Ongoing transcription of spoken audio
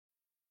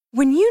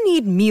When you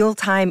need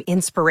mealtime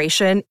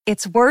inspiration,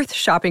 it's worth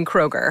shopping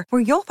Kroger,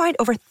 where you'll find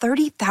over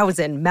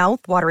 30,000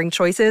 mouth-watering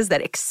choices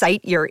that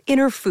excite your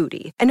inner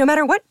foodie. And no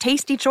matter what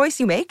tasty choice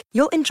you make,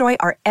 you'll enjoy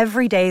our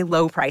everyday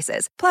low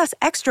prices, plus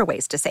extra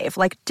ways to save,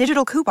 like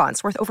digital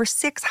coupons worth over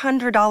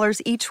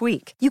 $600 each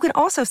week. You can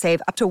also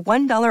save up to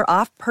 $1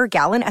 off per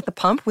gallon at the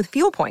pump with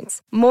fuel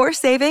points. More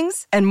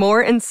savings and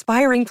more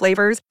inspiring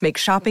flavors make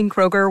shopping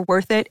Kroger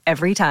worth it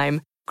every time.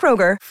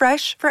 Kroger,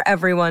 fresh for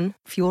everyone.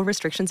 Fuel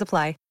restrictions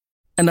apply.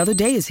 Another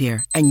day is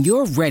here, and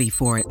you're ready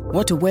for it.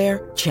 What to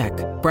wear? Check.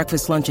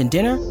 Breakfast, lunch, and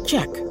dinner?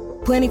 Check.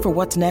 Planning for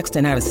what's next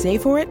and how to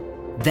save for it?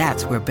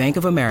 That's where Bank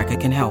of America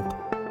can help.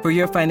 For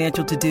your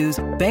financial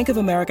to-dos, Bank of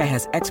America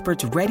has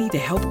experts ready to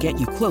help get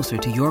you closer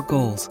to your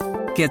goals.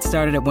 Get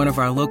started at one of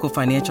our local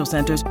financial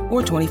centers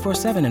or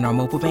 24/7 in our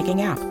mobile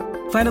banking app.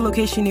 Find a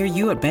location near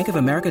you at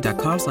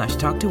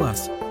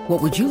bankofamerica.com/talktous.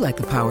 What would you like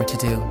the power to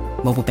do?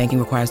 Mobile banking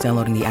requires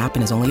downloading the app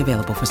and is only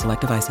available for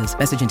select devices.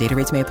 Message and data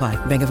rates may apply.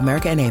 Bank of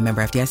America N.A.,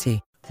 member FDIC.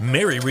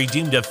 Mary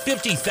redeemed a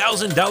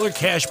 $50,000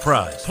 cash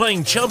prize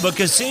playing Chumba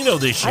Casino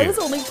this year. I was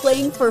only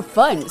playing for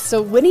fun,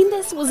 so winning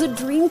this was a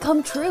dream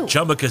come true.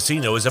 Chumba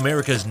Casino is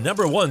America's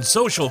 #1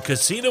 social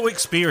casino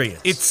experience.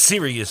 It's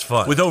serious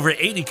fun. With over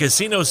 80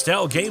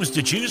 casino-style games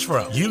to choose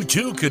from, you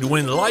too could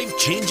win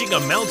life-changing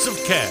amounts of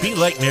cash. Be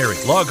like Mary.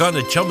 Log on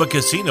to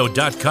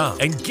ChumbaCasino.com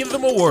and give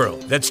them a whirl.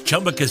 That's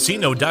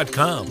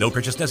ChumbaCasino.com. No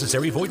purchase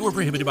necessary. Void or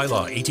prohibited by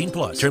law.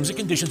 18+. Terms and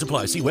conditions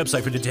apply. See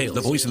website for details.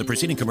 The voice in the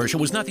preceding commercial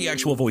was not the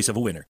actual voice of a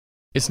winner.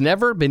 It's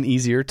never been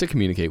easier to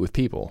communicate with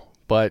people,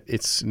 but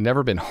it's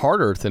never been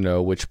harder to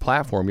know which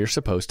platform you're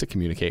supposed to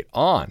communicate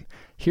on.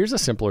 Here's a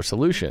simpler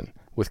solution.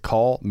 With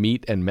call,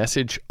 meet, and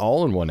message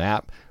all in one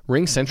app,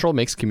 RingCentral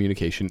makes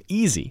communication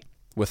easy.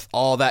 With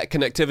all that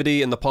connectivity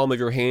in the palm of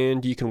your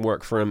hand, you can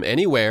work from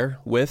anywhere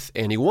with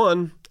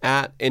anyone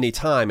at any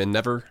time and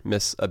never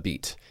miss a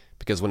beat.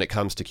 Because when it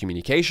comes to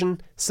communication,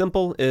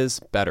 simple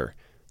is better.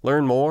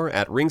 Learn more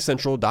at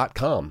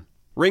ringcentral.com.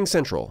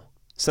 RingCentral.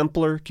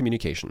 Simpler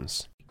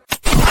communications.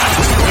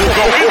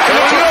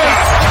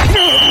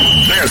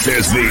 This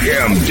is the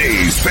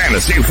MD's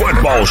Fantasy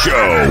Football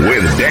Show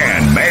with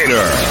Dan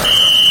Mater,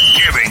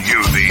 giving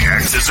you the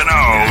X's and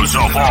O's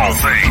of all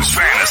things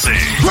fantasy.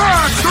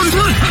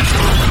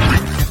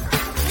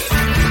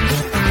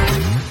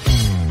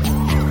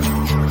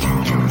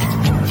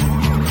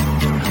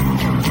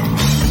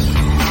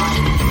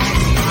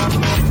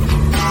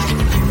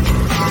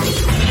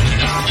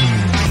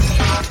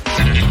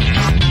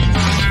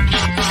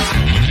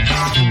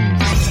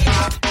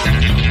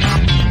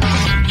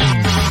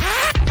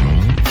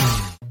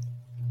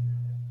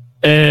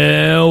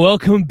 And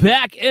welcome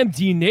back,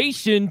 MD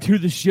Nation, to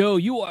the show.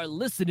 You are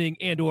listening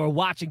and or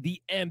watching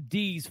the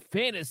MD's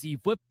Fantasy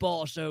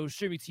Football Show,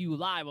 streaming to you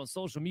live on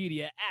social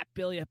media at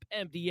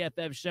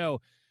MDFF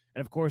Show.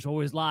 And, of course,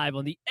 always live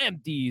on the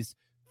MD's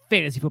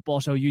Fantasy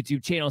Football Show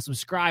YouTube channel.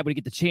 Subscribe when you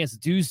get the chance to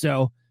do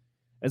so.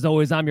 As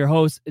always, I'm your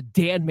host,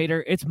 Dan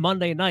Mater. It's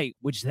Monday night,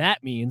 which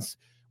that means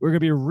we're going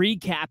to be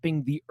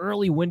recapping the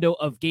early window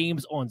of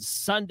games on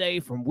Sunday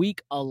from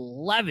Week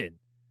 11.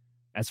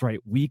 That's right,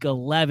 Week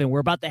 11.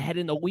 We're about to head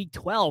into Week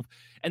 12.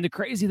 And the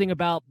crazy thing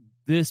about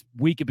this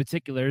week in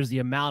particular is the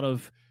amount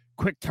of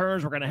quick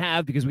turns we're going to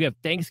have because we have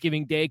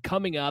Thanksgiving Day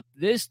coming up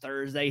this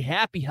Thursday.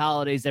 Happy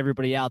holidays,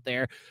 everybody out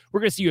there. We're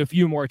going to see you a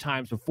few more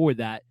times before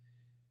that.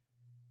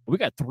 We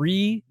got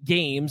 3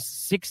 games,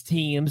 6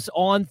 teams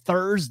on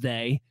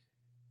Thursday,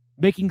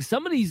 making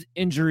some of these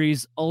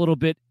injuries a little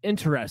bit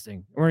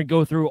interesting. We're going to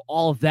go through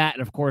all of that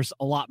and, of course,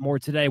 a lot more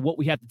today, what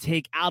we have to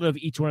take out of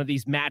each one of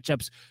these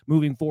matchups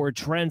moving forward,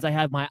 trends I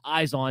have my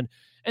eyes on,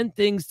 and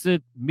things to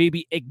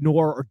maybe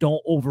ignore or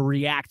don't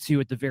overreact to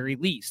at the very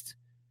least.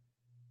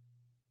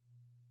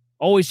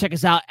 Always check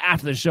us out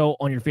after the show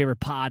on your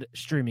favorite pod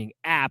streaming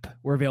app.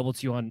 We're available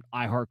to you on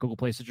iHeart, Google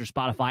Play, Stitcher,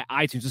 Spotify,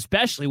 iTunes,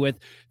 especially with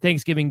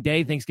Thanksgiving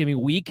Day,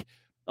 Thanksgiving week,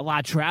 a lot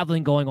of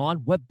traveling going on.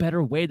 What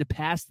better way to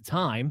pass the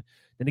time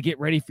than to get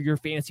ready for your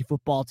fantasy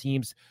football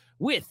teams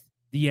with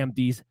the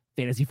MD's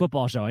Fantasy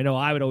Football Show? I know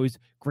I would always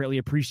greatly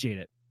appreciate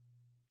it.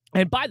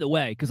 And by the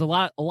way, because a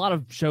lot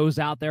of shows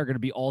out there are going to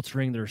be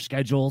altering their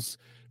schedules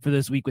for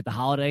this week with the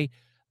holiday,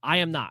 I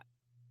am not.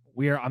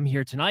 I'm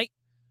here tonight.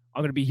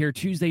 I'm going to be here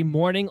Tuesday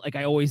morning like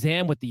I always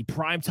am with the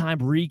primetime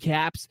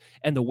recaps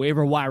and the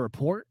waiver wire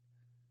report.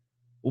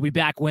 We'll be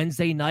back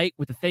Wednesday night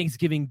with the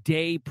Thanksgiving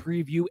Day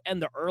preview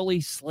and the early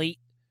slate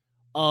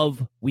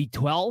of Week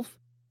 12.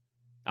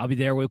 I'll be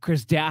there with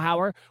Chris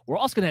Dowhauer. We're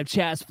also going to have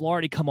Chaz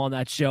Flaherty come on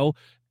that show.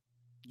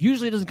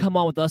 Usually doesn't come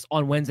on with us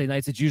on Wednesday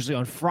nights. It's usually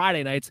on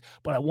Friday nights,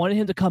 but I wanted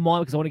him to come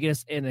on because I want to get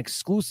us an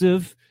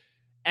exclusive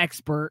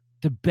expert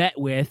to bet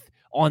with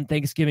on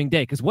Thanksgiving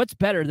Day. Because what's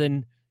better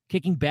than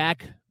kicking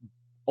back,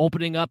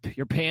 opening up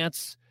your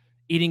pants,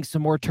 eating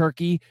some more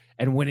turkey,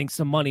 and winning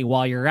some money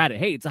while you're at it?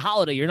 Hey, it's a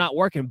holiday. You're not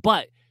working,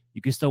 but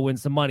you can still win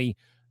some money.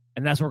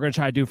 And that's what we're going to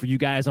try to do for you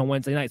guys on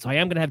Wednesday night. So I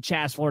am going to have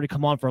Chaz Flaherty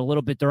come on for a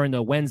little bit during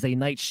the Wednesday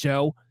night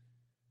show.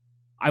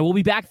 I will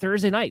be back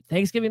Thursday night,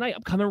 Thanksgiving night.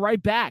 I'm coming right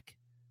back.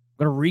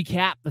 I'm going to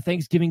recap the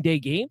Thanksgiving Day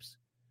games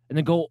and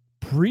then go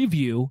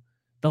preview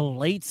the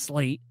late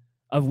slate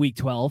of Week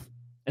 12.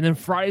 And then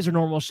Friday's our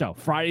normal show.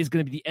 Friday's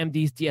going to be the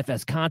MD's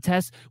DFS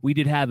contest. We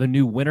did have a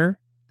new winner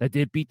that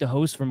did beat the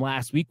host from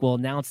last week. We'll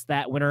announce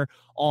that winner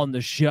on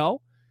the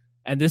show.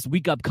 And this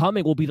week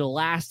upcoming will be the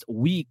last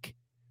week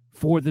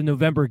for the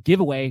November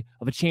giveaway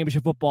of a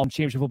championship football on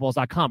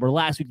championshipfootballs.com. Or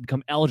last week to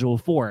become eligible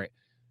for it.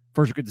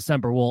 First week of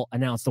December, we'll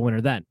announce the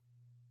winner then.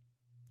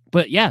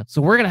 But yeah,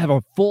 so we're going to have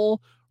a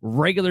full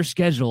regular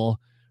schedule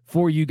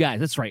for you guys.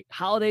 That's right.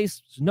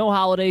 Holidays, no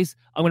holidays.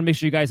 I'm going to make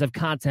sure you guys have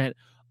content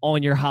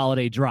on your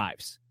holiday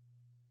drives.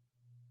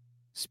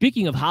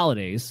 Speaking of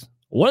holidays,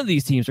 one of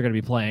these teams are going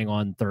to be playing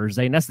on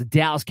Thursday, and that's the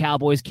Dallas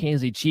Cowboys,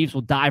 Kansas City Chiefs.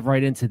 We'll dive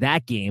right into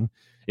that game.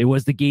 It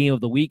was the game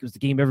of the week. It was the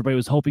game everybody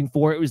was hoping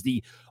for. It was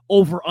the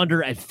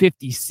over-under at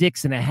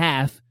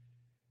 56.5,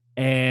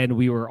 and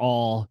we were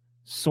all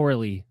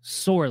sorely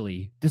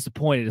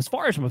disappointed, as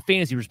far as from a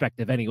fantasy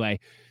perspective anyway.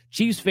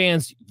 Chiefs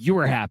fans, you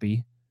were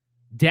happy.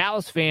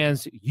 Dallas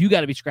fans, you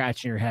got to be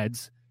scratching your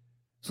heads.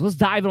 So let's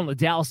dive in on the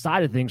Dallas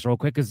side of things real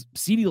quick, because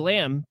CeeDee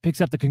Lamb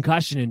picks up the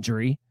concussion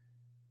injury.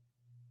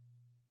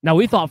 Now,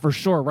 we thought for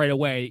sure right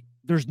away,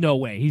 there's no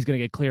way he's going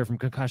to get cleared from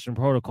concussion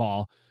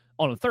protocol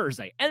on a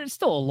Thursday. And it's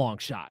still a long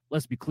shot.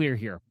 Let's be clear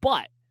here.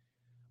 But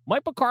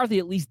Mike McCarthy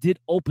at least did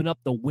open up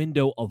the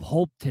window of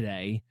hope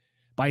today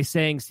by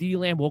saying CeeDee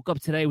Lamb woke up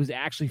today, was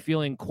actually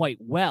feeling quite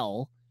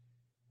well.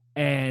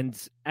 And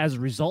as a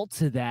result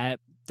to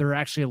that, they're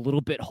actually a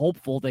little bit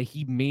hopeful that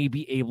he may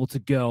be able to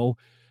go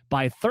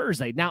by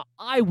Thursday. Now,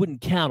 I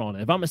wouldn't count on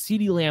it. If I'm a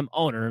CeeDee Lamb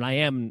owner, and I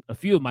am in a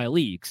few of my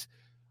leagues,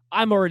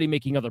 I'm already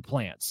making other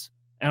plans.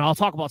 And I'll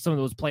talk about some of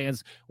those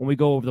plans when we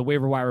go over the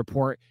waiver wire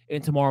report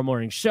in tomorrow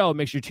morning's show.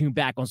 Make sure you tune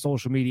back on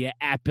social media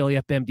at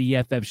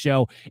BillyFMDFF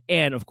Show,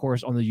 and, of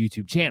course, on the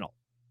YouTube channel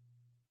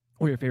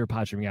or your favorite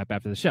pod streaming app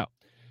after the show.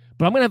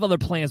 But I'm going to have other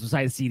plans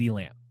besides CeeDee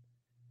Lamb.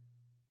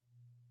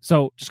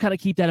 So just kind of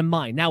keep that in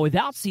mind. Now,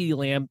 without CeeDee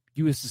Lamb,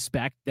 you would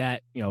suspect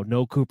that,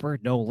 no Cooper,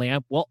 no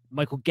Lamb. Well,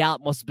 Michael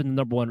Gallup must have been the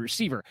number one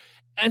receiver.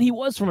 And he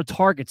was from a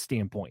target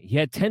standpoint. He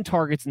had 10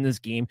 targets in this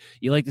game.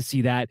 You like to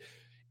see that.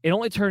 It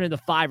only turned into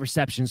 5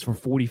 receptions for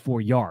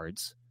 44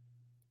 yards.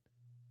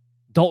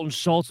 Dalton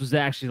Schultz was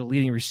actually the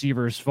leading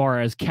receiver as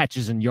far as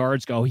catches and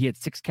yards go. He had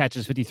 6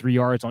 catches, 53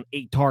 yards on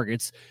 8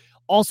 targets.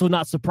 Also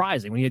not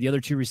surprising. When you had the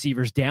other 2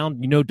 receivers down,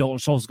 Dalton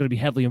Schultz is going to be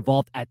heavily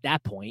involved at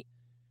that point.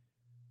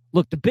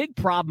 Look, the big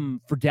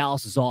problem for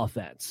Dallas's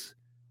offense,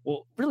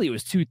 well, really it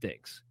was 2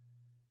 things.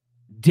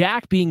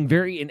 Dak being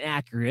very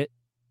inaccurate.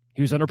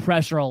 He was under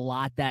pressure a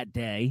lot that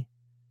day.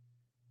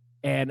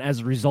 And as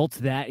a result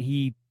of that,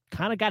 he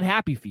kind of got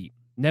happy feet.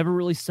 Never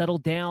really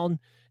settled down.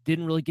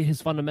 Didn't really get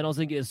his fundamentals,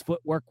 didn't get his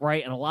footwork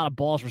right. And a lot of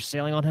balls were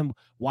sailing on him,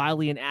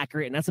 wildly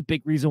inaccurate. And that's a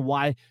big reason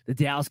why the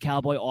Dallas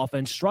Cowboy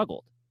offense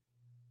struggled.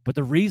 But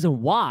the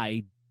reason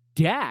why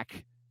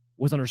Dak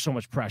was under so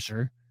much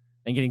pressure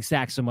and getting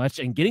sacked so much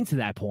and getting to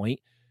that point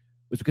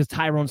was because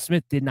Tyron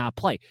Smith did not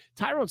play.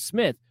 Tyron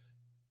Smith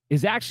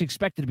is actually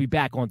expected to be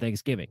back on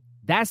Thanksgiving.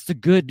 That's the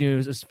good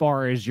news as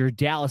far as your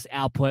Dallas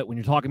output when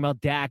you're talking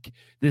about Dak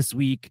this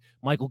week,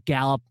 Michael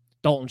Gallup,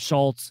 Dalton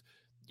Schultz,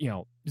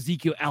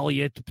 Ezekiel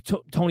Elliott,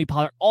 Tony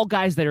Pollard, all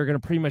guys that are going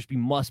to pretty much be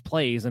must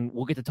plays. And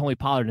we'll get to Tony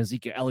Pollard and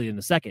Ezekiel Elliott in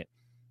a second.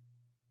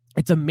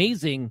 It's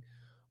amazing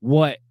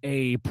what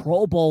a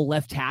Pro Bowl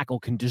left tackle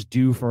can just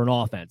do for an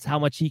offense, how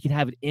much he can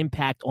have an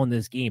impact on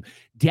this game.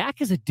 Dak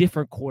is a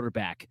different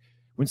quarterback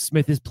when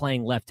Smith is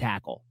playing left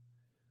tackle.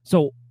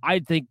 So I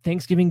think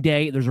Thanksgiving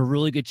Day, there's a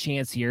really good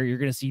chance here. You're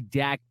going to see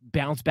Dak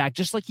bounce back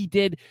just like he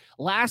did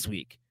last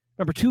week.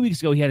 Remember, 2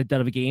 weeks ago, he had a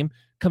dud of a game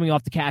coming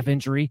off the calf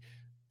injury.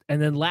 And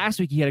then last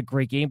week, he had a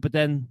great game. But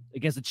then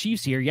against the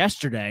Chiefs here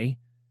yesterday,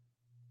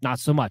 not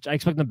so much. I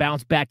expect them to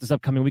bounce back this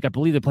upcoming week. I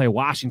believe they play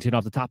Washington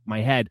off the top of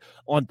my head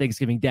on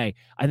Thanksgiving Day.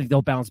 I think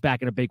they'll bounce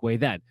back in a big way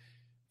then.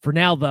 For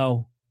now,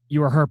 though,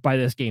 you were hurt by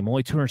this game.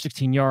 Only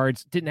 216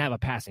 yards, didn't have a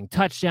passing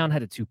touchdown,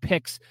 had 2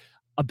 picks.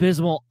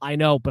 Abysmal, I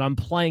know, but I'm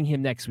playing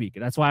him next week.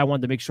 And that's why I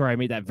wanted to make sure I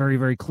made that very,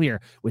 very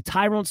clear. With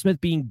Tyron Smith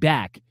being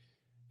back,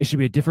 it should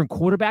be a different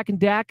quarterback in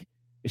Dak.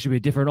 It should be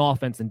a different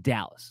offense in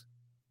Dallas.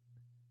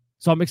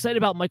 So I'm excited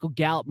about Michael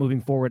Gallup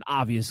moving forward,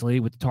 obviously,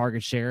 with the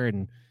target share.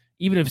 And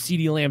even if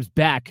CeeDee Lamb's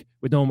back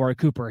with no Amari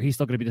Cooper, he's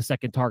still going to be the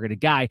second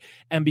targeted guy.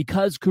 And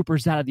because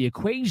Cooper's out of the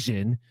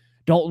equation,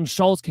 Dalton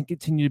Schultz can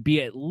continue to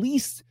be at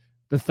least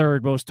the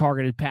third most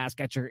targeted pass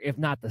catcher, if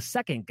not the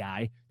second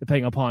guy,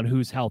 depending upon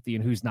who's healthy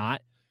and who's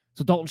not.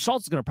 So Dalton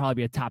Schultz is going to probably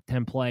be a top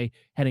 10 play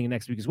heading in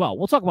next week as well.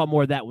 We'll talk about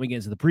more of that when we get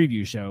into the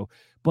preview show.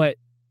 But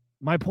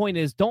my point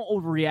is, don't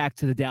overreact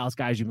to the Dallas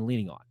guys you've been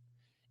leaning on,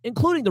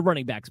 including the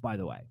running backs, by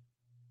the way.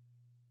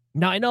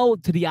 Now, I know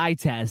to the eye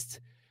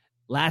test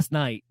last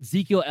night,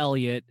 Ezekiel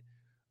Elliott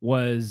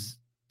was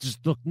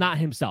just looked not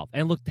himself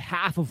and looked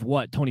half of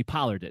what Tony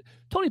Pollard did.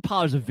 Tony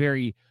Pollard's a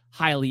very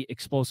highly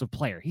explosive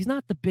player. He's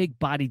not the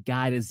big-bodied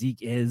guy that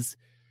Zeke is.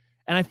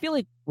 And I feel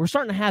like we're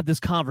starting to have this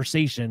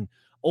conversation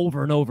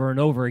over and over and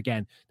over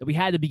again that we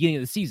had at the beginning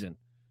of the season,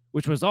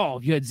 which was,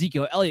 if you had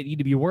Ezekiel Elliott, you need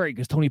to be worried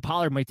because Tony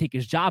Pollard might take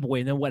his job away.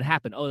 And then what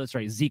happened? Oh, that's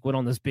right. Zeke went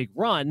on this big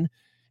run,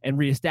 and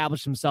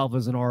reestablish himself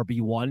as an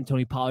RB1.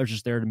 Tony Pollard's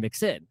just there to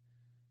mix in.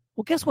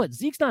 Well, guess what?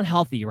 Zeke's not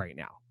healthy right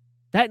now.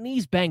 That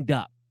knee's banged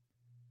up,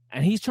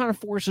 and he's trying to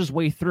force his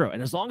way through.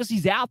 And as long as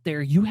he's out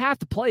there, you have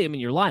to play him in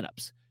your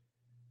lineups.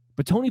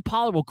 But Tony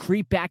Pollard will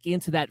creep back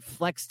into that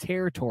flex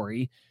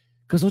territory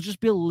because he'll just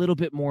be a little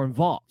bit more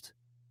involved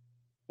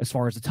as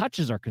far as the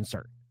touches are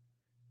concerned.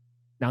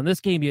 Now, in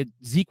this game,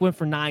 Zeke went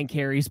for 9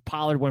 carries.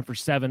 Pollard went for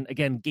 7.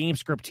 Again, game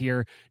script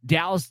here.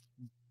 Dallas,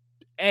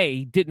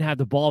 A, didn't have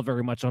the ball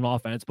very much on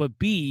offense, but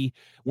B,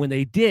 when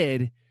they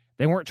did,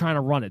 they weren't trying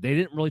to run it. They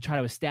didn't really try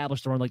to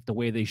establish the run like the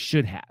way they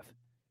should have.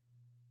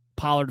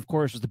 Pollard, of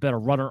course, was the better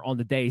runner on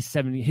the day.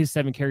 His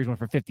 7 carries went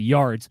for 50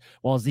 yards,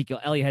 while Ezekiel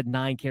Elliott had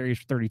 9 carries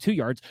for 32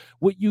 yards.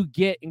 What you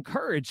get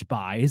encouraged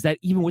by is that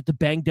even with the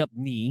banged-up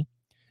knee,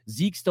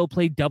 Zeke still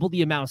played double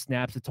the amount of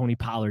snaps that Tony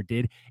Pollard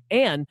did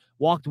and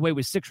walked away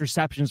with 6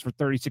 receptions for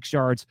 36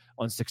 yards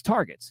on 6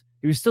 targets.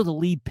 He was still the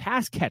lead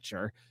pass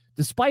catcher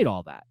despite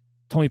all that.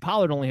 Tony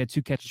Pollard only had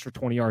 2 catches for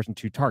 20 yards and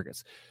 2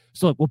 targets.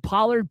 So look, will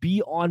Pollard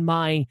be on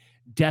my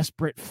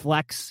desperate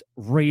flex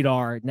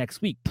radar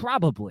next week?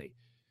 Probably.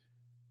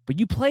 But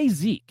you play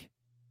Zeke,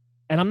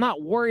 and I'm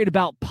not worried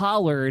about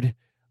Pollard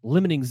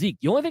limiting Zeke.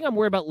 The only thing I'm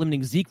worried about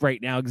limiting Zeke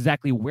right now,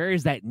 exactly where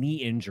is that knee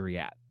injury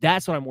at?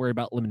 That's what I'm worried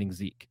about limiting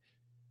Zeke.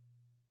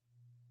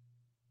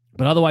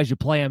 But otherwise, you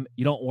play him.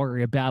 You don't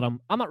worry about him.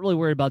 I'm not really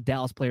worried about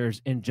Dallas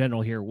players in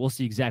general here. We'll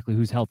see exactly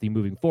who's healthy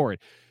moving forward.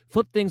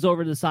 Flip things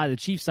over to the side of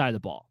the Chiefs side of the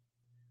ball.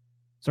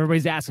 So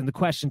everybody's asking the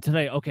question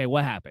today, okay,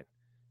 what happened?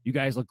 You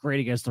guys look great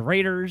against the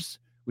Raiders.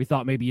 We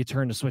thought maybe you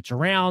turned the switch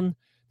around.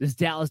 This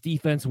Dallas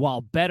defense,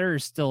 while better,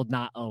 is still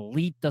not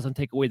elite. Doesn't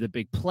take away the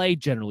big play,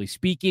 generally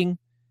speaking.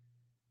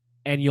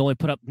 And you only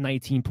put up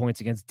 19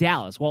 points against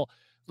Dallas. Well,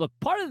 look,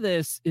 part of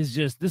this was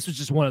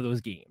just one of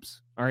those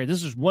games. All right,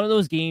 this was one of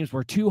those games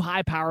where 2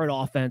 high-powered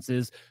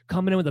offenses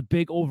coming in with a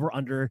big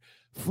over-under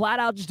flat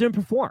out just didn't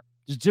perform.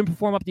 Just didn't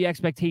perform up to the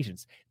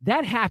expectations.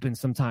 That happens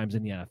sometimes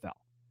in the NFL.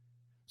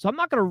 So I'm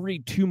not going to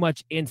read too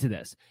much into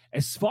this.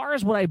 As far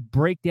as what I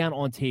break down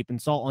on tape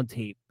and saw on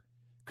tape,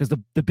 because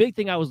the big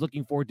thing I was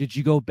looking for, did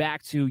you go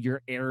back to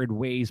your arid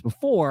ways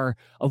before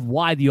of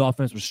why the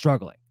offense was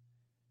struggling?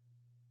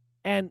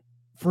 And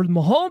for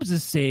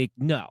Mahomes' sake,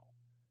 no.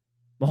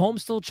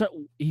 Mahomes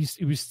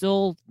he was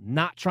still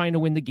not trying to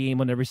win the game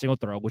on every single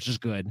throw, which is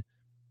good.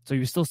 So he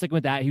was still sticking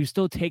with that. He was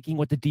still taking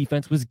what the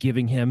defense was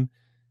giving him,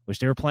 which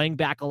they were playing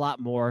back a lot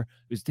more.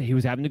 He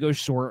was having to go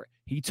short.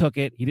 He took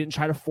it. He didn't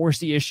try to force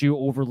the issue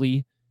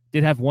overly.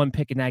 Did have 1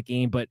 pick in that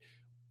game, but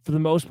for the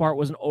most part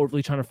wasn't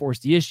overly trying to force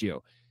the issue.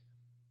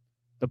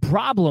 The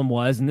problem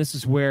was, and this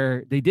is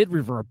where they did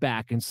revert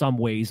back in some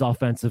ways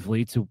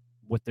offensively to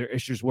what their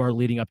issues were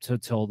leading up to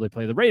until they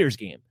play the Raiders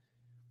game.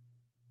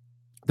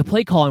 The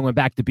play calling went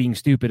back to being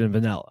stupid and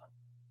vanilla.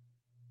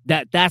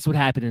 That's what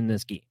happened in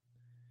this game.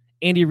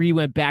 Andy Reid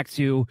went back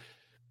to,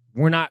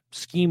 we're not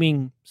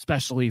scheming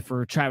specially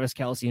for Travis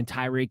Kelce and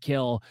Tyreek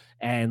Hill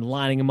and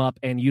lining them up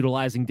and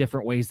utilizing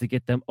different ways to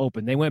get them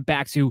open. They went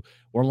back to,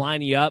 we're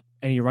lining you up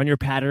and you run your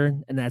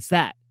pattern, and that's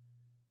that.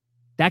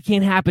 That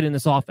can't happen in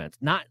this offense.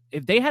 Not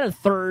if they had a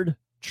third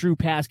true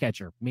pass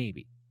catcher,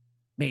 maybe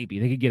they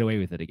could get away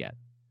with it again.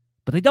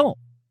 But they don't.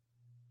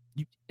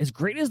 As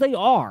great as they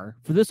are,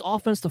 for this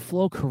offense to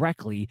flow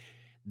correctly,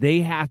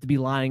 they have to be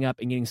lining up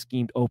and getting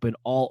schemed open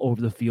all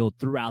over the field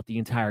throughout the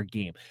entire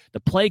game. The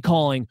play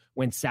calling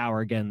went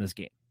sour again in this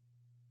game.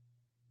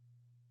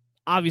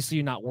 Obviously,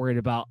 I'm not worried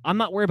about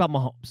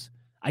Mahomes.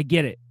 I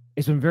get it.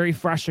 It's been very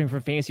frustrating from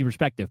a fantasy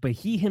perspective, but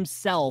he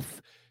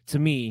himself, to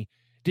me,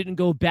 didn't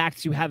go back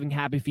to having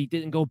happy feet,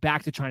 didn't go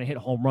back to trying to hit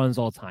home runs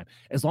all the time.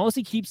 As long as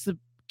he keeps it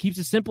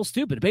simple,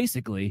 stupid,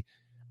 basically,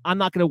 I'm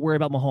not going to worry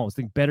about Mahomes. I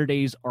think better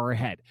days are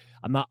ahead.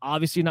 I'm not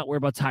worried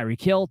about Tyreek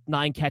Hill,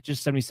 9 catches,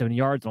 77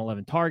 yards on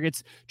 11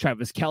 targets.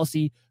 Travis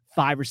Kelce,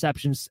 5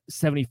 receptions,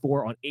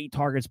 74 on 8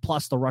 targets,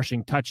 plus the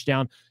rushing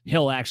touchdown.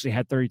 Hill actually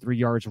had 33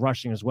 yards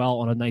rushing as well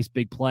on a nice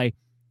big play.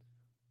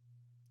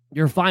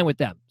 You're fine with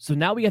them. So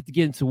now we have to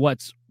get into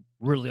what's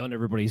really on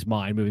everybody's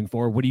mind moving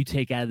forward. What do you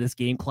take out of this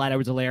game? Clyde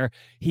Edwards-Helaire,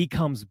 he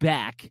comes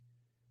back,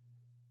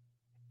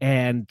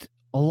 and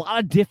a lot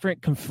of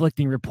different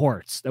conflicting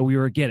reports that we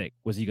were getting.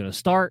 Was he going to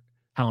start?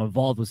 How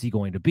involved was he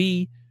going to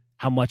be?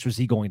 How much was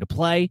he going to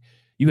play?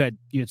 You had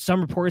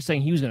some reports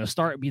saying he was going to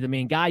start and be the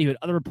main guy. You had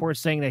other reports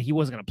saying that he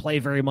wasn't going to play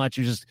very much.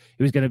 He was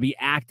going to be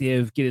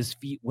active, get his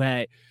feet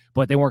wet,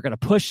 but they weren't going to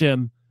push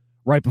him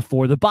right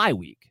before the bye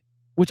week,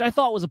 which I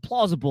thought was a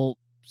plausible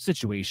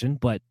situation,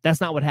 but that's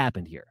not what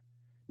happened here.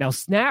 Now,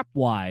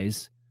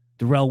 snap-wise,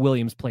 Darrell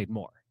Williams played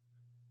more.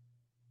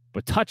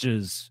 But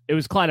touches, it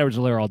was Clyde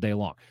Edwards-Helaire all day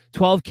long.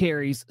 12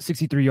 carries,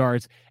 63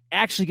 yards,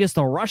 actually gets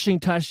the rushing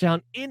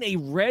touchdown in a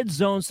red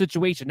zone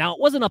situation. Now, it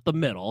wasn't up the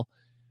middle,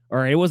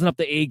 or it wasn't up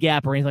the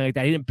A-gap or anything like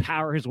that. He didn't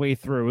power his way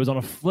through. It was on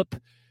a flip,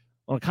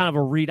 on kind of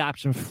a read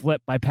option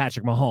flip by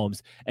Patrick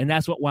Mahomes, and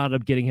that's what wound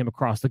up getting him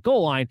across the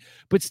goal line.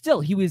 But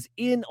still, he was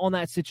in on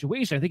that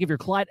situation. I think if you're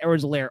Clyde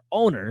Edwards-Helaire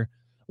owner,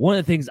 one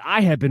of the things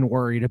I have been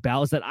worried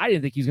about is that I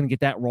didn't think he was going to get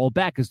that role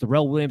back because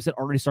Darrell Williams had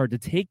already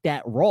started to take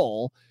that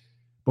role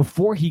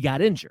before he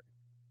got injured.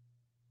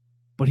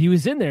 But he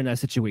was in there in that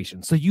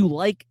situation. So you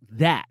like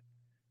that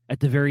at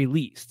the very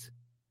least.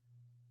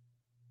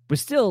 But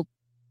still,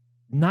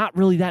 not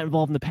really that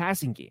involved in the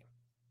passing game.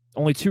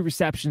 Only 2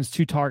 receptions,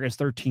 2 targets,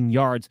 13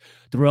 yards.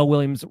 Darrell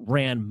Williams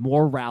ran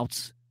more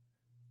routes.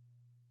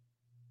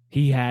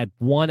 He had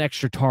 1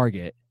 extra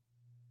target.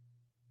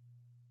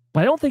 But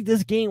I don't think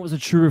this game was a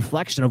true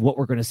reflection of what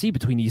we're going to see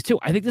between these two.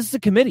 I think this is a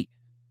committee.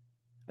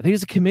 I think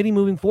it's a committee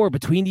moving forward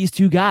between these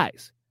two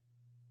guys.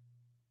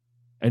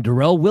 And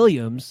Darrell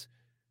Williams,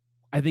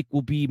 I think,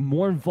 will be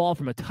more involved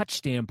from a touch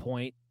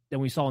standpoint than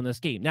we saw in this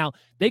game. Now,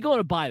 they go on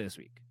a bye this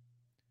week.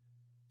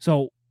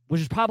 So,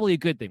 which is probably a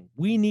good thing.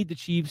 We need the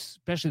Chiefs,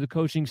 especially the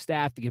coaching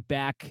staff, to get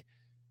back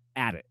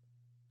at it.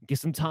 Get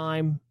some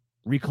time,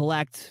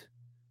 recollect,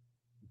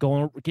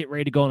 get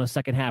ready to go on a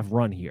second half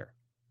run here.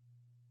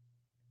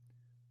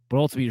 But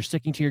ultimately, you're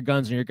sticking to your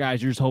guns and your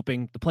guys. You're just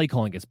hoping the play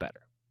calling gets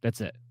better.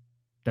 That's it.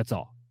 That's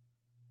all.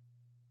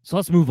 So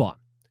let's move on.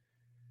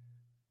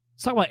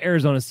 Let's talk about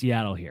Arizona,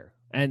 Seattle here.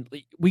 And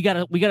we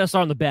gotta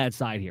start on the bad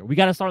side here. We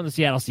got to start on the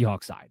Seattle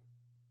Seahawks side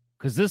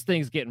because this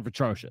thing's getting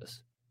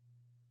atrocious.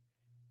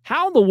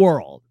 How in the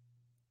world,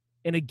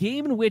 in a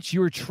game in which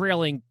you were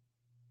trailing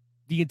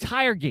the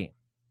entire game,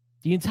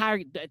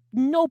 at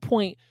no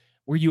point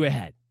were you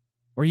ahead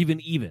or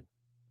even,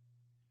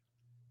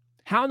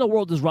 how in the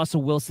world does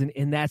Russell Wilson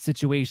in that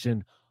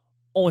situation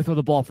only throw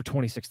the ball for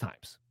 26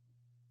 times?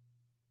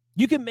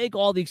 You can make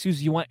all the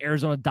excuses you want.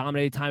 Arizona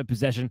dominated time of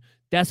possession.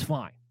 That's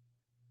fine.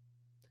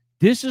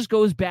 This just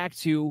goes back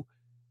to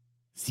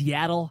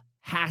Seattle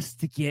has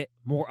to get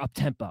more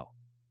up-tempo.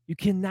 You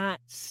cannot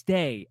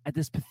stay at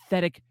this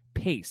pathetic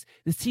pace.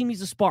 This team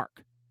needs a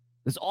spark.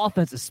 This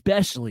offense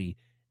especially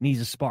needs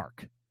a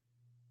spark.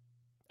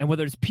 And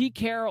whether it's Pete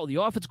Carroll, the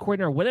offense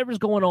coordinator, whatever's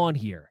going on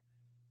here,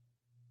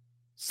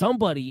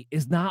 somebody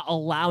is not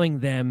allowing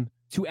them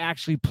to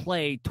actually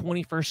play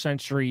 21st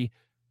century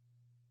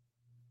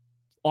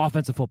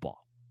offensive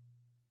football.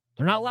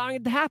 They're not allowing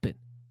it to happen.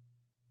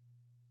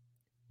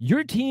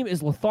 Your team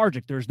is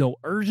lethargic. There's no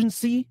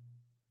urgency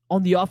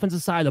on the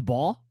offensive side of the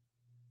ball.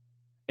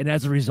 And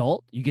as a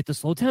result, you get the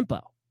slow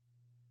tempo.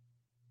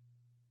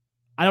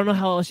 I don't know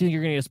how else you think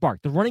you're going to get a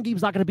spark. The running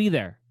game's not going to be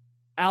there.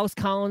 Alex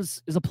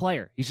Collins is a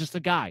player. He's just a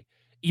guy.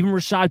 Even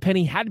Rashad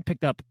Penny hadn't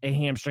picked up a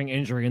hamstring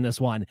injury in this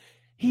one.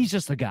 He's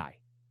just a guy.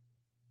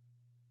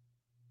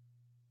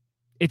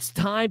 It's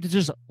time to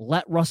just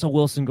let Russell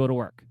Wilson go to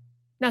work.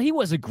 Now, he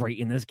wasn't great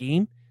in this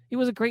game. He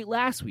wasn't great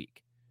last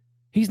week.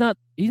 He's not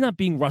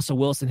being Russell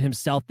Wilson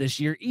himself this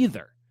year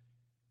either.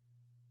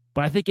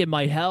 But I think it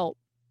might help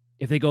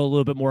if they go a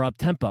little bit more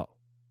up-tempo.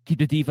 Keep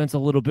the defense a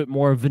little bit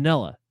more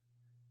vanilla.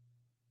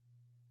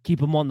 Keep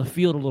them on the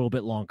field a little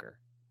bit longer.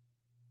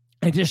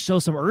 And just show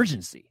some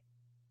urgency.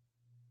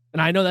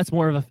 And I know that's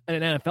more of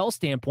an NFL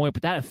standpoint,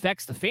 but that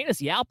affects the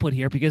fantasy output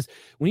here because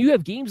when you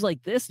have games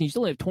like this and you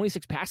still only have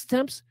 26 pass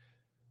attempts,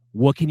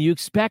 what can you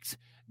expect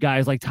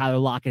guys like Tyler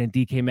Lockett and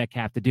DK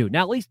Metcalf to do?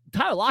 Now, at least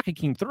Tyler Lockett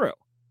came through,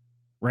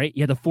 right?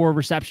 You had the 4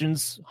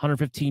 receptions,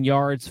 115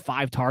 yards,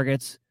 5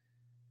 targets.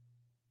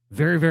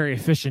 Very, very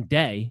efficient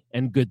day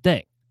and good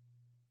thing.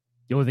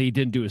 The only thing he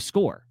didn't do is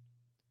score.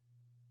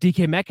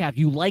 DK Metcalf,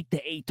 you like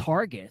the 8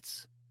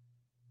 targets,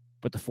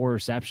 but the 4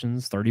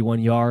 receptions, 31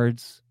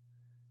 yards,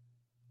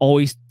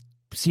 always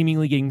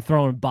seemingly getting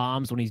thrown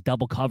bombs when he's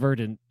double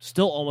covered and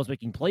still almost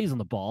making plays on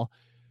the ball,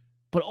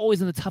 but always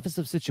in the toughest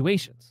of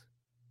situations.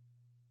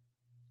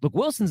 Look,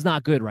 Wilson's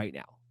not good right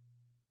now.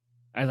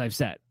 As I've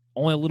said,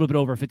 only a little bit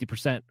over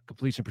 50%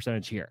 completion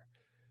percentage here.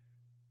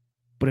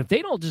 But if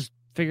they don't just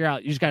figure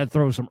out, you just got to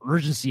throw some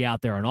urgency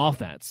out there on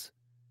offense,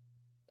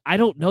 I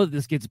don't know that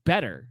this gets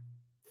better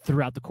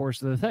throughout the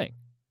course of the thing.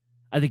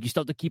 I think you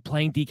still have to keep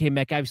playing DK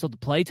Metcalf. You still have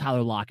to play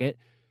Tyler Lockett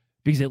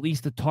because at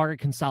least the target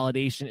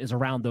consolidation is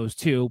around those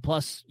two.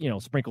 Plus,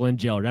 sprinkle in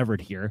Gerald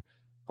Everett here.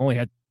 Only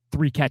had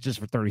 3 catches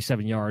for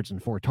 37 yards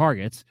and 4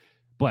 targets,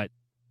 but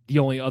the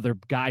only other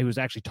guy who was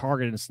actually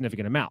targeted a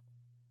significant amount.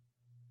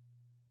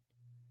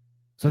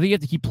 So I think you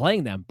have to keep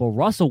playing them. But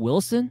Russell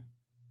Wilson,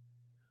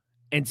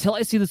 until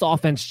I see this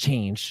offense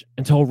change,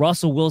 until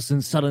Russell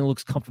Wilson suddenly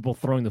looks comfortable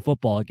throwing the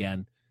football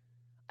again,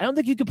 I don't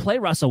think you can play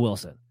Russell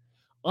Wilson.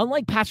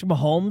 Unlike Patrick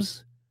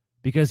Mahomes,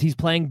 because he's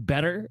playing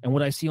better, and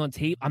what I see on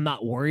tape, I'm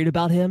not worried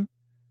about him.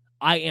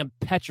 I am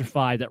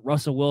petrified that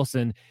Russell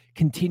Wilson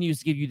continues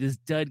to give you this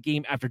dud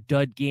game after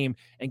dud game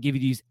and give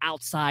you these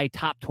outside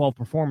top 12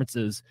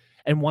 performances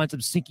and winds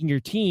up sinking your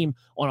team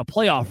on a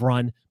playoff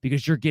run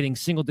because you're getting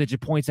single-digit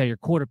points out of your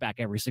quarterback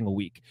every single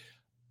week.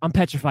 I'm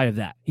petrified of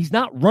that. He's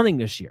not running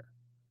this year,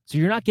 so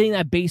you're not getting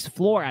that base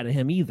floor out of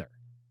him either.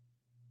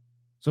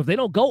 So if they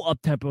don't go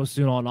up-tempo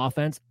soon on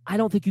offense, I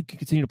don't think you can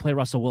continue to play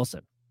Russell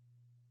Wilson.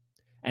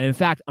 And in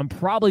fact, I'm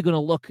probably going to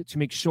look to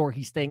make sure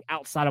he's staying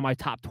outside of my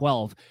top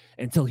 12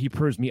 until he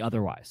proves me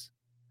otherwise.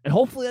 And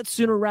hopefully that's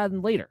sooner rather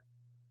than later.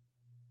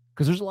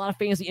 Because there's a lot of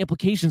fantasy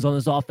implications on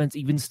this offense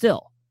even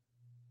still.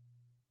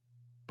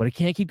 But it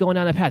can't keep going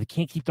down that path. It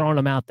can't keep throwing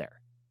them out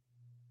there.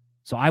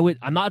 So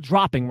I'm not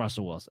dropping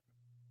Russell Wilson.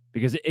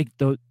 Because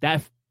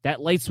that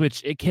That light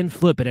switch, it can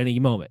flip at any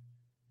moment.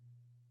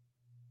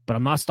 But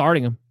I'm not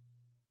starting him.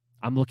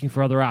 I'm looking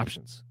for other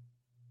options.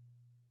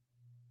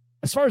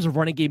 As far as the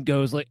running game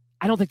goes,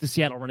 I don't think the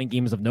Seattle running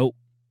game is of note.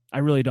 I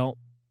really don't.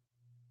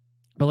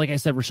 But like I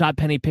said, Rashad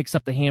Penny picks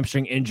up the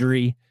hamstring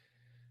injury.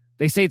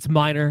 They say it's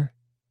minor.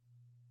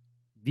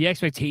 The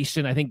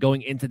expectation, I think,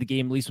 going into the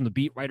game, at least from the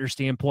beat writer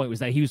standpoint, was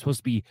that he was supposed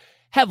to be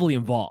heavily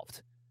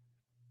involved.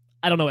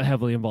 I don't know what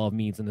heavily involved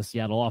means in the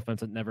Seattle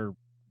offense. That never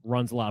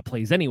runs a lot of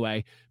plays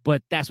anyway,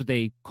 but that's what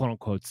they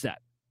quote-unquote said.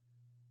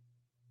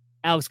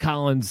 Alex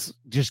Collins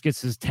just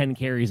gets his 10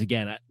 carries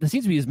again. That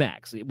seems to be his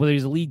max. Whether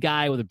he's a lead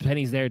guy, whether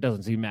Penny's there, it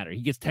doesn't seem to matter.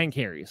 He gets 10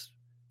 carries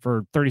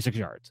for 36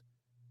 yards.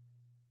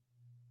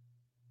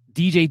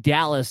 DJ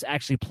Dallas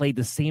actually played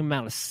the same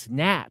amount of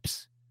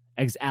snaps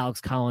as Alex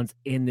Collins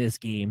in this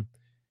game.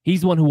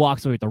 He's the one who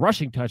walks away with the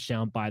rushing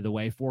touchdown, by the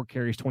way. 4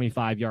 carries,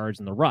 25 yards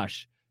in the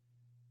rush.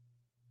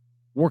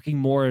 Working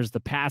more as the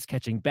pass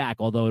catching back,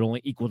 although it only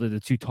equaled to the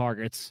 2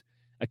 targets,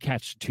 a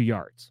catch, 2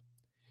 yards.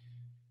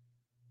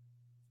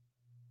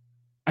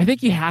 I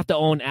think you have to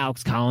own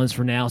Alex Collins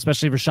for now,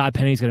 especially if Rashad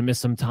Penny's going to miss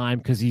some time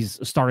because he's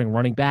a starting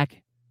running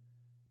back.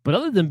 But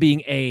other than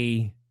being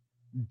a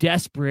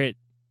desperate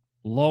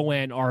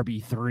low-end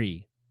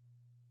RB3,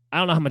 I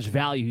don't know how much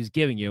value he's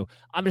giving you.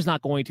 I'm just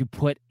not going to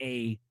put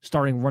a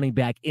starting running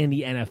back in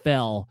the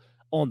NFL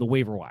on the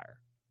waiver wire.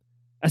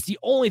 That's the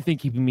only thing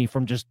keeping me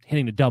from just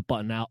hitting the dump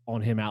button out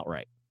on him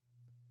outright.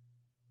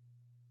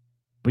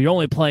 But you're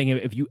only playing him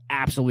if you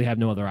absolutely have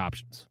no other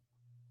options.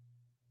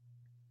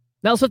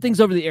 Now, some things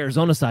over the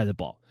Arizona side of the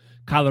ball.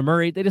 Kyler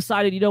Murray, they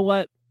decided, you know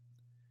what?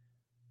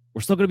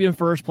 We're still going to be in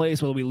first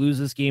place whether we lose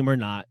this game or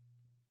not.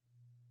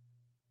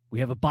 We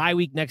have a bye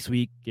week next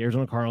week, the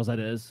Arizona Cardinals, that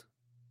is.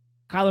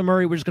 Kyler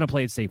Murray, we're just going to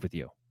play it safe with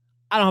you.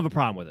 I don't have a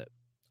problem with it.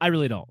 I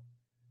really don't.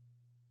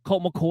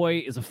 Colt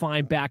McCoy is a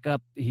fine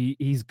backup.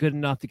 He's good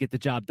enough to get the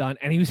job done.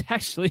 And he was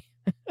actually,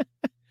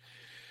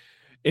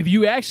 if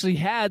you actually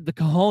had the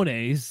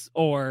cojones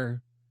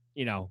or,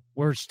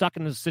 we're stuck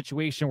in a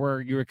situation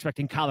where you're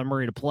expecting Kyler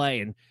Murray to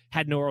play and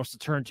had nowhere else to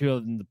turn to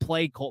other than to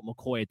play Colt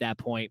McCoy at that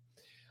point,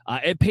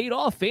 it paid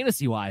off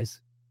fantasy-wise.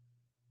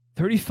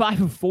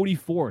 35 of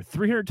 44,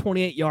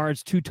 328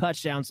 yards, 2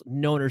 touchdowns,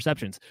 no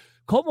interceptions.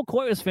 Colt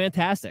McCoy was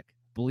fantastic.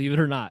 Believe it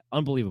or not.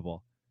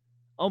 Unbelievable.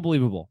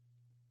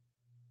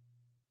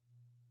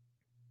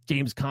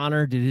 James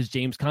Conner did his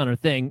James Conner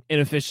thing.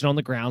 Inefficient on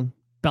the ground.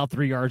 About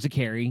 3 yards a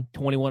carry.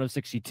 21 of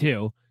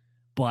 62.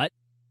 But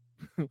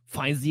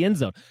finds the end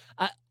zone.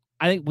 I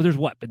think there's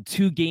been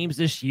 2 games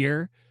this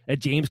year that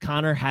James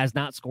Conner has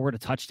not scored a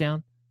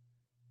touchdown.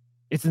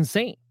 It's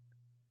insane.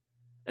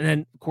 And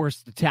then, of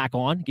course, the tack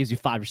on gives you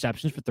 5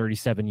 receptions for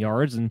 37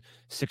 yards and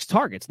 6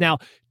 targets. Now,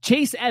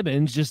 Chase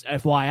Edmonds, just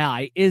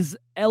FYI, is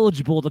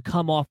eligible to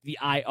come off the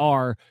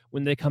IR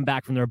when they come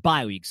back from their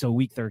bye week, so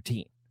week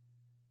 13.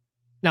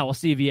 Now, we'll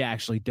see if he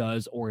actually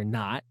does or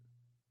not.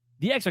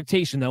 The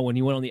expectation, though, when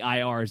he went on the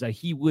IR is that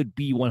he would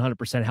be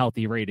 100%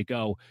 healthy, ready to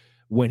go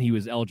when he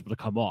was eligible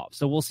to come off.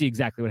 So we'll see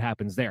exactly what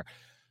happens there.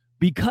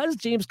 Because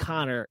James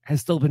Conner has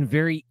still been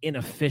very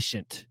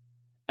inefficient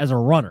as a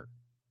runner,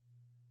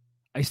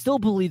 I still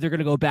believe they're going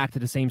to go back to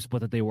the same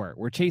split that they were,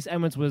 where Chase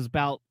Edmonds was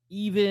about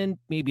even,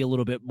 maybe a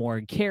little bit more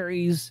in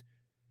carries,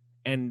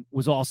 and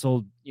was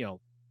also,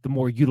 the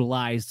more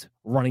utilized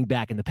running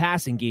back in the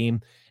passing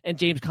game. And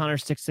James Conner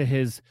sticks to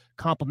his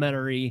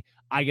complimentary,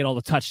 I get all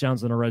the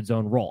touchdowns in a red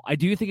zone role. I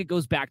do think it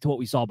goes back to what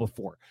we saw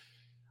before.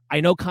 I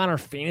know Conner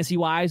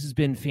fantasy-wise has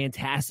been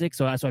fantastic,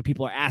 so that's why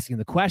people are asking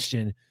the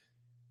question,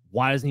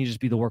 why doesn't he just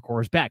be the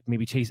workhorse back?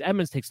 Maybe Chase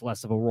Edmonds takes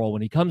less of a role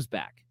when he comes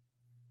back.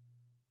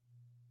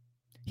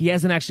 He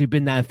hasn't actually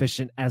been that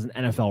efficient as an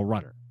NFL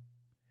runner.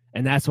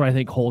 And that's what I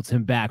think holds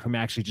him back from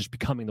actually just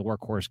becoming the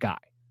workhorse guy.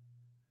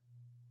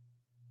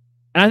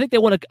 And I think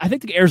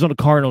the Arizona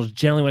Cardinals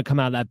generally want to come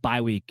out of that bye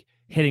week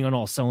hitting on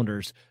all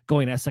cylinders,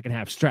 going that second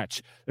half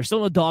stretch. They're still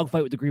in a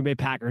dogfight with the Green Bay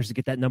Packers to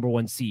get that number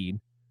 1 seed.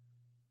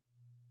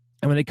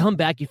 And when they come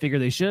back, you figure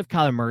they should have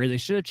Kyler Murray, they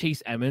should have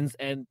Chase Edmonds,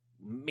 and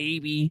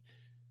maybe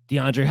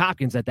DeAndre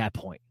Hopkins at that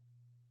point,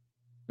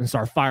 and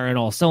start firing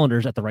all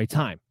cylinders at the right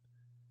time.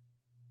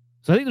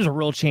 So I think there's a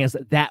real chance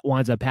that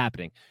winds up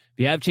happening. If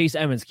you have Chase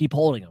Edmonds, keep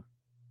holding him.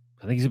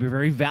 I think he's going to be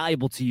very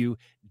valuable to you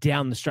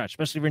down the stretch,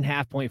 especially if you're in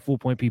half-point,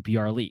 full-point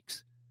PPR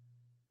leagues.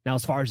 Now,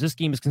 as far as this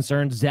game is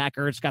concerned, Zach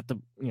Ertz got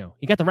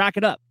the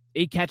racket up.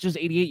 8 catches,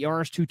 88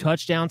 yards, 2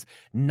 touchdowns,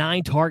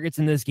 9 targets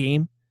in this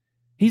game.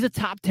 He's a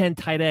top 10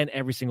 tight end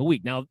every single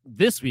week. Now,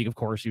 this week, of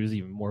course, he was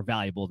even more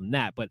valuable than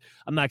that, but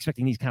I'm not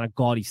expecting these kind of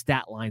gaudy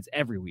stat lines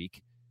every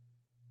week.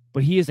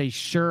 But he is a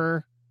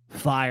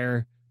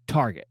surefire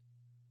target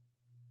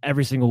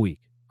every single week.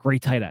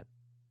 Great tight end.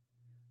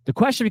 The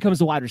question becomes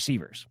the wide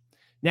receivers.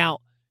 Now,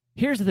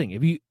 here's the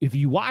thing. If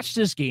you watch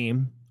this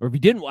game, or if you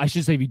didn't, I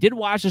should say, if you did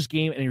watch this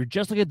game and you're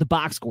just looking at the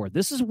box score,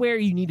 this is where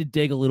you need to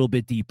dig a little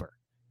bit deeper.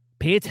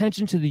 Pay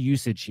attention to the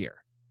usage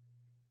here.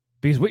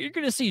 Because what you're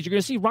going to see is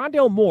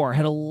Rondale Moore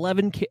had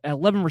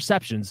 11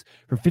 receptions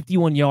for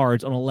 51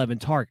 yards on 11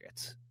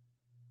 targets.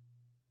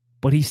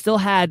 But he still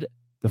had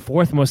the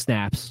 4th most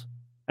snaps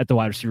at the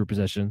wide receiver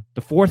position.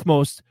 The fourth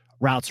most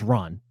routes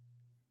run.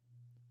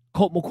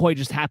 Colt McCoy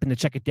just happened to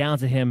check it down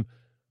to him,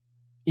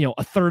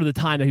 a third of the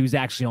time that he was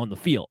actually on the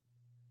field.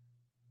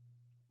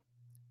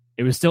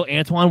 It was still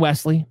Antoine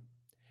Wesley.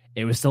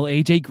 It was still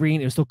A.J.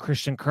 Green. It was still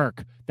Christian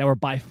Kirk that were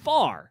by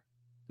far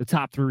the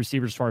top three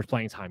receivers as far as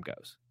playing time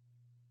goes.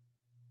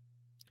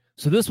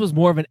 So this was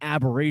more of an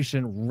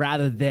aberration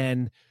rather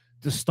than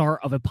the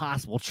start of a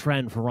possible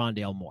trend for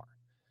Rondale Moore.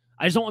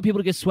 I just don't want people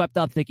to get swept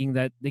up thinking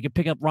that they could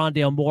pick up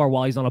Rondale Moore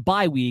while he's on a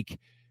bye week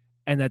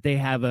and that they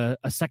have a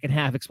second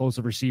half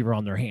explosive receiver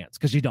on their hands,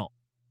 because you don't.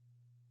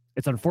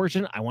 It's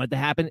unfortunate. I want it to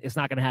happen. It's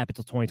not going to happen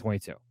until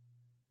 2022.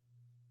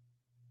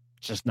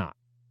 It's just not.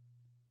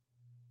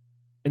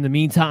 In the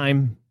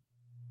meantime,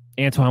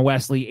 Antoine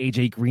Wesley,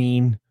 A.J.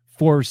 Green,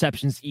 4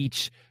 receptions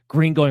each.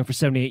 Green going for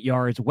 78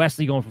 yards.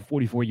 Wesley going for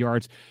 44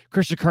 yards.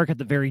 Christian Kirk had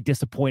the very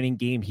disappointing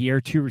game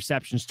here. 2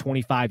 receptions,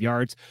 25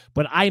 yards.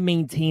 But I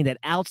maintain that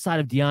outside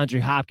of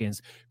DeAndre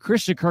Hopkins,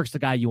 Christian Kirk's the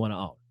guy you want to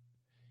own.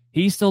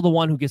 He's still the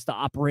one who gets to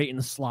operate in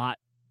the slot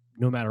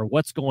no matter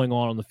what's going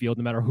on the field,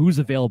 no matter who's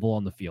available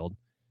on the field.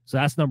 So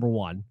that's number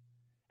one.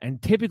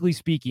 And typically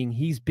speaking,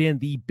 he's been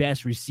the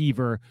best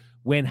receiver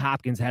when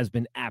Hopkins has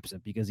been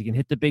absent because he can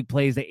hit the big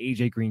plays that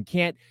A.J. Green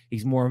can't.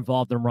 He's more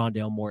involved than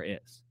Rondale Moore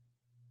is.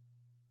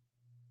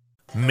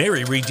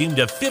 Mary redeemed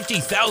a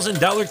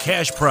 $50,000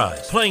 cash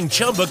prize playing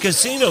Chumba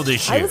Casino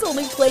this year. I was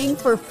only playing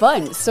for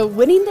fun, so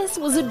winning this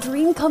was a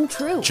dream come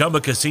true.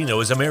 Chumba Casino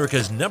is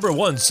America's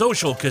 #1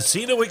 social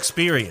casino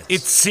experience.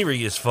 It's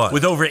serious fun.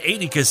 With over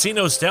 80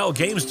 casino-style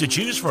games to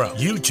choose from,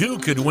 you too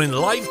could win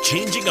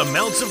life-changing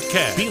amounts of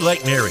cash. Be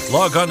like Mary.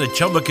 Log on to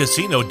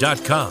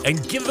ChumbaCasino.com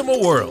and give them a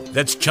whirl.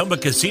 That's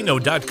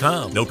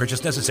ChumbaCasino.com. No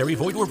purchase necessary.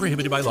 Void or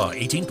prohibited by law.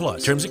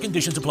 18+. Terms and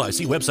conditions apply.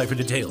 See website for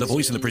details. The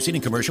voice in the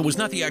preceding commercial was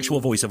not the actual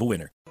voice of a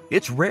winner.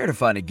 It's rare to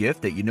find a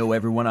gift that you know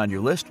everyone on your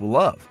list will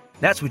love.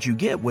 That's what you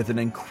get with an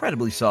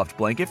incredibly soft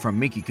blanket from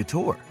Miki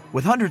Couture.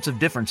 With hundreds of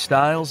different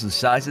styles and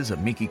sizes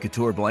of Miki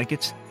Couture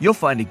blankets, you'll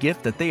find a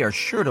gift that they are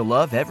sure to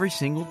love every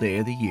single day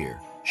of the year.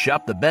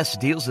 Shop the best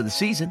deals of the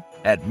season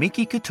at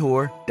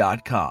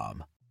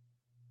MikiCouture.com.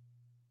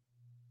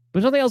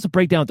 There's nothing else to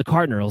break down with the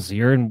Cardinals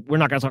here, and we're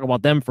not going to talk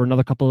about them for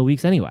another couple of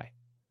weeks anyway.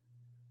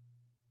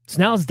 So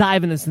now let's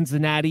dive into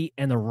Cincinnati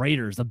and the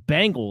Raiders. The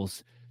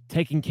Bengals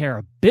taking care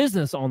of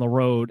business on the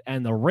road,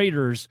 and the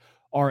Raiders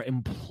are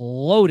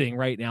imploding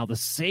right now the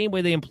same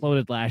way they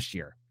imploded last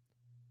year.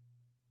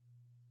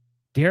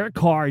 Derek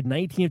Carr,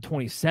 19 of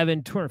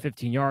 27,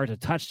 215 yards, a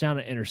touchdown,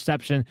 an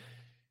interception.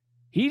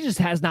 He just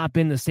has not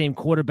been the same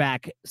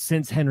quarterback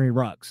since Henry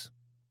Ruggs.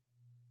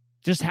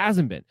 Just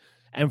hasn't been.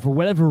 And for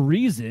whatever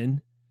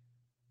reason,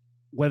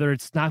 whether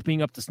it's not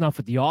being up to snuff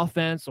with the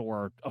offense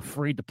or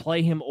afraid to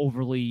play him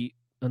overly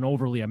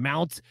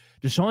amount,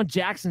 Deshaun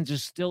Jackson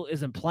just still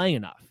isn't playing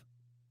enough.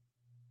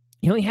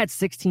 He only had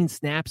 16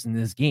 snaps in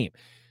this game.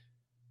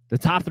 The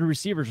top 3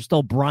 receivers are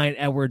still Bryan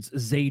Edwards,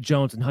 Zay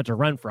Jones, and Hunter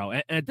Renfrow.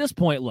 And at this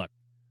point, look,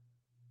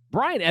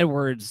 Bryan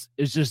Edwards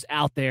is just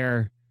out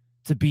there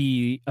to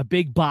be a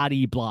big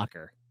body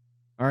blocker.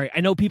 All right.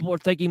 I know people are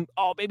thinking,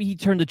 oh, maybe he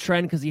turned the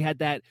trend because he had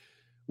that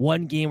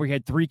one game where he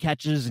had 3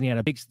 catches and he had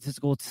a big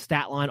statistical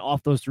stat line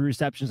off those 3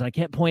 receptions. And I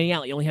kept pointing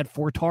out he only had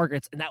 4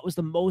 targets, and that was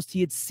the most he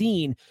had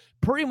seen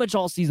pretty much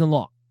all season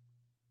long.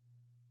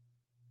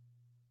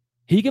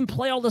 He can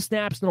play all the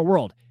snaps in the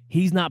world.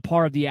 He's not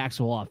part of the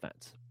actual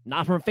offense.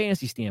 Not from a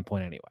fantasy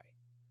standpoint, anyway.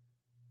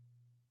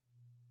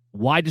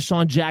 Why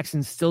Deshaun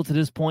Jackson still to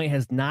this point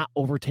has not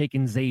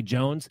overtaken Zay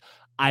Jones,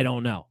 I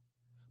don't know.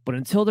 But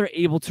until they're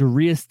able to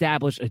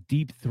reestablish a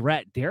deep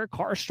threat, Derek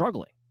Carr is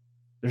struggling.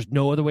 There's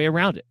no other way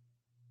around it.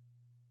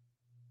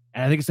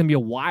 And I think it's going to be a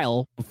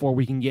while before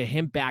we can get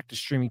him back to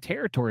streaming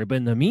territory. But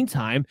in the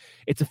meantime,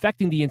 it's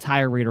affecting the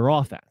entire Raider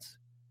offense.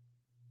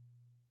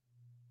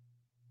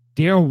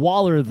 Darren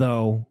Waller,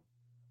 though,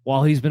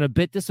 while he's been a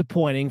bit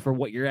disappointing for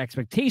what your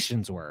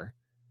expectations were,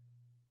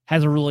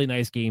 has a really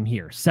nice game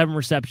here. 7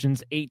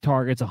 receptions, 8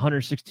 targets,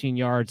 116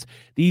 yards.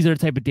 These are the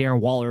type of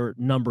Darren Waller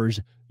numbers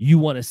you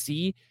want to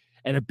see,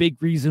 and a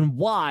big reason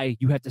why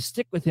you have to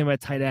stick with him at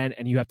tight end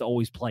and you have to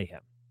always play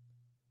him.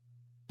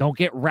 Don't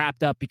get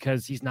wrapped up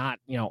because he's not,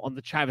 on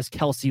the Travis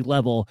Kelce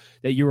level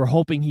that you were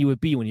hoping he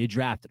would be when you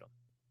drafted him.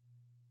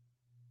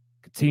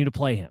 Continue to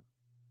play him.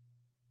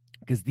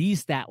 Because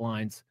these stat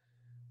lines,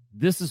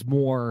 this is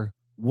more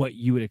what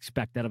you would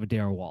expect out of a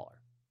Darren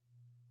Waller.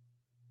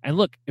 And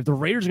look, if the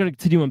Raiders are going to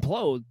continue to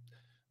implode,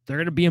 they're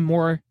going to be in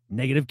more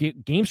negative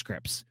game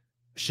scripts.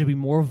 Should be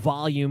more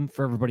volume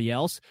for everybody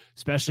else,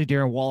 especially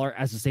Darren Waller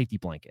as a safety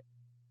blanket.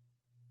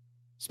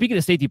 Speaking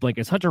of safety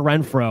blankets, Hunter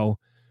Renfrow,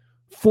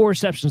 4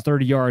 receptions,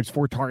 30 yards,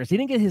 4 targets. He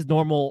didn't get his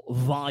normal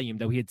volume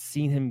that we had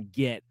seen him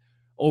get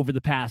over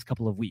the past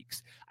couple of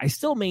weeks. I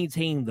still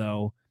maintain,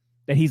 though,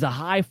 that he's a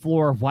high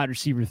floor wide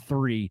receiver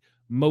 3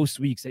 most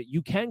weeks that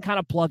you can kind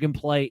of plug and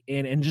play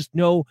in and just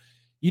know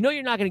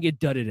you're not going to get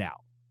dudded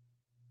out.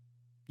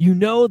 You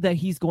know that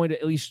he's going to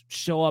at least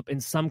show up in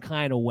some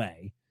kind of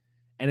way.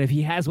 And if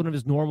he has one of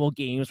his normal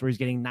games where he's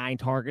getting 9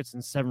 targets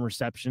and 7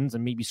 receptions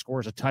and maybe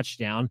scores a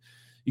touchdown,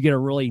 you get a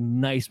really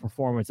nice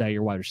performance out of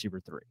your wide receiver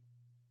 3.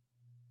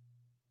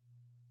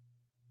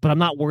 But I'm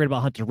not worried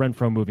about Hunter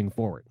Renfrow moving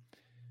forward.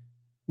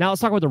 Now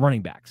let's talk about the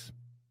running backs.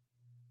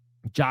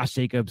 Josh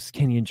Jacobs,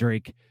 Kenyon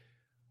Drake.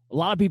 A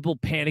lot of people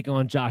panic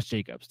on Josh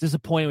Jacobs,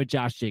 disappointed with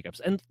Josh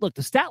Jacobs. And look,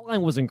 the stat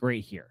line wasn't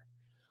great here.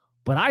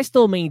 But I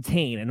still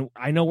maintain, and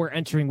I know we're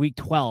entering week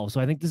 12, so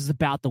I think this is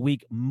about the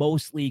week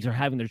most leagues are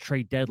having their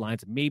trade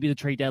deadlines. Maybe the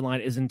trade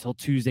deadline isn't until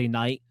Tuesday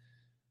night,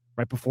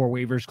 right before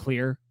waivers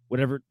clear,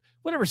 whatever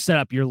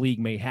setup your league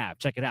may have.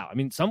 Check it out. I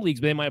mean, some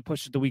leagues, they might have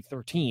pushed it to week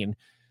 13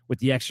 with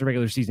the extra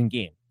regular season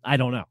game. I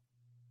don't know.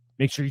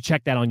 Make sure you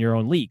check that on your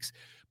own leagues.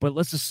 But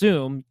let's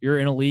assume you're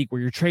in a league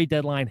where your trade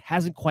deadline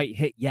hasn't quite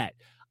hit yet.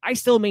 I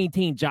still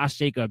maintain Josh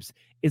Jacobs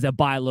is a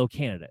buy low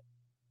candidate.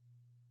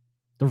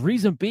 The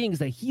reason being is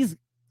that he's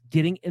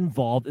getting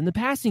involved in the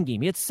passing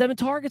game. He had 7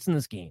 targets in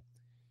this game.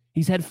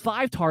 He's had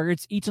 5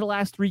 targets each of the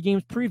last 3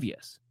 games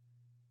previous.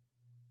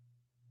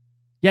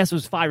 Yes, it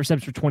was 5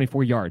 receptions for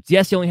 24 yards.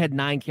 Yes, he only had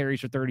 9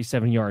 carries for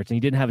 37 yards, and he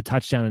didn't have a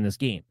touchdown in this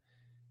game.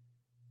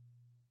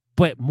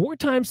 But more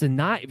times than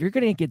not, if you're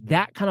going to get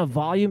that kind of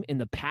volume in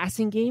the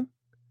passing game,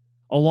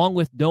 along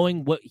with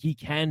knowing what he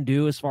can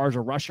do as far as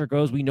a rusher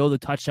goes, we know the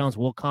touchdowns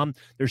will come.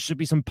 There should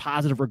be some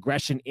positive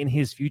regression in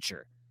his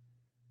future.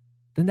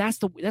 Then that's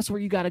where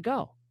you got to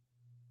go.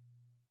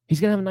 He's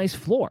going to have a nice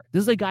floor.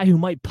 This is a guy who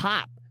might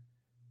pop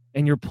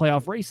in your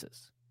playoff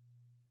races.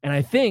 And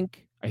I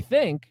think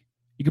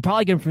you could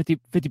probably get him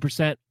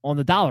 50% on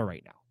the dollar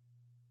right now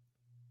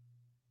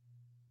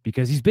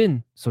because he's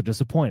been so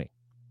disappointing.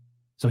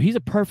 So he's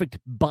a perfect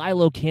buy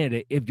low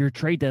candidate if your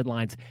trade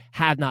deadlines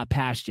have not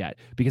passed yet,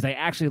 because I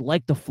actually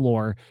like the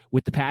floor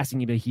with the passing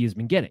game that he has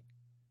been getting.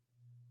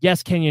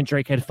 Yes, Kenyon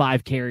Drake had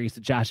 5 carries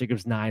to Josh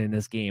Jacobs 9 in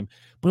this game,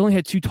 but only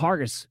had 2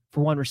 targets for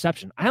 1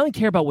 reception. I only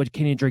care about what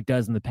Kenyon Drake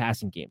does in the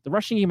passing game. The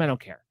rushing game, I don't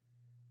care.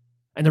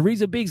 And the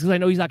reason being is because I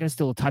know he's not going to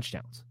steal the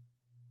touchdowns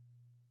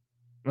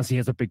unless he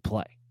has a big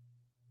play.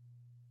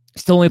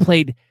 Still only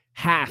played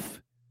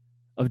half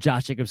of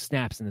Josh Jacobs'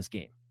 snaps in this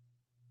game.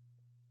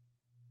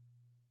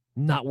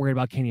 Not worried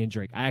about Kenyon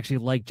Drake. I actually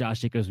like Josh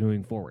Jacobs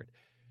moving forward.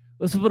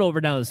 Let's flip it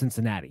over now to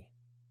Cincinnati.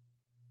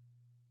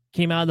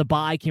 Came out of the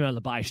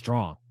bye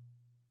strong.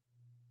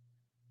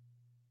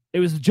 It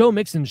was the Joe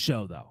Mixon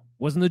show, though. It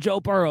wasn't the Joe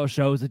Burrow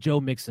show, it was the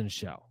Joe Mixon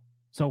show.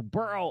 So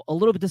Burrow, a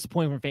little bit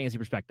disappointed from a fantasy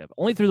perspective.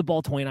 Only threw the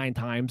ball 29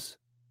 times,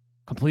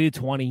 completed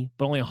 20,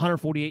 but only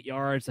 148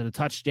 yards and a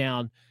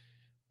touchdown.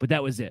 But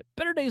that was it.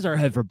 Better days are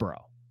ahead for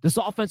Burrow. This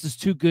offense is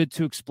too good,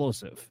 too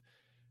explosive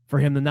for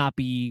him to not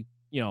be,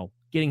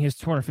 getting his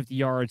 250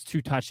 yards,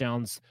 2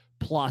 touchdowns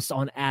plus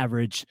on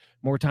average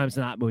more times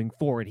than not moving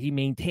forward. He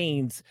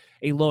maintains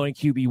a low in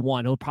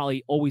QB1. He'll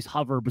probably always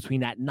hover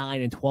between that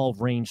 9 and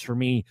 12 range for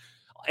me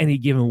any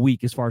given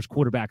week as far as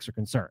quarterbacks are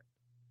concerned.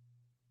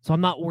 So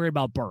I'm not worried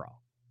about Burrow.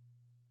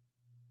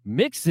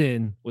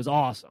 Mixon was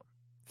awesome.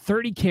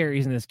 30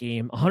 carries in this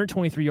game,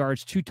 123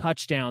 yards, 2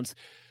 touchdowns.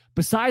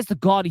 Besides the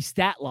gaudy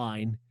stat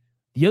line,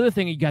 the other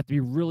thing you got to be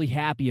really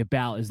happy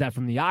about is that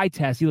from the eye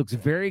test, he looks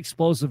very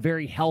explosive,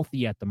 very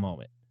healthy at the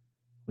moment,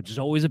 which is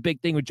always a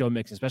big thing with Joe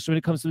Mixon, especially when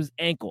it comes to his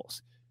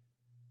ankles.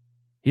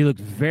 He looked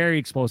very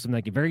explosive in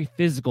that game, very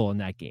physical in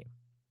that game.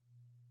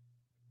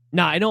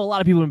 Now, I know a lot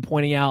of people have been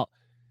pointing out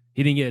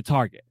he didn't get a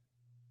target.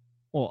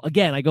 Well,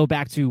 again, I go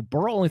back to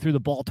Burrow only threw the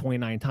ball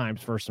 29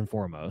 times, first and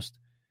foremost,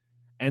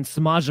 and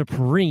Samaje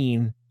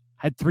Perine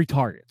had 3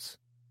 targets.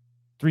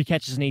 3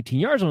 catches and 18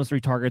 yards on those 3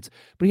 targets,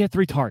 but he had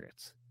 3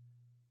 targets.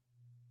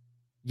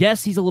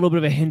 Yes, he's a little bit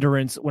of a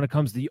hindrance when it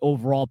comes to the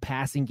overall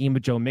passing game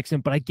of Joe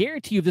Mixon, but I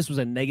guarantee you if this was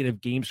a negative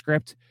game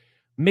script,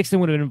 Mixon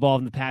would have been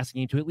involved in the passing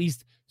game to at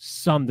least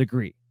some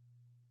degree.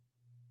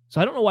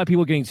 So I don't know why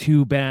people are getting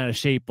too bent out of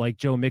shape like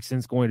Joe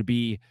Mixon's going to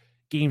be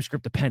game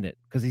script dependent,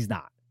 because he's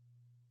not.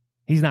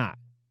 He's not.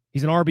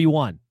 He's an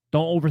RB1.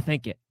 Don't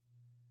overthink it.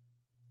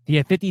 He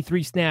had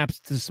 53 snaps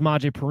to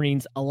Samaje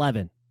Perine's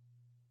 11.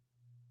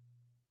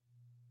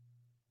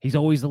 He's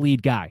always the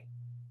lead guy.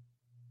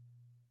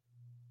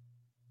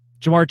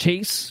 Ja'Marr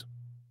Chase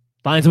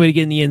finds a way to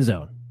get in the end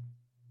zone.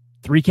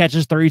 3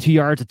 catches, 32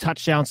 yards, a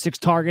touchdown, 6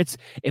 targets.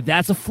 If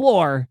that's a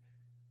floor,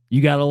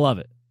 you got to love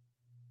it.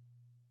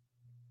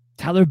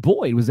 Tyler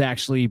Boyd was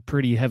actually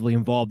pretty heavily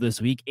involved this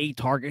week. 8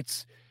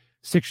 targets,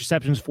 6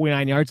 receptions,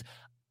 49 yards.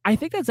 I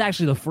think that's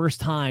actually the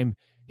first time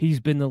he's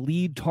been the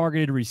lead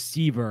targeted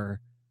receiver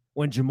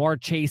when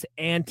Ja'Marr Chase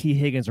and T.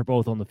 Higgins are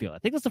both on the field. I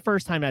think that's the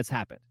first time that's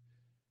happened,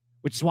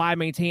 which is why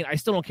I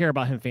still don't care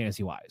about him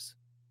fantasy-wise.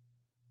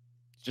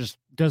 Just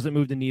doesn't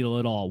move the needle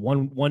at all,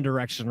 one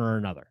direction or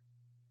another.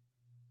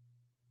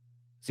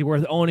 Is he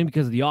worth owning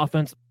because of the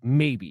offense?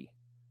 Maybe.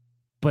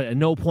 But at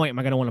no point am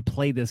I going to want to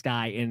play this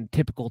guy in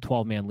typical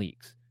 12-man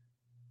leagues.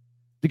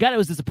 The guy that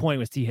was disappointing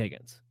was T.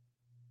 Higgins.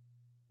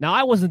 Now,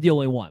 I wasn't the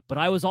only one, but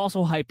I was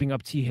also hyping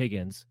up T.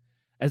 Higgins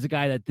as a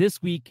guy that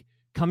this week,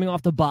 coming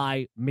off the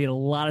bye, made a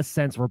lot of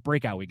sense for a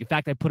breakout week. In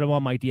fact, I put him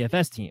on my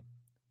DFS team.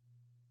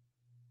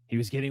 He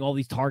was getting all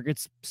these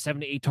targets,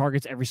 7 to 8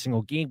 targets every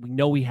single game. We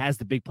know he has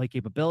the big play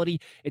capability.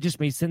 It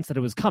just made sense that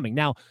it was coming.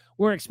 Now,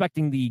 we're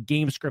expecting the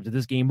game script that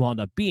this game wound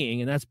up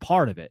being, and that's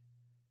part of it.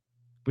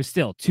 But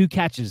still, 2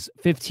 catches,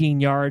 15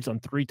 yards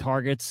on 3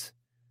 targets.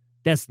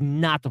 That's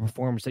not the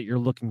performance that you're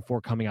looking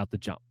for coming out the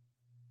jump.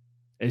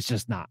 It's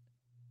just not.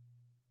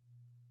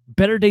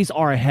 Better days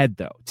are ahead,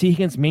 though. T.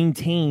 Higgins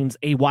maintains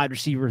a wide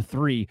receiver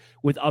 3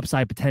 with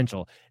upside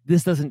potential.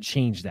 This doesn't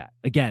change that.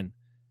 Again,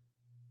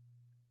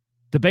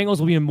 the Bengals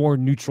will be in more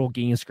neutral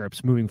game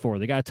scripts moving forward.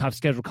 They got a tough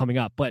schedule coming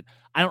up, but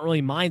I don't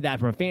really mind that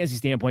from a fantasy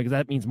standpoint because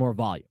that means more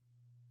volume.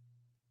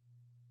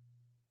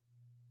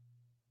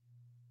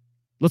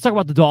 Let's talk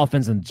about the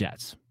Dolphins and the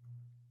Jets.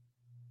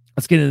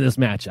 Let's get into this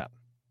matchup.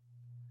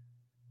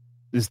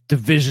 This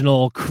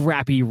divisional,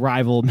 crappy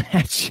rival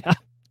matchup.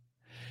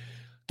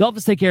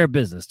 Dolphins take care of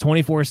business,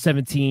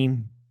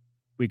 24-17.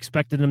 We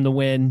expected them to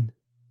win.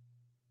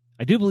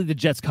 I do believe the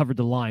Jets covered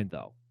the line,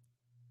 though.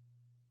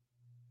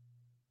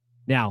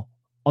 Now,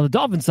 on the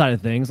Dolphins side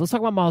of things, let's talk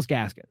about Myles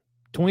Gaskin.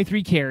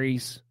 23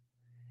 carries,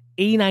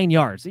 89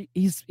 yards.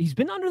 He's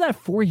been under that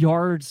 4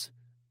 yards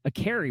a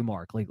carry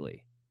mark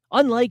lately.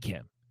 Unlike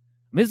him.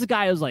 I mean, this is a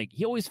guy who's like,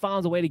 he always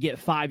finds a way to get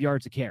 5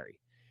 yards a carry.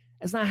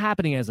 That's not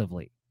happening as of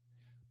late.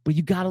 But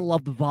you got to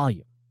love the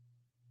volume.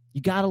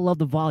 You got to love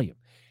the volume.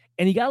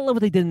 And you got to love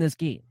what they did in this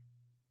game.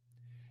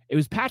 It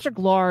was Patrick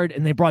Lard,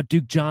 and they brought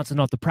Duke Johnson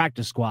off the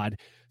practice squad.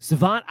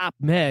 Savant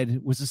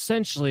Ahmed was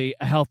essentially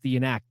a healthy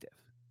inactive.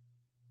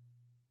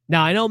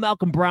 Now, I know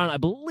Malcolm Brown, I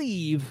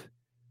believe,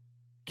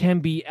 can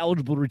be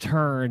eligible to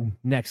return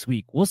next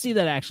week. We'll see if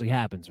that actually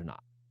happens or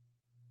not.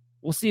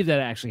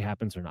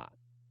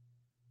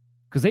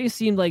 Because they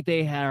seem like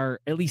they are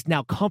at least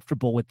now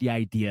comfortable with the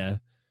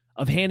idea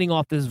of handing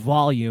off this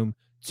volume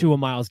to a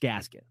Myles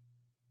Gaskin.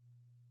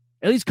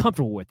 At least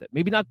comfortable with it.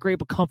 Maybe not great,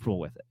 but comfortable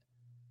with it.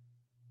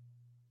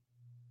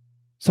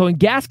 So in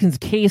Gaskin's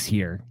case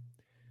here,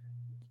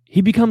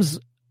 he becomes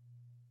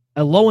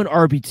a low-end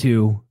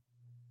RB2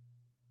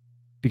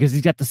 because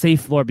he's got the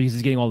safe floor because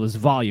he's getting all this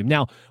volume.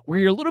 Now, where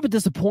you're a little bit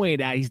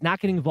disappointed at, he's not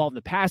getting involved in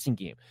the passing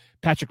game.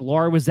 Patrick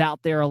Lard was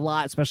out there a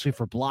lot, especially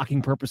for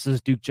blocking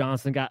purposes. Duke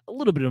Johnson got a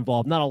little bit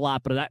involved. Not a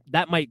lot, but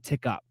that might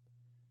tick up.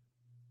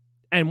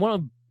 And one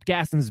of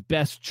Gaskin's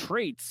best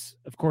traits,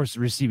 of course,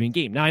 the receiving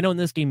game. Now, I know in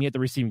this game he had the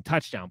receiving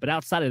touchdown, but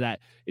outside of that,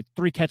 it's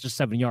 3 catches,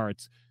 7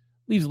 yards.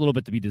 Leaves a little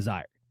bit to be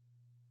desired.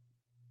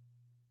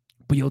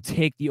 But you'll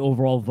take the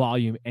overall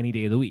volume any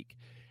day of the week.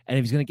 And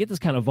if he's going to get this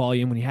kind of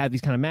volume, when you have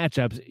these kind of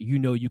matchups, you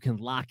know you can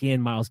lock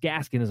in Myles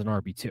Gaskin as an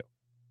RB2.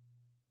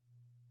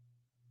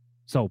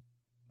 So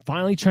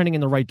finally trending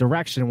in the right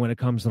direction when it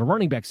comes to the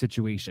running back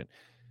situation.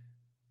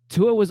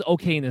 Tua was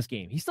okay in this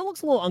game. He still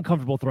looks a little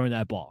uncomfortable throwing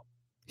that ball.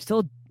 He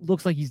still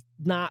looks like he's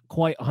not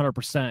quite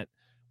 100%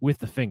 with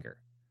the finger.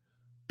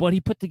 But he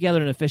put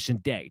together an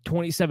efficient day.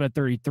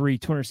 27-33,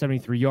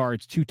 273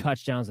 yards, 2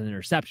 touchdowns, and an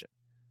interception.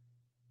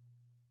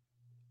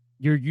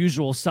 Your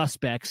usual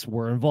suspects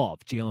were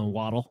involved. Jalen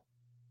Waddle,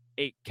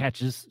 8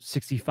 catches,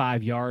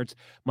 65 yards.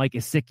 Mike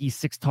Gesicki,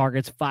 6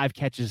 targets, 5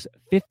 catches,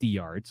 50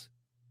 yards.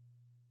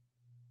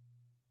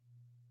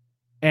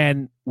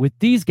 And with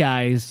these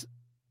guys,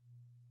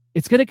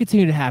 it's going to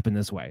continue to happen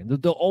this way.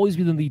 They'll always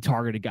be the lead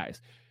targeted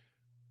guys.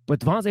 But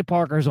Devontae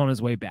Parker is on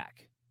his way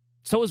back.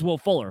 So is Will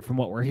Fuller, from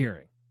what we're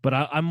hearing. But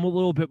I'm a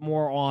little bit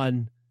more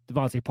on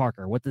Devontae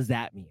Parker. What does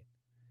that mean?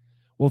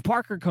 Well, if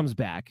Parker comes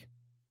back,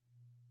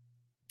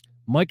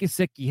 Mike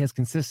Gesicki has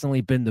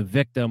consistently been the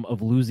victim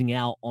of losing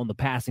out on the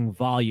passing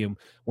volume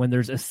when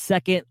there's a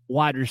second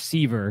wide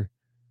receiver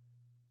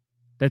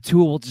that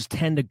Tua will just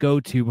tend to go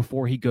to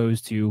before he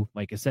goes to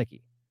Mike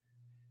Gesicki.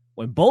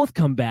 When both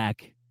come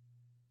back,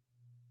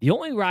 the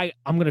only guy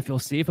I'm going to feel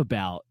safe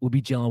about would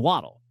be Jalen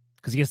Waddle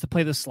because he gets to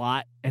play the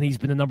slot and he's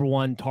been the number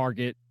 1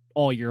 target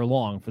all year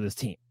long for this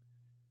team.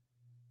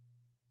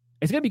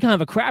 It's going to be kind of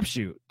a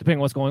crapshoot, depending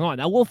on what's going on.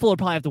 Now, Will Fuller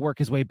probably have to work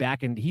his way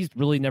back, and he's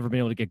really never been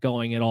able to get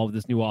going at all with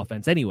this new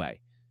offense anyway.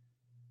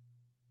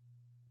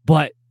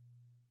 But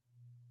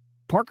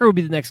Parker would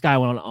be the next guy I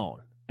want to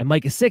own. And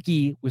Mike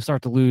Gesicki would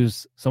start to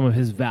lose some of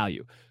his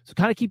value. So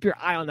kind of keep your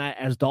eye on that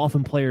as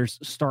Dolphin players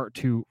start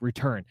to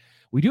return.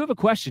 We do have a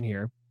question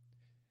here.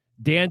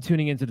 Dan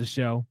tuning into the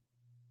show.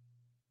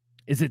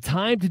 Is it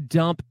time to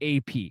dump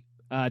AP?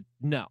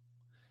 No.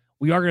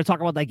 We are going to talk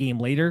about that game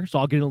later, so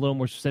I'll get into a little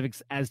more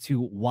specifics as to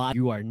why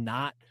you are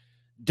not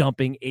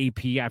dumping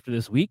AP after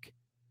this week.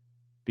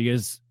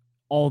 Because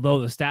although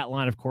the stat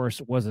line, of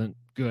course, wasn't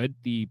good,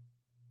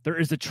 there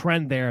is a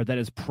trend there that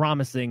is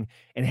promising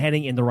and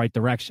heading in the right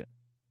direction.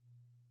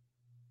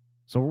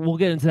 So we'll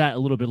get into that a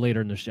little bit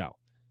later in the show.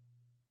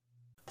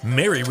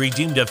 Mary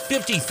redeemed a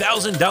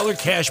 $50,000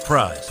 cash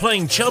prize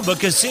playing Chumba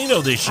Casino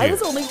this year. I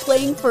was only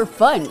playing for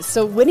fun,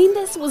 so winning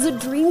this was a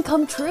dream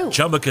come true.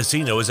 Chumba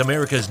Casino is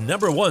America's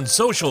 #1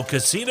 social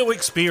casino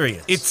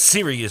experience. It's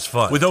serious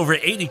fun. With over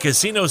 80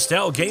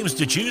 casino-style games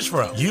to choose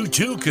from, you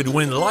too could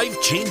win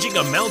life-changing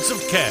amounts of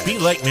cash. Be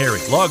like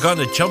Mary. Log on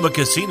to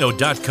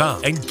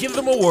ChumbaCasino.com and give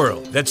them a whirl.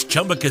 That's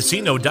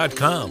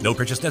ChumbaCasino.com. No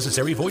purchase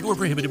necessary. Void or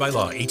prohibited by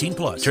law.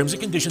 18+. Terms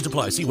and conditions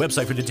apply. See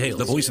website for details.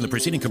 The voice in the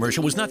preceding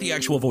commercial was not the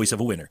actual voice of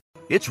a winner.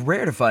 It's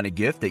rare to find a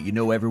gift that you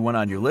know everyone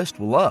on your list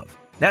will love.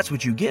 That's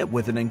what you get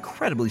with an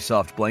incredibly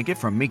soft blanket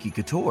from Miki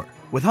Couture.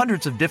 With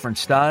hundreds of different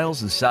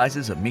styles and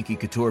sizes of Miki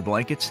Couture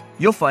blankets,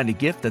 you'll find a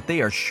gift that they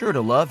are sure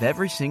to love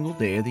every single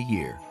day of the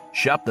year.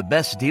 Shop the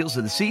best deals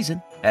of the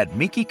season at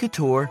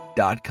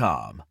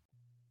MikiCouture.com.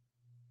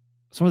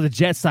 Some of the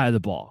Jets side of the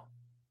ball.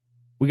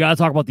 We got to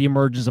talk about the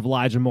emergence of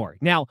Elijah Moore.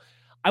 Now,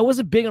 I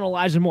wasn't big on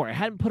Elijah Moore. I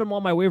hadn't put him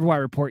on my waiver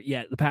wire report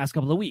yet the past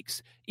couple of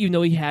weeks, even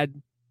though he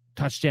had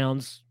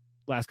touchdowns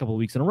last couple of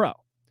weeks in a row.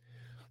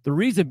 The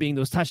reason being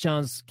those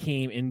touchdowns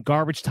came in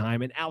garbage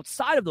time, and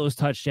outside of those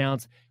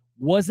touchdowns,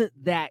 wasn't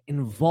that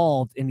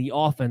involved in the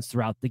offense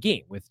throughout the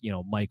game with,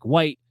 Mike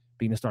White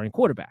being the starting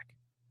quarterback.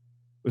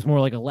 It was more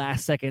like a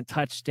last-second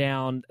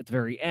touchdown at the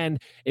very end.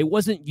 It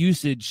wasn't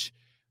usage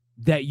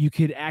that you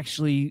could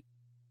actually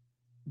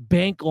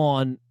bank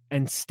on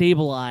and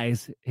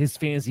stabilize his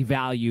fantasy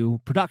value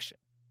production.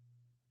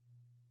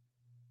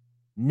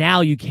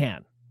 Now you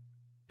can.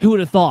 Who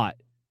would have thought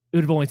it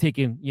would have only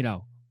taken,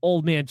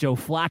 old man Joe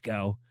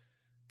Flacco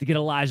to get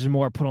Elijah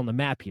Moore put on the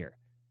map here?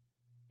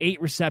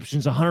 8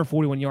 receptions,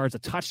 141 yards, a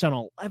touchdown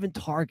on 11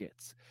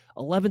 targets.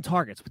 11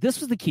 targets. But this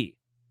was the key.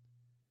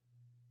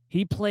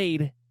 He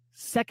played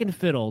second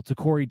fiddle to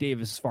Corey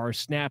Davis as far as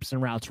snaps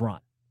and routes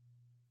run.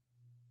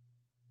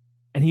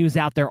 And he was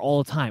out there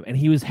all the time. And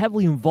he was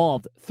heavily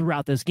involved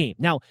throughout this game.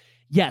 Now,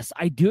 yes,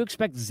 I do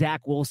expect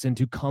Zach Wilson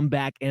to come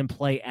back and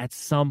play at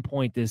some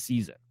point this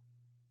season.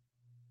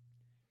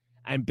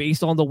 And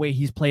based on the way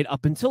he's played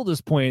up until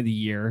this point of the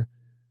year,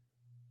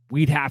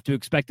 we'd have to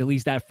expect at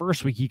least that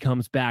first week he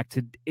comes back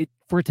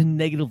for it to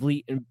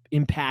negatively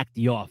impact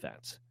the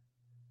offense.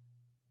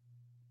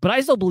 But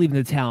I still believe in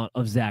the talent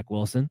of Zach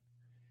Wilson.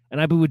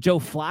 And I believe with Joe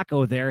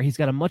Flacco there, he's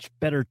got a much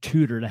better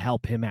tutor to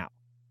help him out.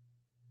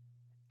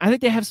 I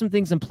think they have some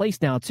things in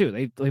place now, too.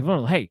 They've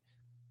learned, hey,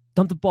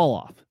 dump the ball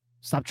off.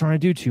 Stop trying to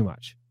do too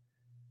much.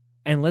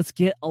 And let's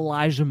get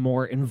Elijah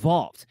Moore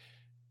involved.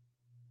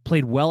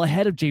 Played well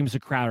ahead of James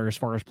Crowder as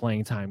far as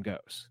playing time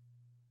goes.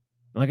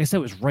 And like I said,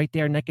 it was right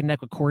there neck and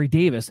neck with Corey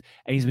Davis,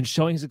 and he's been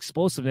showing his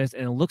explosiveness,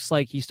 and it looks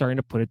like he's starting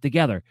to put it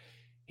together.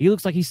 He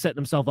looks like he's setting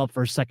himself up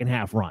for a second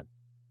half run.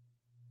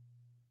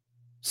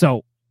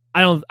 So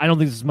I don't think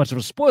this is much of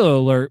a spoiler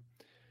alert,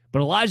 but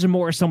Elijah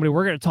Moore is somebody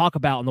we're going to talk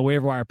about on the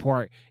waiver wire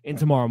report in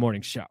tomorrow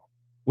morning's show,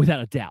 without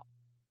a doubt.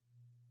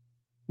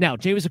 Now,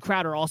 James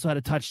Crowder also had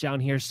a touchdown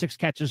here, 6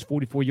 catches,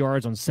 44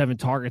 yards on 7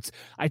 targets.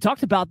 I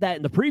talked about that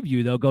in the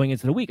preview, though, going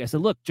into the week. I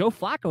said, look, Joe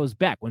Flacco is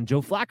back. When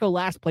Joe Flacco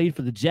last played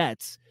for the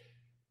Jets,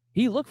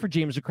 he looked for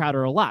James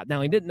Crowder a lot.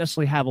 Now, he didn't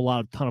necessarily have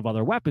a ton of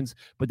other weapons,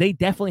 but they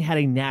definitely had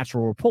a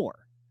natural rapport.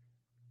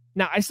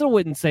 Now, I still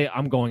wouldn't say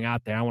I'm going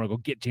out there. I want to go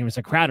get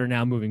Jamison Crowder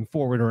now moving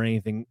forward or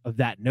anything of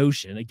that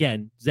notion.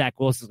 Again, Zach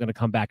Wilson is going to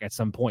come back at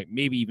some point,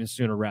 maybe even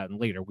sooner rather than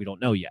later. We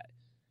don't know yet.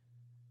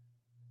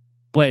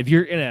 But if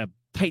you're in a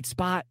tight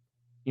spot,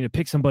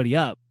 pick somebody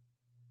up,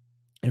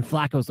 and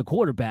Flacco's the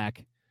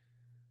quarterback,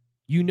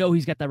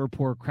 he's got that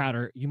rapport with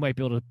Crowder. You might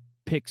be able to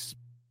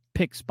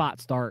pick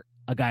spot start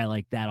a guy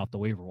like that off the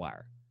waiver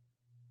wire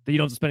that you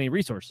don't have to spend any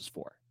resources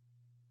for.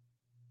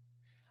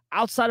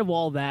 Outside of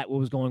all that, what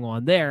was going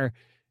on there,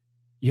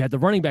 you had the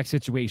running back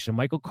situation.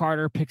 Michael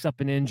Carter picks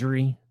up an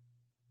injury.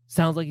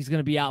 Sounds like he's going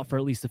to be out for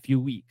at least a few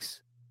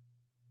weeks.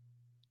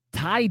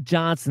 Ty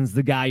Johnson's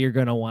the guy you're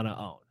going to want to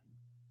own.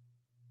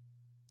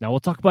 Now, we'll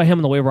talk about him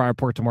in the waiver wire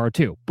report tomorrow,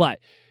 too. But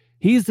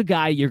he's the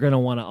guy you're going to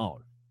want to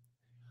own.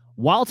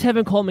 While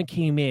Tevin Coleman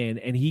came in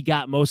and he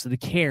got most of the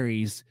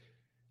carries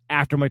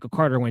after Michael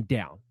Carter went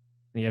down.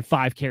 He had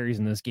 5 carries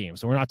in this game.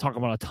 So we're not talking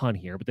about a ton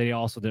here, but they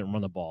also didn't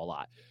run the ball a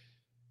lot.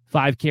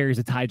 5 carries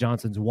to Ty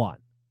Johnson's 1.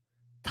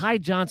 Ty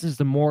Johnson's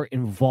the more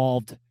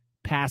involved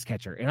pass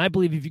catcher. And I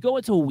believe if you go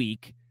into a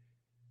week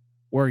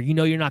where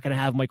you're not going to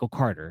have Michael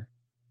Carter,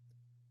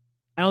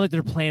 I don't think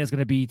their plan is going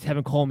to be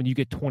Tevin Coleman, you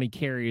get 20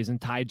 carries, and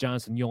Ty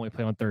Johnson, you only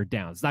play on third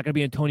down. It's not going to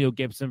be Antonio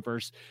Gibson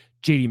versus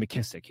J.D.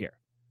 McKissick here.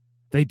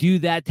 If they do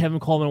that, Tevin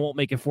Coleman won't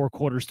make it 4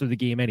 quarters through the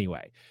game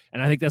anyway.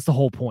 And I think that's the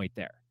whole point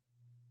there.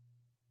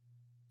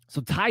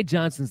 So Ty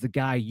Johnson's the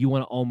guy you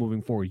want to own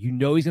moving forward. He's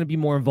going to be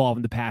more involved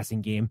in the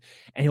passing game,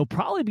 and he'll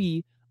probably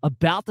be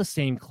about the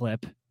same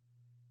clip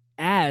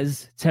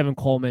as Tevin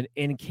Coleman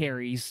in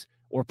carries,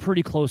 or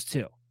pretty close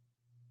to.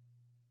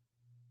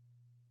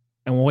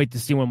 And we'll wait to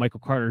see when Michael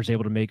Carter is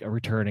able to make a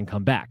return and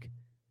come back.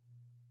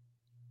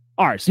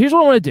 All right, so here's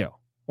what I want to do. I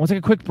want to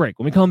take a quick break.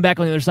 When we come back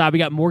on the other side, we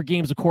got more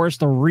games, of course,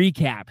 to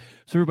recap.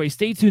 So everybody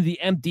stay tuned to the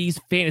MD's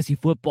Fantasy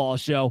Football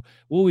Show.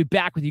 We'll be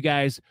back with you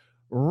guys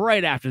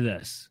right after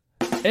this.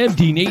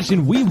 MD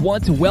Nation, we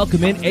want to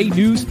welcome in a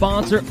new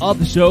sponsor of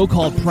the show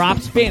called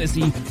Props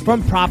Fantasy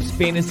from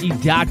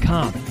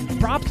PropsFantasy.com.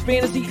 Props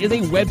Fantasy is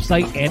a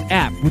website and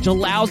app which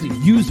allows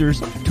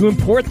users to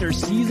import their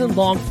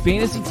season-long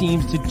fantasy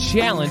teams to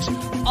challenge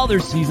other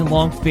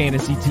season-long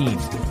fantasy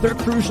teams. Their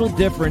crucial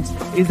difference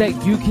is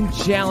that you can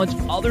challenge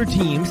other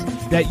teams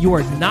that you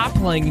are not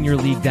playing in your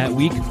league that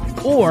week,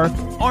 or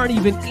aren't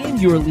even in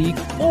your league,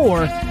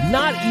 or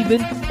not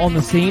even on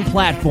the same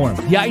platform.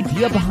 The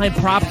idea behind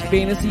Props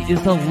Fantasy is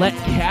to let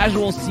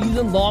casual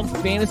season-long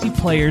fantasy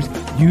players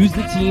use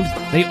the teams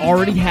they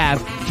already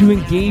have to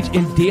engage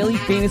in daily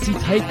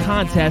fantasy-type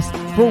contests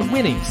for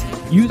winnings.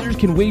 Users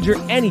can wager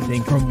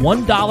anything from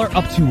 $1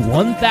 up to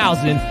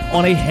 $1,000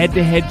 on a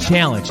head-to-head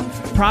challenge.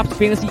 Props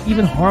Fantasy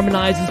even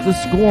harmonizes the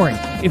scoring.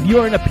 If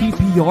you're in a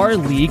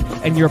PPR league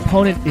and your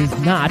opponent is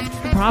not,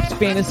 Props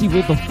Fantasy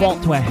will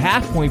default to a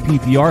half-point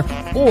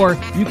PPR, or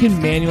you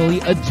can manually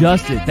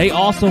adjust it. They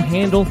also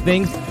handle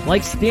things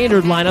like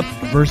standard lineup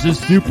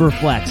versus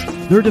Superflex.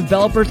 Their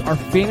developers are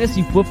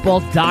fantasy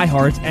football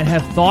diehards and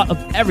have thought of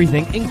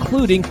everything,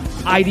 including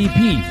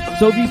IDP.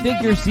 So if you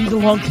think your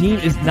season-long team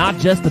is not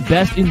just the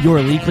best in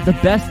your league, but the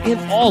best in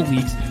all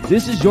leagues,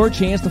 this is your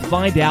chance to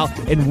find out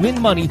and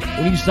win money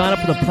when you sign up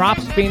for the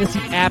Props Fantasy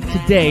app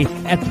today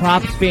at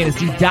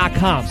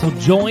PropsFantasy.com. So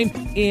join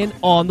in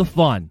on the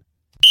fun.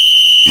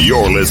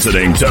 You're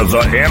listening to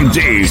the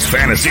MD's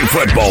Fantasy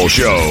Football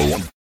Show.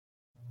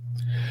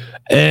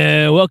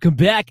 And welcome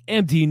back,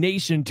 MD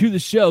Nation, to the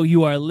show.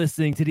 You are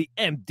listening to the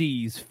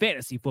MD's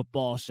Fantasy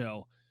Football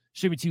Show.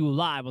 Streaming to you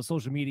live on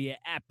social media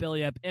at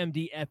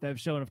BellyUpMDFF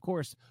Show. And, of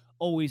course,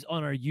 always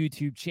on our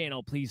YouTube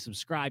channel. Please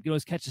subscribe. You can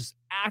always catch us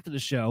after the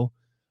show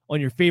on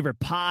your favorite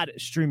pod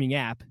streaming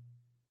app.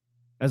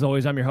 As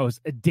always, I'm your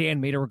host,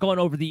 Dan Mader. We're going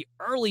over the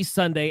early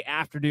Sunday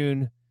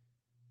afternoon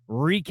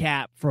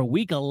recap for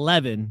Week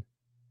 11.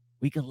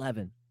 Week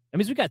 11. That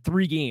means we got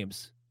 3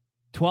 games.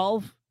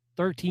 12,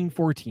 13,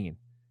 14.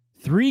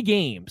 3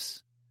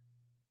 games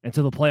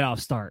until the playoffs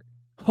start.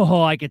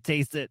 Oh, I could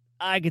taste it.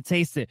 I could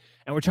taste it.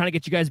 And we're trying to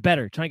get you guys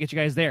better, trying to get you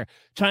guys there,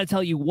 trying to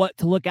tell you what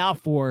to look out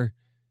for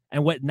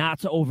and what not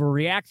to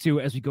overreact to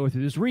as we go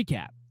through this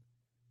recap.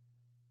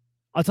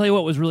 I'll tell you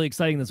what was really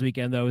exciting this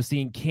weekend, though, is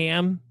seeing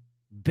Cam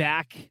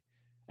back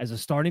as a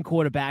starting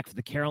quarterback for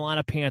the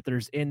Carolina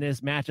Panthers in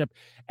this matchup.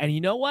 And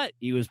you know what?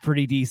 He was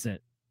pretty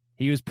decent.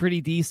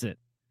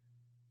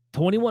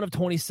 21 of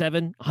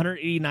 27,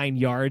 189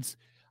 yards.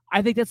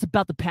 I think that's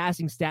about the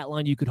passing stat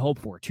line you could hope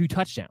for. 2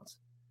 touchdowns.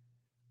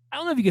 I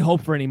don't know if you could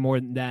hope for any more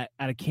than that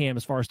out of Cam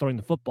as far as starting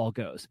the football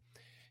goes.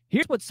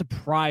 Here's what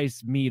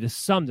surprised me to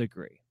some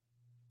degree.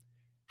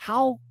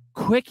 How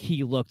quick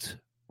he looked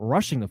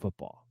rushing the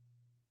football.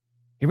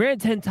 He ran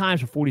 10 times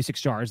for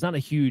 46 yards. Not a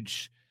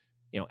huge,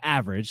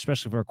 average,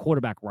 especially for a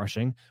quarterback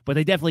rushing, but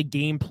they definitely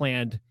game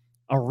planned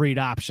a read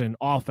option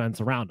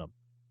offense around him.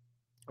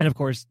 And of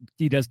course,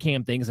 he does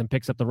Cam things and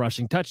picks up the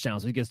rushing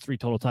touchdowns. So he gets 3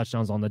 total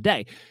touchdowns on the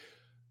day.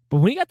 But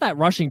when he got that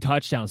rushing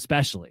touchdown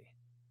especially,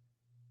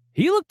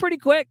 he looked pretty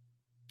quick.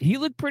 He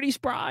looked pretty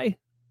spry.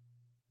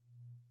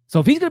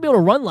 So if he's going to be able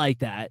to run like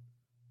that,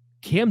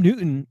 Cam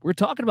Newton, we're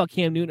talking about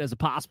Cam Newton as a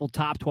possible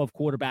top 12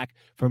 quarterback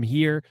from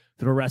here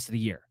to the rest of the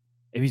year.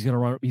 If he's going to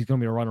run, he's going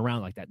to be able to run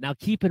around like that. Now,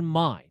 keep in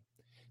mind,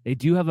 they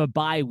do have a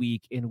bye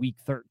week in week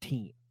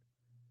 13.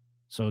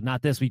 So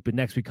not this week, but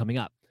next week coming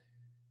up.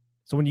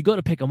 So when you go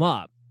to pick him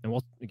up, and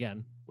we'll,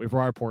 again, wait for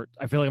our report.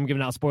 I feel like I'm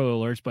giving out spoiler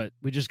alerts, but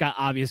we just got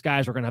obvious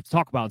guys we're going to have to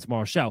talk about in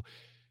tomorrow's show.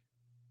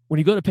 When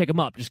you go to pick him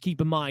up, just keep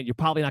in mind, you're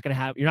probably not going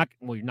to have, you're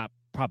definitely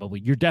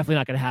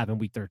not going to have him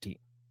week 13.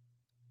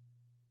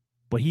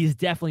 But he's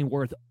definitely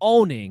worth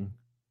owning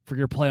for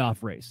your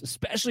playoff race,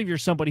 especially if you're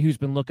somebody who's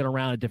been looking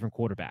around at different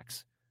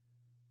quarterbacks,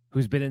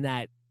 who's been in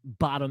that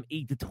bottom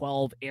 8 to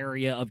 12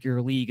 area of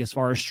your league as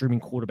far as streaming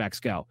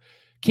quarterbacks go.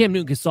 Cam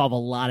Newton can solve a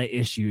lot of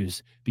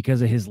issues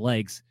because of his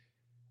legs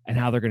and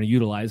how they're going to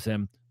utilize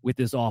him with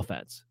this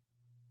offense.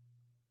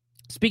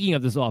 Speaking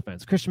of this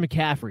offense, Christian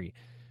McCaffrey,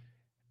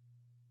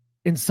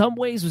 in some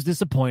ways was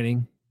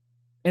disappointing,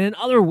 and in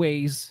other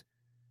ways,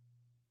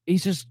 he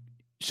just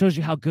shows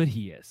you how good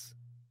he is.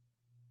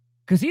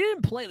 Because he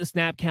didn't play the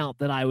snap count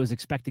that I was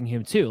expecting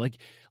him to. Like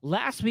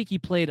last week he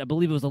played, I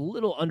believe it was a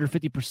little under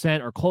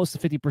 50% or close to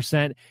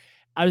 50%.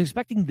 I was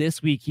expecting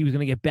this week he was going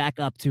to get back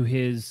up to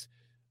his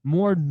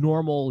more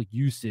normal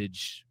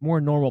usage, more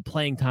normal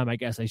playing time, I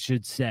guess I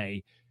should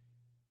say.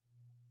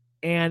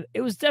 And it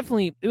was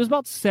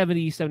about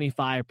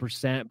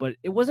 70-75%, but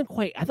it wasn't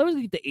quite, I thought it was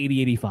like the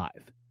 80-85.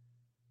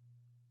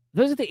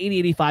 Those are the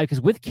 80-85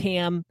 because with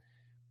Cam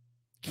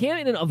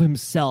in and of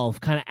himself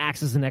kind of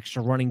acts as an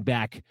extra running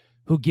back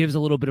who gives a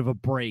little bit of a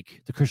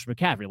break to Christian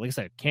McCaffrey. Like I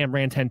said, Cam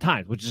ran 10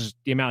 times, which is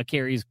the amount of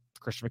carries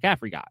Christian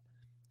McCaffrey got.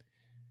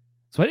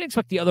 So I didn't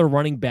expect the other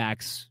running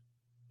backs,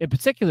 in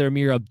particular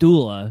Amir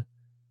Abdullah,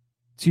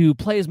 to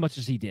play as much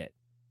as he did.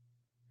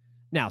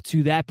 Now,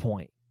 to that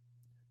point,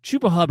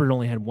 Chuba Hubbard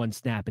only had 1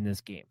 snap in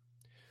this game.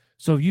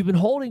 So if you've been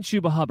holding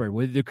Chuba Hubbard,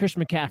 whether you're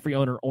Christian McCaffrey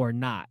owner or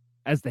not,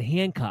 as the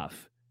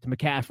handcuff to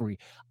McCaffrey,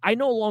 I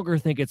no longer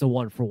think it's a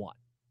 1-for-1.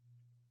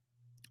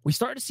 We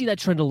started to see that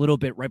trend a little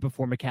bit right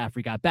before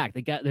McCaffrey got back.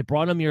 They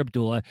brought Amir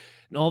Abdullah,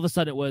 and all of a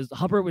sudden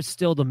Hubbard was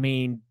still the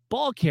main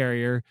ball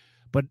carrier,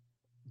 but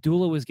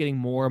Abdullah was getting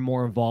more and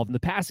more involved in the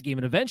passing game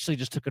and eventually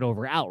just took it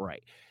over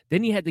outright.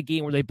 Then you had the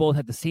game where they both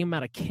had the same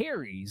amount of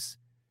carries,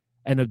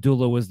 and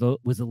Abdullah was the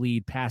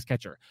lead pass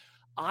catcher.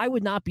 I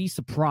would not be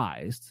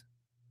surprised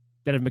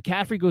that if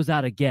McCaffrey goes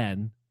out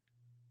again,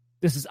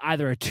 this is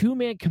either a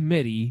two-man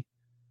committee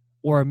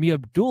or Amir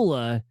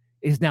Abdullah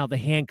is now the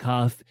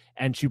handcuff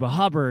and Chuba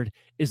Hubbard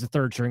is the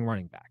third-string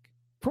running back.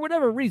 For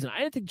whatever reason, I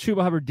didn't think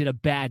Chuba Hubbard did a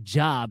bad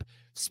job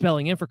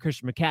spelling in for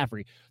Christian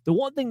McCaffrey. The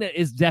one thing that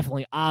is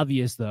definitely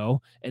obvious,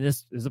 though, and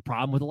this is a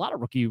problem with a lot of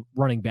rookie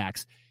running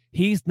backs,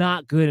 he's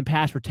not good in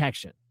pass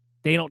protection.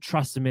 They don't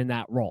trust him in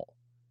that role,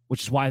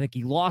 which is why I think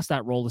he lost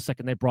that role the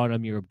second they brought in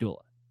Amir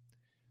Abdullah.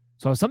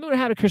 So if something would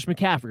happen to Christian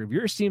McCaffrey, if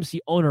you're a CMC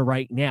owner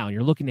right now and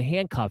you're looking to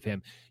handcuff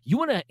him, you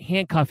want to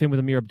handcuff him with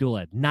Amir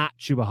Abdullah, not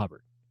Chuba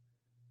Hubbard.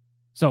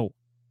 So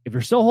if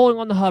you're still holding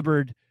on to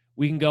Hubbard,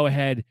 we can go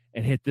ahead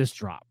and hit this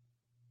drop.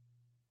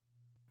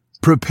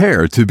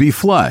 Prepare to be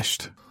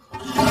flushed.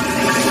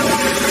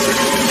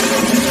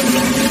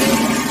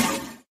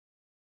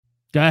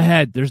 Go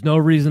ahead. There's no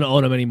reason to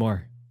own him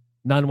anymore.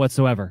 None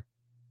whatsoever.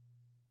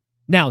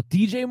 Now,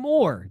 DJ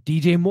Moore.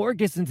 DJ Moore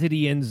gets into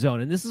the end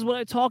zone. And this is what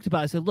I talked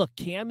about. I said, look,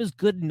 Cam is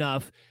good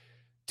enough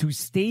to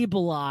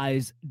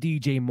stabilize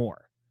DJ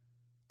Moore,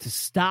 to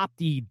stop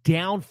the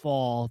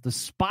downfall, the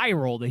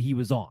spiral that he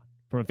was on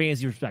from a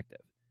fantasy perspective.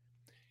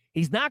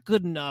 He's not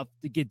good enough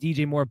to get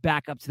DJ Moore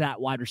back up to that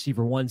wide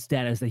receiver one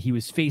status that he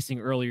was facing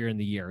earlier in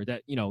the year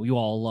that, you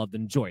all loved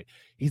and enjoyed.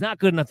 He's not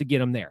good enough to get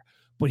him there,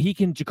 but he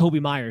can Jacoby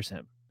Myers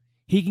him.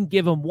 He can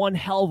give him one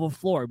hell of a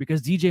floor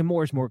because DJ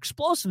Moore is more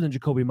explosive than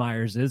Jacoby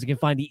Myers is. He can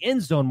find the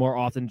end zone more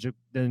often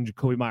than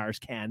Jacoby Myers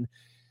can.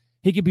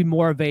 He could be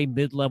more of a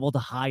mid-level to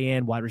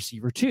high-end wide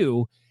receiver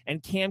too,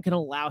 and Cam can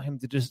allow him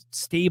to just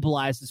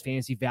stabilize his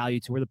fantasy value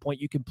to where the point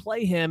you can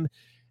play him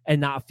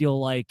and not feel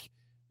like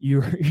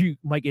you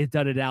might get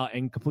dudded out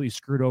and completely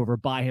screwed over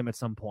by him at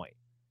some point.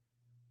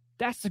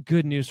 That's the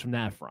good news from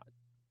that front.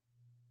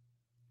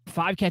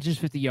 5 catches,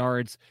 50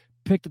 yards,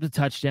 picked up the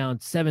touchdown,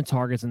 7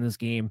 targets in this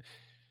game.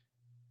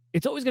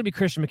 It's always going to be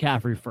Christian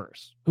McCaffrey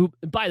first, who,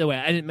 by the way,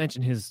 I didn't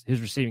mention his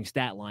receiving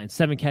stat line.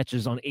 7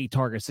 catches on 8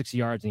 targets, 60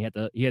 yards, and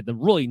he had the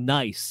really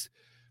nice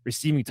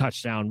receiving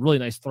touchdown, really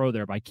nice throw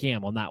there by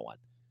Cam on that one.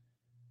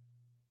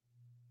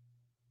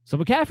 So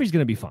McCaffrey's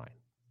going to be fine.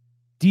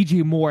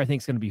 DJ Moore, I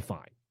think, is going to be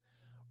fine.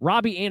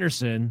 Robbie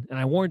Anderson, and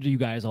I warned you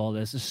guys all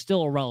this, is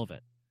still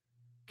irrelevant.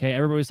 Okay,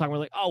 everybody's talking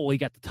about well, he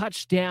got the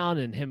touchdown,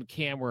 and him and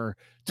Cam were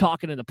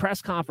talking in the press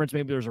conference.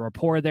 Maybe there's a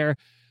rapport there.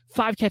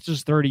 5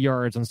 catches, 30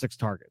 yards on 6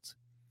 targets.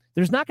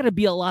 There's not going to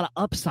be a lot of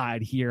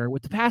upside here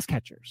with the pass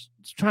catchers.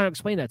 Just trying to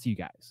explain that to you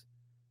guys.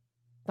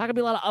 Not going to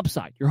be a lot of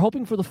upside. You're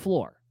hoping for the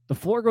floor. The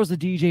floor goes to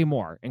DJ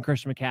Moore and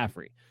Christian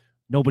McCaffrey.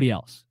 Nobody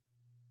else.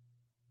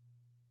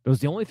 Those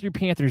are the only 3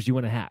 Panthers you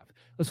want to have.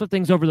 Let's flip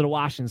things over to the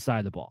Washington side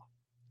of the ball.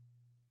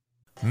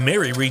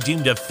 Mary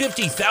redeemed a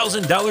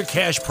 $50,000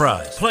 cash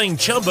prize playing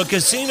Chumba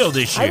Casino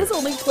this year. I was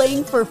only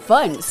playing for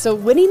fun, so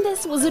winning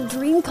this was a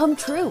dream come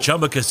true.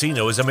 Chumba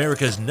Casino is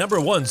America's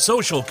 #1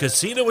 social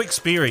casino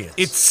experience.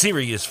 It's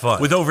serious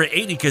fun. With over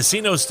 80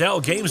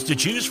 casino-style games to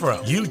choose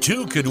from, you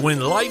too could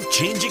win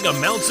life-changing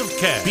amounts of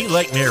cash. Be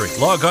like Mary.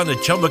 Log on to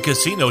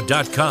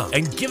ChumbaCasino.com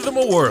and give them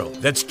a whirl.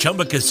 That's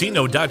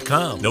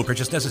ChumbaCasino.com. No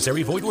purchase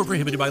necessary. Void where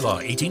prohibited by law.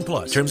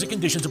 18+. Terms and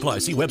conditions apply.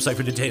 See website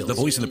for details. The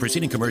voice in the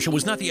preceding commercial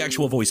was not the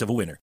actual voice of a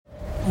winner.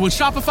 When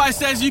Shopify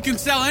says you can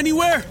sell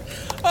anywhere,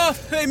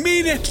 they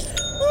mean it.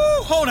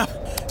 Woo, hold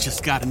up.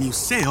 Just got a new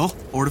sale.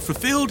 Order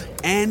fulfilled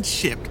and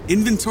shipped.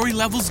 Inventory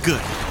level's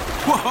good.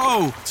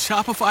 Whoa,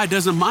 Shopify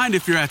doesn't mind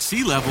if you're at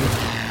sea level.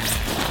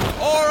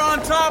 Or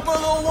on top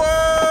of the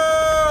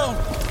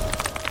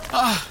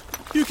world.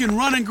 You can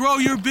run and grow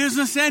your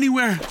business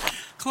anywhere.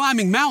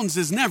 Climbing mountains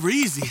is never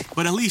easy,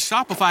 but at least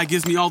Shopify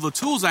gives me all the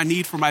tools I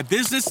need for my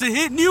business to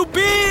hit new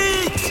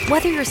peaks.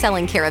 Whether you're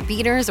selling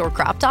carabiners or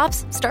crop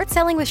tops, start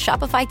selling with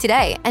Shopify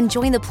today and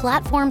join the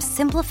platform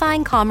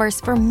simplifying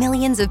commerce for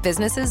millions of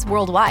businesses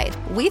worldwide.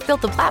 We've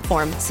built the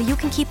platform so you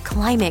can keep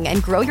climbing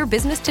and grow your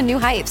business to new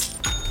heights.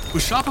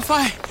 With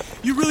Shopify,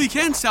 you really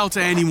can sell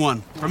to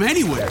anyone, from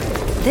anywhere.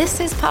 This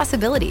is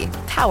Possibility,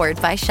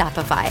 powered by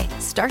Shopify.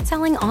 Start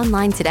selling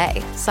online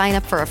today. Sign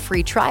up for a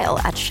free trial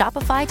at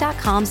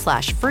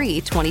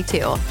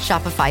shopify.com/free22.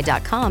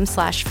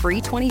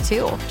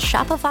 Shopify.com/free22.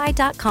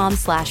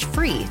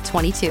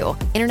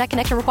 Shopify.com/free22. Internet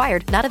connection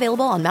required. Not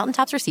available on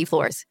mountaintops or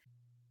seafloors.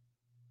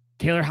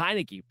 Taylor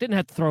Heineke didn't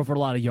have to throw for a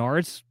lot of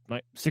yards,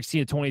 like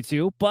 16 to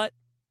 22, but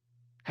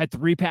had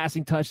 3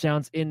 passing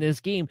touchdowns in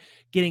this game,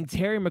 getting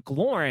Terry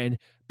McLaurin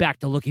back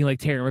to looking like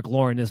Terry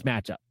McLaurin in this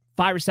matchup.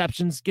 5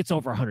 receptions, gets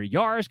over 100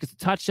 yards, gets a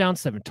touchdown,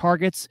 7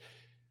 targets.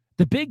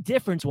 The big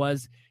difference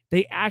was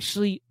they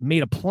actually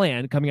made a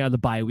plan coming out of the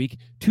bye week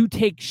to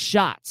take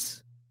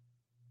shots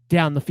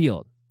down the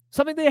field,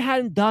 something they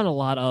hadn't done a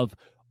lot of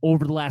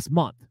over the last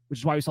month, which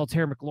is why we saw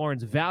Terry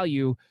McLaurin's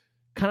value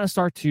kind of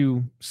start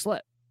to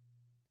slip.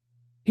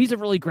 He's a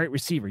really great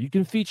receiver. You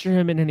can feature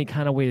him in any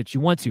kind of way that you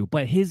want to,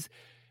 but his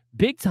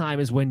big time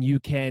is when you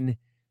can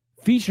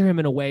feature him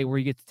in a way where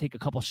you get to take a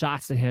couple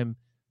shots at him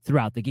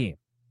throughout the game.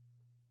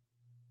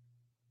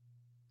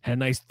 Had a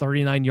nice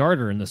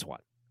 39-yarder in this one.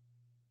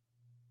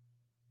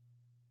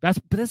 But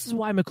this is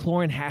why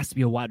McLaurin has to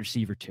be a wide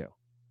receiver too.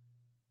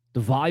 The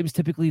volume's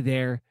typically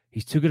there.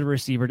 He's too good a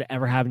receiver to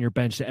ever have in your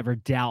bench to ever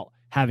doubt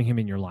having him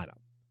in your lineup.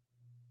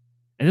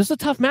 And this is a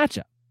tough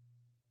matchup.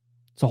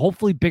 So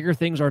hopefully bigger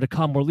things are to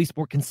come, or at least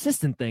more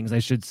consistent things, I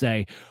should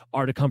say,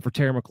 are to come for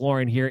Terry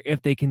McLaurin here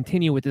if they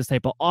continue with this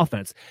type of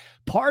offense.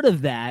 Part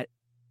of that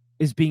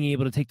is being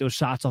able to take those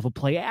shots off of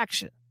play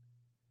action.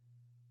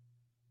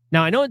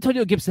 Now, I know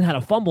Antonio Gibson had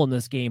a fumble in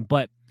this game,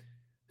 but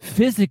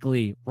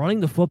physically running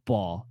the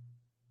football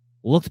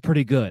looked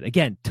pretty good.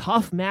 Again,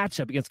 tough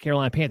matchup against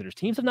Carolina Panthers.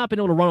 Teams have not been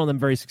able to run on them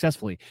very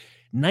successfully.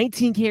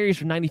 19 carries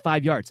for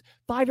 95 yards.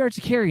 5 yards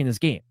to carry in this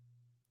game.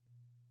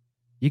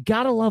 You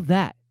got to love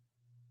that.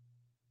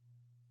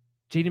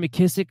 J.D.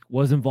 McKissick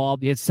was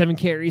involved. He had 7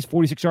 carries,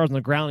 46 yards on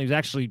the ground. He was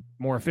actually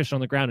more efficient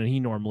on the ground than he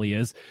normally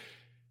is.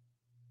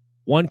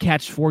 1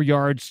 catch, 4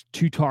 yards,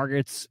 2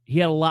 targets. He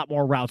had a lot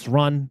more routes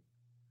run.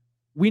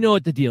 We know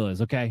what the deal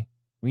is, okay?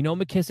 We know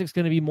McKissick's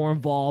going to be more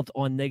involved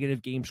on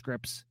negative game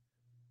scripts,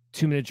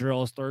 2-minute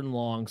drills, 3rd and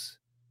longs.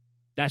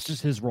 That's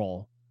just his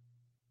role.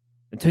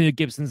 Antonio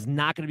Gibson's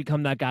not going to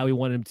become that guy we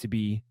want him to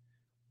be.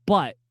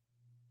 But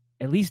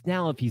at least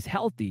now, if he's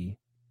healthy,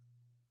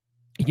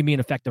 he can be an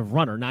effective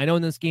runner. Now, I know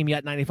in this game he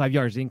got 95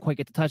 yards. He didn't quite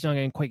get the touchdown.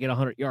 He didn't quite get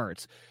 100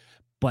 yards.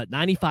 But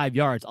 95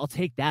 yards, I'll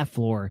take that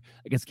floor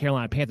against the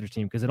Carolina Panthers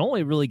team because it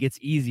only really gets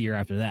easier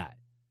after that.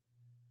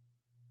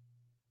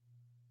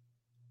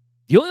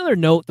 The only other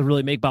note to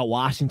really make about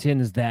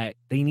Washington is that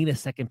they need a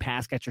second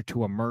pass catcher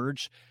to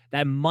emerge.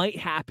 That might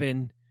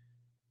happen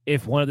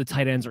if one of the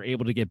tight ends are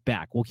able to get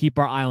back. We'll keep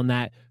our eye on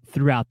that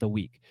throughout the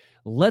week.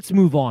 Let's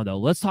move on, though.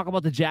 Let's talk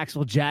about the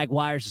Jacksonville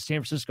Jaguars, the San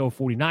Francisco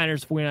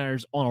 49ers.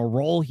 49ers on a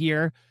roll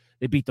here.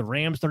 They beat the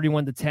Rams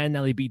 31-10.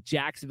 Now they beat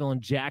Jacksonville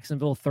and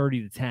Jacksonville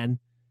 30-10.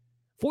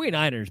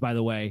 49ers, by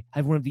the way,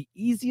 have one of the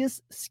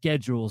easiest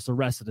schedules the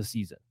rest of the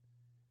season.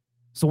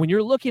 So when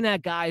you're looking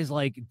at guys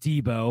like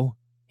Debo,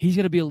 he's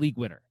going to be a league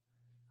winner.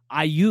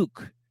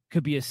 Ayuk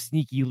could be a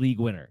sneaky league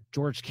winner.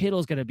 George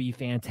Kittle's going to be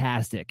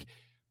fantastic.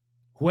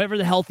 Whoever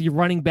the healthy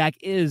running back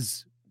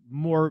is,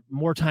 more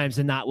times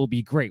than not will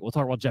be great. We'll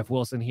talk about Jeff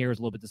Wilson here. Is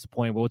a little bit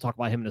disappointing, but we'll talk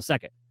about him in a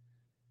second.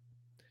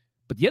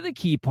 But the other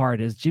key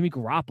part is Jimmy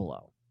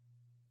Garoppolo.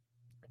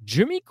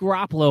 Jimmy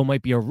Garoppolo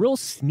might be a real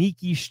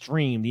sneaky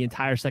stream the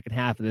entire second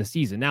half of the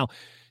season. Now,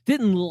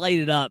 didn't light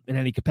it up in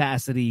any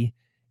capacity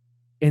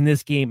in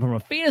this game from a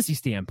fantasy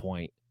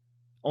standpoint.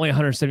 Only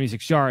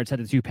 176 yards, had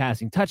the 2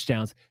 passing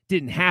touchdowns.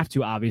 Didn't have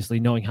to, obviously,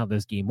 knowing how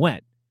this game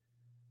went.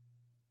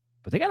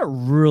 But they got a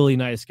really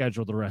nice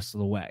schedule the rest of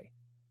the way.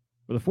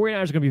 But the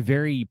 49ers are going to be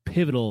very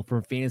pivotal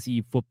for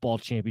fantasy football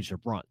championship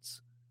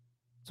runs.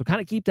 So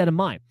kind of keep that in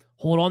mind.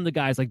 Hold on to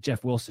guys like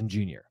Jeff Wilson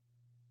Jr.,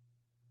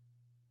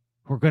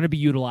 who are going to be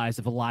utilized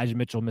if Elijah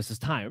Mitchell misses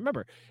time.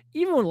 Remember,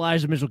 even when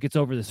Elijah Mitchell gets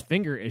over this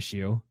finger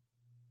issue,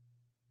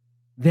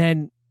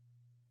 then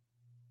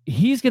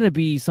he's going to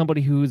be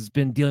somebody who's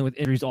been dealing with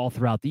injuries all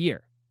throughout the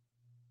year.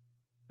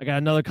 I got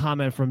another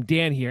comment from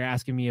Dan here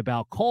asking me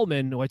about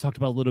Coleman, who I talked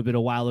about a little bit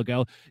a while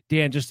ago.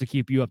 Dan, just to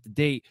keep you up to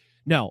date,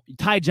 no,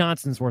 Ty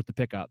Johnson's worth the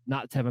pickup,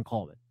 not Tevin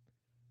Coleman.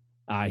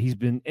 He's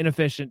been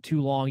inefficient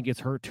too long. He gets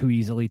hurt too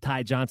easily.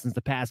 Ty Johnson's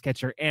the pass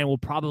catcher and will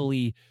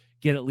probably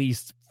get at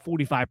least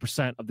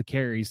 45% of the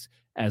carries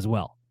as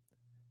well.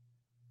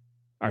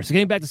 All right, so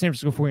getting back to San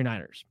Francisco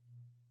 49ers.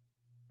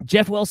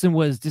 Jeff Wilson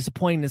was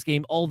disappointing in this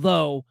game,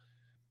 although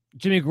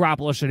Jimmy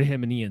Garoppolo should have hit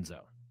him in the end zone,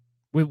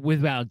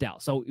 without a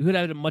doubt. So he would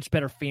have had a much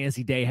better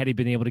fantasy day had he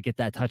been able to get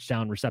that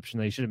touchdown reception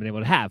that he should have been able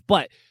to have.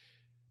 But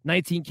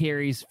 19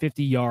 carries,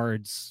 50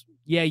 yards.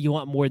 Yeah, you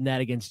want more than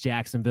that against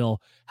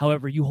Jacksonville.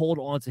 However, you hold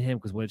on to him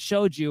because what it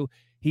showed you,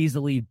 he's the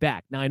lead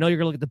back. Now, I know you're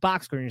going to look at the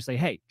box score and you say,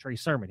 hey, Trey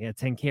Sermon, he had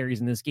 10 carries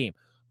in this game.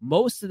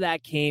 Most of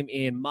that came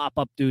in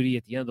mop-up duty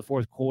at the end of the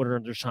fourth quarter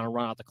and just trying to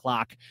run out the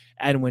clock,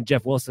 and when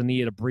Jeff Wilson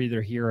needed a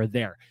breather here or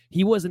there.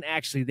 He wasn't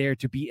actually there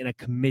to be in a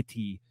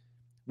committee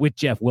with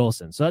Jeff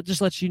Wilson. So that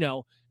just lets you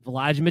know, if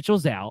Elijah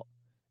Mitchell's out,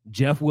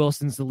 Jeff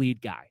Wilson's the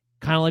lead guy,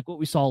 kind of like what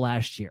we saw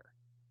last year.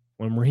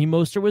 When Raheem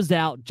Mostert was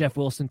out, Jeff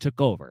Wilson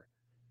took over,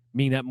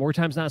 meaning that more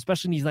times than not,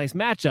 especially in these nice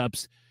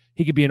matchups,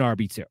 he could be an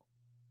RB2.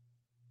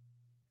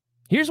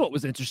 Here's what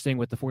was interesting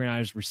with the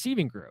 49ers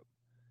receiving group.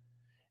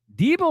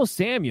 Deebo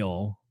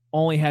Samuel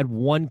only had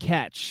 1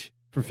 catch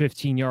for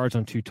 15 yards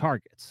on 2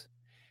 targets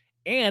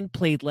and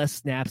played less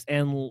snaps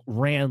and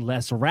ran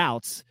less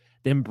routes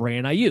than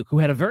Brandon Ayuk, who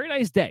had a very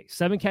nice day.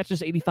 7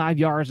 catches, 85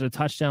 yards, and a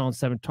touchdown on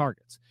 7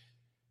 targets.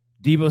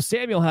 Deebo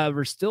Samuel,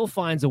 however, still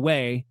finds a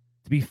way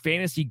to be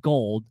fantasy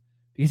gold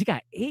because he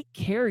got 8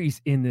 carries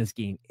in this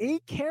game.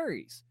 8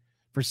 carries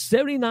for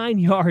 79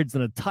 yards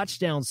and a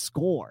touchdown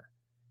score.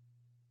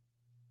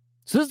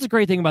 So this is the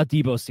great thing about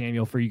Deebo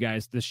Samuel for you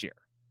guys this year.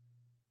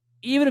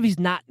 Even if he's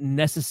not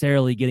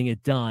necessarily getting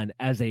it done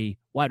as a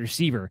wide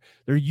receiver.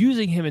 They're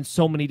using him in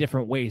so many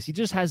different ways. He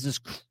just has this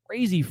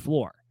crazy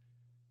floor.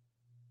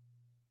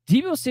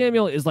 Deebo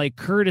Samuel is like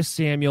Curtis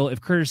Samuel if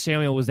Curtis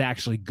Samuel was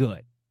actually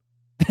good.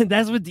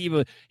 That's what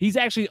Deebo, he's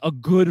actually a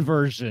good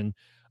version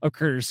of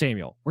Curtis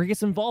Samuel, where he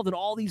gets involved in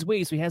all these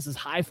ways. So he has this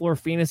high floor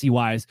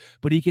fantasy-wise,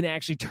 but he can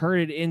actually turn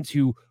it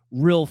into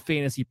real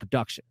fantasy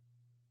production.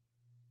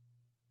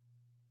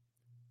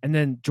 And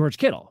then George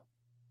Kittle.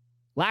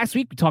 Last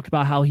week, we talked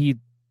about how he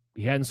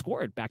hadn't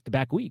scored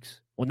back-to-back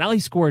weeks. Well, now he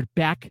scored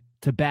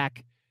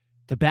back-to-back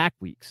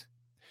weeks.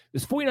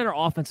 This 49er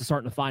offense is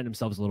starting to find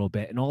themselves a little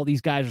bit, and all these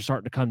guys are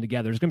starting to come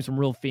together. There's going to be some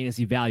real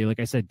fantasy value,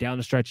 like I said, down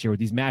the stretch here with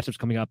these matchups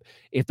coming up,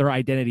 if their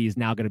identity is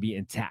now going to be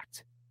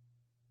intact.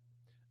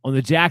 On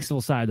the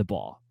Jacksonville side of the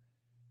ball,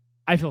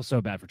 I feel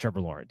so bad for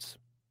Trevor Lawrence.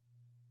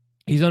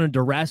 He's under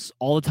duress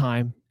all the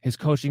time. His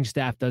coaching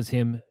staff does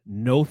him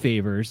no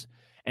favors.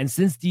 And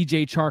since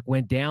DJ Chark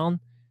went down,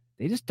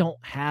 they just don't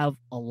have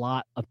a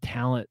lot of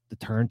talent to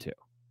turn to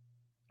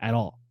at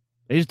all.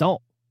 They just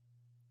don't.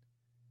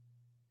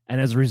 And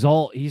as a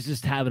result, he's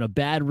just having a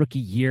bad rookie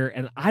year.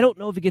 And I don't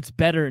know if it gets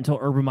better until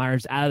Urban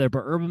Meyer's out of there,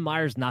 but Urban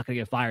Meyer's not going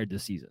to get fired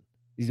this season.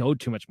 He's owed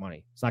too much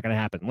money. It's not going to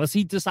happen. Unless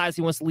he decides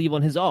he wants to leave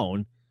on his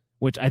own,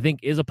 which I think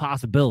is a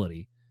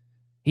possibility.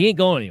 He ain't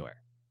going anywhere.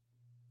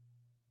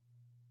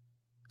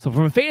 So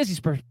from a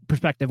fantasy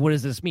perspective, what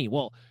does this mean?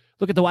 Well,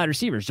 look at the wide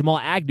receivers. Jamal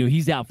Agnew,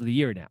 he's out for the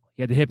year now.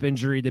 He had the hip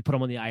injury. They put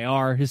him on the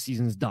IR. His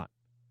season's done.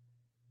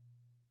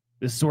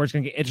 This is where it's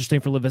going to get interesting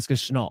for Laviska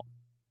Shenault.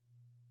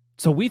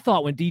 So we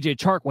thought when DJ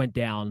Chark went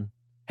down,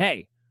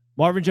 hey,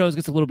 Marvin Jones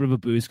gets a little bit of a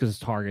boost because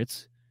of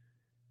targets,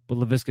 but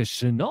Laviska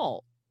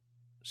Shenault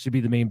should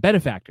be the main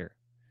benefactor.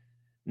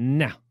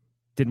 No,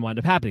 didn't wind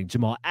up happening.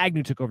 Jamal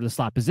Agnew took over the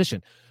slot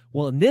position.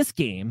 Well, in this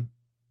game,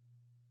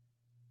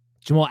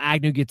 Jamal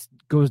Agnew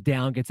goes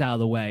down, gets out of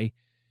the way.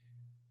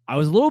 I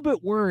was a little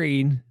bit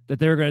worried that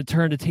they were going to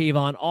turn to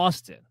Tavon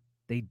Austin.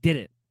 They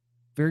didn't.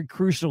 Very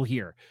crucial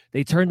here.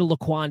 They turned to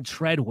Laquan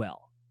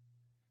Treadwell.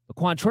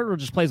 Laquan Treadwell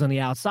just plays on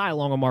the outside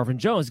along with Marvin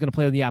Jones. He's going to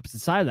play on the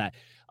opposite side of that,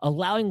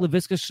 allowing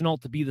Laviska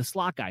Shenault to be the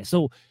slot guy.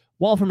 So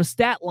while from a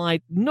stat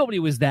line, nobody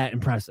was that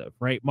impressive,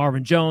 right?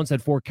 Marvin Jones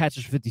had 4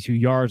 catches for 52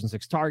 yards and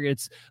 6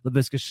 targets.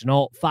 Laviska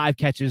Shenault, 5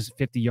 catches,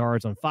 50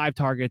 yards on 5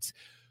 targets.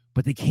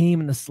 But they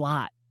came in the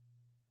slot.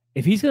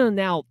 If he's going to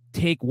now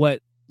take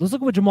let's look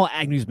at what Jamal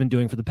Agnew's been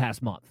doing for the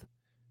past month.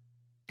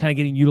 Kind of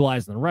getting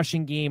utilized in the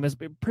rushing game as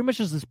pretty much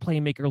as this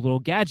playmaker, little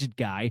gadget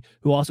guy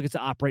who also gets to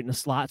operate in the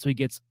slot, so he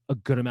gets a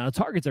good amount of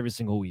targets every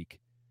single week.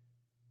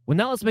 Well,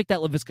 now let's make that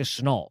Laviska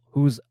Shenault,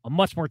 who's a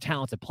much more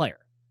talented player.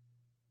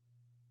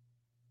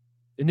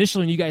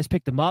 Initially, when you guys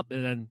picked him up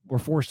and then were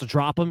forced to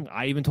drop him,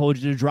 I even told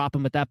you to drop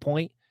him at that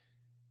point.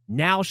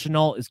 Now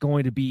Shenault is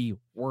going to be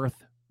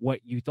worth what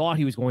you thought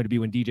he was going to be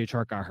when DJ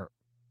Chark got hurt.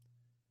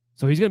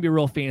 So he's going to be a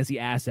real fantasy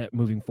asset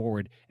moving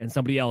forward, and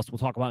somebody else we'll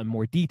talk about in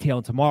more detail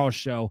in tomorrow's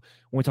show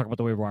when we talk about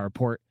the waiver wire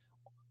report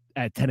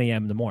at 10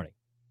 a.m. in the morning.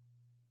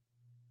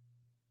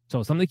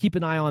 So something to keep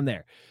an eye on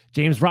there.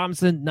 James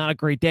Robinson, not a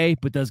great day,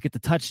 but does get the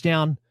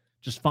touchdown,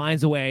 just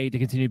finds a way to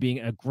continue being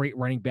a great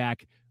running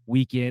back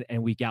week in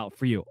and week out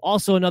for you.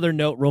 Also, another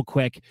note real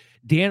quick,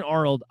 Dan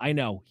Arnold, I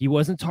know he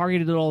wasn't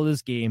targeted at all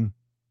this game.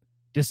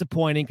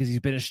 Disappointing because he's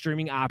been a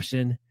streaming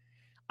option.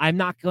 I'm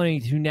not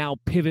going to now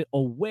pivot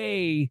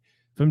away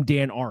from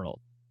Dan Arnold.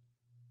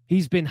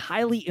 He's been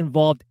highly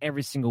involved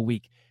every single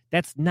week.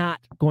 That's not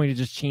going to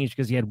just change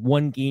because he had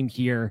one game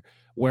here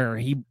where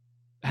he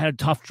had a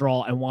tough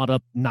draw and wound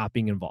up not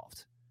being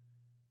involved.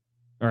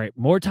 All right,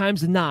 more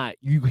times than not,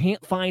 you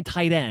can't find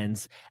tight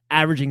ends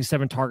averaging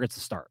 7 targets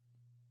to start.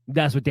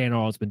 That's what Dan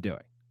Arnold's been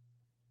doing.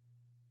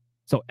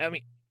 So, I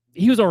mean,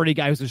 he was already a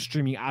guy who's a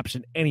streaming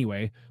option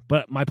anyway,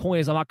 but my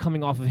point is I'm not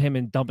coming off of him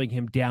and dumping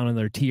him down in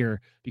their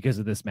tier because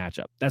of this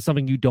matchup. That's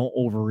something you don't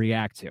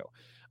overreact to.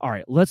 All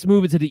right, let's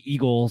move into the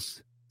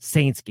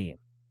Eagles-Saints game.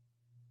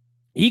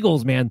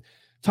 Eagles, man,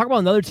 talk about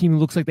another team who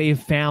looks like they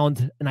have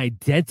found an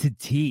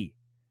identity.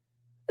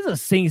 This is a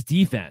Saints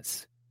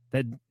defense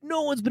that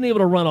no one's been able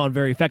to run on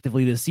very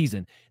effectively this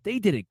season. They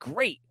did it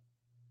great.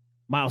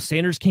 Miles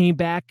Sanders came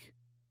back.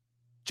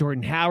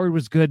 Jordan Howard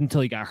was good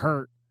until he got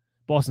hurt.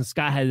 Boston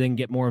Scott had to then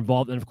get more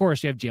involved. And, of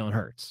course, you have Jalen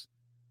Hurts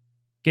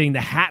getting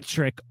the hat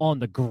trick on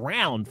the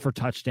ground for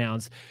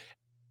touchdowns.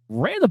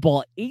 Ran the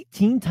ball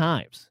 18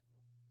 times,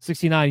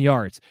 69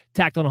 yards,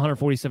 tacked on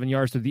 147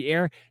 yards through the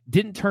air,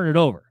 didn't turn it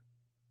over.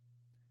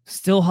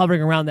 Still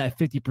hovering around that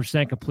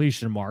 50%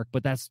 completion mark,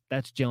 but that's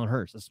Jalen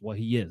Hurts. That's what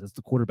he is. That's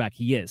the quarterback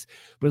he is.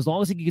 But as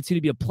long as he can continue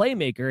to be a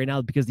playmaker, and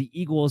now because the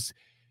Eagles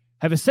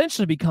have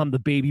essentially become the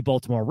baby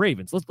Baltimore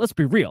Ravens. Let's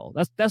be real.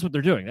 That's what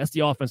they're doing. That's the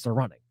offense they're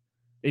running.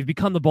 They've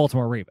become the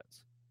Baltimore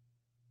Ravens.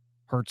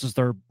 Hurts is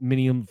their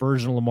mini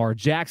version of Lamar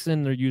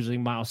Jackson. They're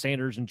using Miles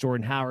Sanders and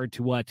Jordan Howard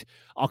to what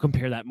I'll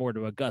compare that more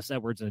to a Gus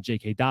Edwards and a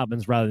J.K.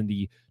 Dobbins rather than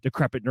the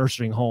decrepit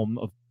nursing home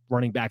of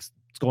running backs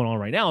that's going on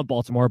right now in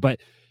Baltimore.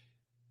 But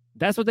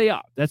that's what they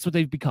are. That's what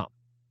they've become.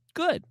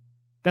 Good.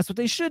 That's what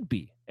they should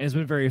be. And it's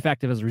been very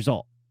effective as a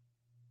result.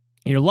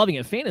 And you're loving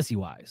it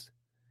fantasy-wise.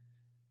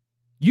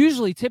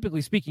 Usually,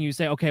 typically speaking, you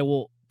say, okay,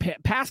 well,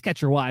 pass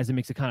catcher wise, it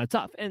makes it kind of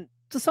tough. And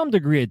to some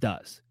degree, it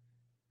does.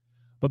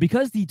 But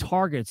because the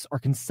targets are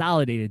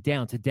consolidated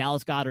down to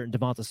Dallas Goedert and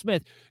Devonta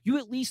Smith, you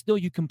at least know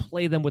you can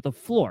play them with a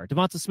floor.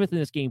 Devonta Smith in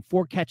this game,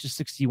 4 catches,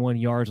 61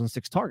 yards on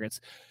 6 targets.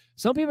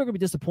 Some people are going to be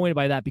disappointed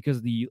by that because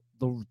of the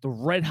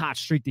red hot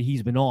streak that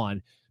he's been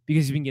on,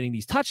 because he's been getting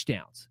these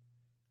touchdowns.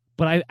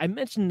 But I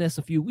mentioned this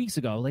a few weeks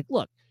ago. Like,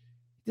 look,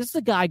 this is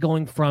a guy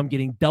going from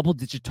getting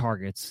double-digit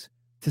targets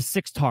to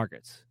 6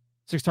 targets.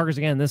 6 targets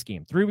again in this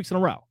game, 3 weeks in a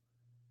row.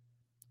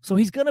 So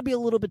he's going to be a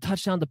little bit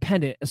touchdown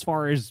dependent as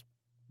far as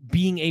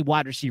being a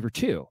wide receiver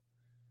too.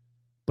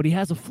 But he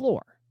has a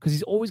floor because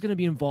he's always going to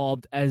be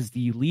involved as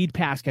the lead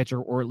pass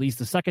catcher, or at least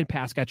the second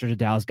pass catcher to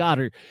Dallas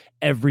Goedert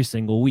every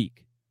single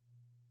week.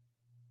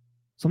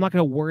 So I'm not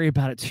going to worry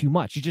about it too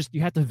much.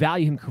 You have to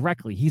value him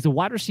correctly. He's a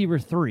wide receiver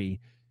 3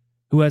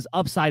 who has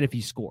upside if he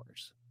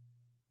scores.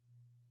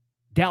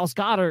 Dallas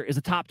Goedert is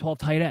a top 12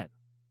 tight end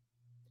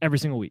every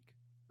single week,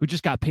 who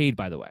just got paid,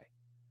 by the way.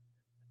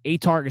 8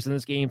 targets in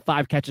this game,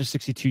 5 catches,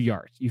 62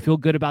 yards. You feel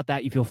good about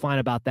that. You feel fine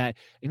about that.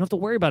 You don't have to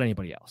worry about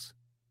anybody else.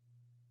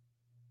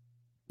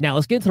 Now,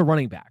 let's get into the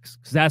running backs,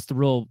 because that's the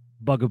real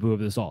bugaboo of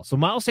this all. So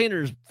Miles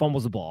Sanders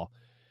fumbles the ball,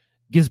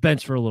 gets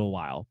benched for a little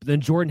while, but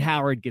then Jordan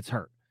Howard gets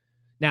hurt.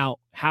 Now,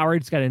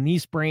 Howard's got a knee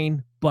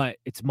sprain, but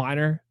it's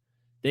minor.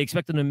 They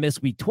expect him to miss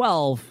week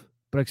 12,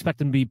 but expect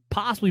him to be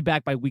possibly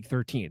back by week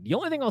 13. The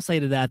only thing I'll say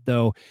to that,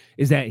 though,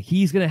 is that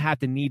he's going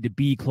to need to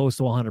be close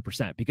to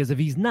 100%, because if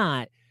he's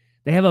not,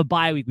 they have a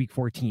bye week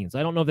 14. So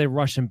I don't know if they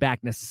rush him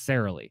back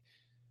necessarily.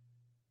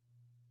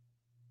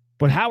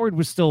 But Howard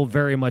was still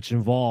very much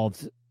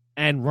involved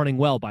and running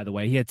well, by the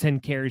way. He had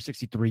 10 carries,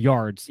 63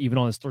 yards, even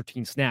on his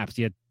 13 snaps.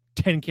 He had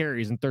 10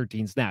 carries and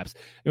 13 snaps.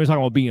 And we're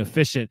talking about being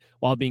efficient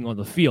while being on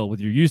the field with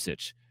your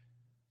usage.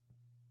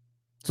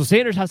 So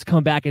Sanders has to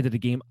come back into the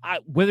game.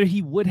 Whether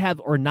he would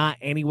have or not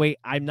anyway,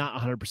 I'm not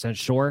 100%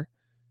 sure.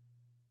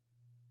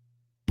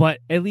 But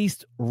at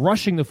least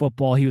rushing the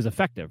football, he was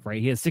effective,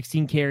 right? He had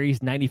 16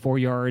 carries, 94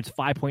 yards,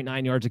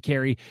 5.9 yards a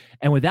carry.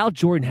 And without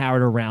Jordan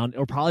Howard around,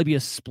 it'll probably be a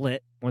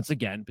split, once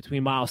again,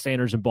 between Miles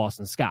Sanders and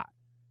Boston Scott.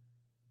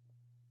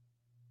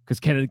 Because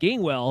Kenneth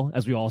Gainwell,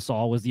 as we all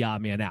saw, was the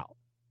odd man out.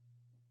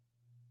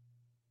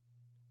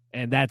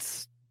 And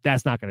that's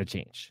not going to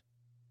change.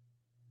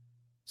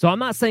 So I'm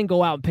not saying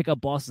go out and pick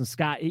up Boston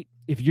Scott.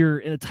 If you're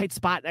in a tight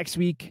spot next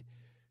week,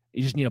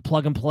 you just need a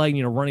plug and play,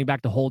 running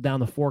back to hold down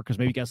the fort because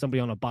maybe you got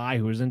somebody on a bye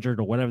who is injured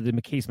or whatever the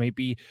case may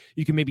be.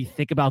 You can maybe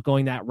think about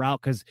going that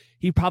route because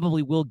he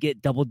probably will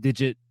get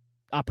double-digit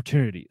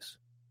opportunities,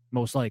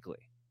 most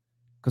likely,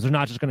 because they're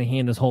not just going to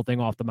hand this whole thing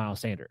off to Miles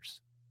Sanders,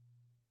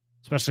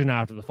 especially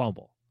not after the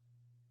fumble.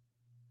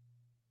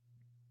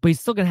 But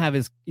he's still going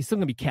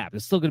to be capped.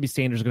 It's still going to be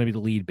Sanders going to be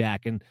the lead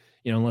back, and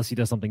unless he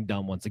does something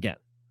dumb once again.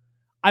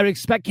 I would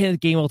expect Kenneth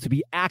Gainwell to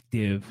be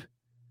active,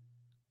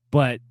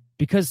 but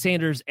because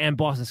Sanders and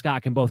Boston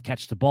Scott can both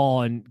catch the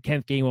ball and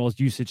Kenneth Gainwell's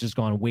usage has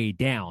gone way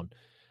down,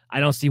 I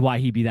don't see why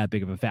he'd be that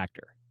big of a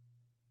factor.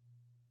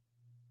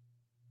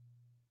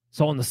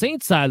 So on the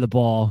Saints side of the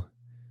ball,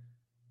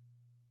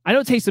 I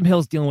know Taysom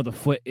Hill's dealing with a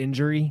foot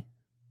injury,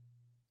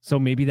 so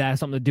maybe that has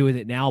something to do with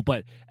it now.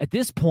 But at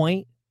this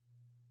point,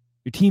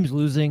 your team's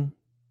losing.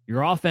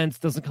 Your offense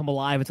doesn't come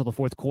alive until the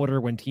fourth quarter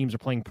when teams are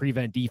playing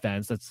prevent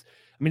defense.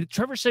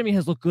 Trevor Siemian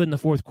has looked good in the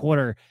fourth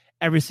quarter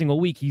every single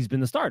week he's been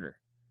the starter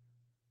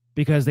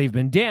because they've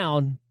been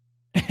down,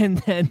 and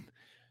then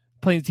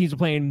teams are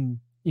playing,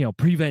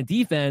 prevent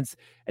defense,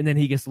 and then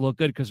he gets to look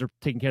good because they're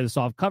taking care of the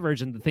soft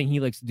coverage. And the thing he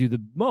likes to do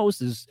the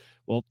most is,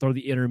 throw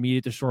the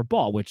intermediate to short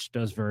ball, which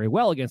does very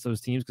well against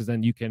those teams because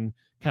then you can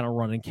kind of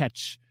run and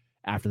catch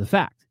after the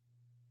fact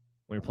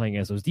when you're playing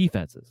against those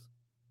defenses.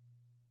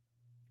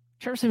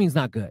 Trevor Siemian's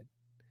not good.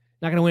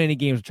 Not going to win any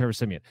games with Trevor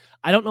Siemian.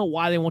 I don't know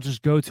why they won't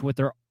just go to what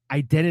their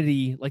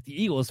identity, like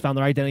the Eagles found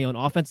their identity on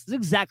offense. It's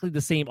exactly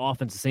the same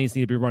offense the Saints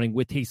need to be running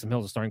with Taysom Hill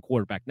as a starting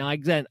quarterback. Now,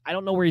 again, I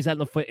don't know where he's at in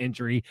the foot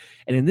injury.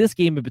 And in this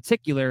game in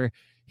particular,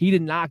 he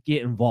did not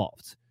get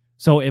involved.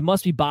 So it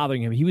must be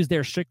bothering him. He was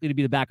there strictly to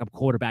be the backup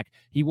quarterback.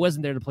 He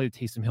wasn't there to play the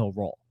Taysom Hill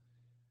role.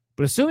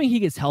 But assuming he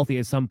gets healthy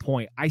at some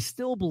point, I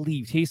still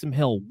believe Taysom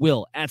Hill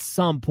will, at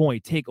some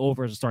point, take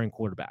over as a starting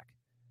quarterback.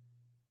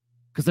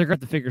 Because they're going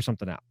to have to figure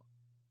something out.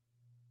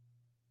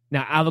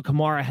 Now, Alvin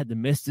Kamara had to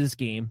miss this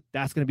game.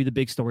 That's going to be the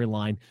big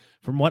storyline.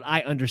 From what I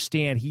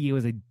understand,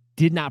 he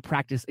did not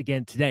practice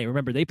again today.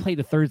 Remember, they played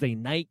the Thursday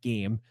night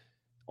game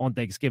on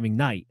Thanksgiving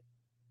night.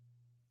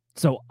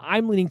 So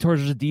I'm leaning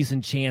towards there's a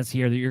decent chance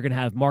here that you're going to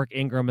have Mark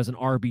Ingram as an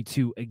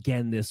RB2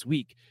 again this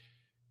week.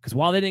 Because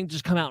while they didn't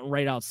just come out and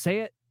right out say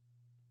it,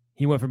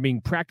 he went from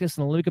being practiced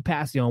in a limited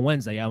capacity on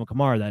Wednesday, Alvin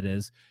Kamara that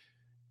is,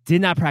 did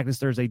not practice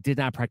Thursday, did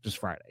not practice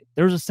Friday.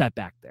 There was a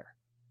setback there.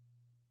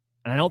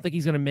 And I don't think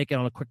he's going to make it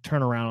on a quick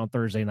turnaround on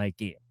Thursday night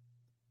game.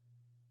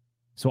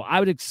 So I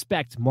would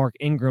expect Mark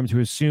Ingram to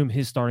assume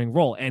his starting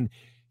role. And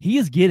he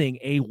is getting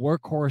a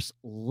workhorse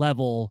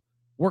level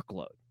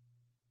workload.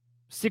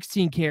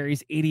 16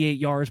 carries, 88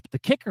 yards. But the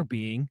kicker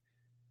being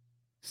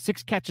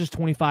 6 catches,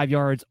 25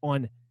 yards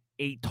on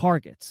 8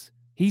 targets.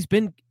 He's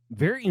been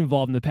very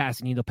involved in the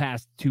passing game the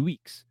past 2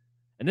 weeks.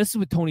 And this is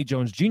with Tony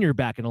Jones Jr.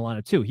 back in the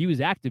lineup too. He was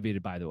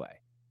activated, by the way.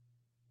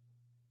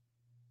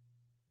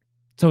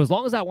 So as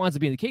long as that wants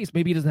to be the case,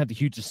 maybe he doesn't have the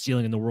hugest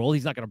ceiling in the world.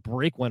 He's not going to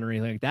break one or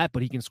anything like that,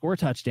 but he can score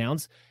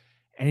touchdowns,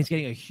 and he's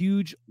getting a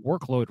huge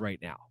workload right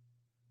now.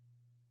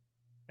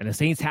 And the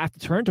Saints have to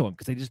turn to him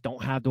because they just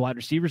don't have the wide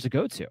receivers to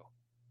go to.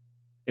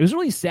 It was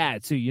really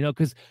sad too,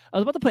 because I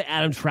was about to put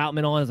Adam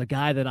Troutman on as a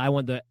guy that I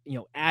wanted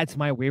to, add to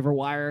my waiver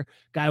wire,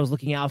 guy I was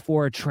looking out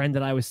for, a trend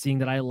that I was seeing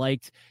that I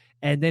liked,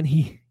 and then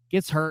he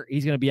gets hurt.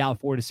 He's going to be out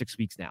 4 to 6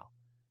 weeks now.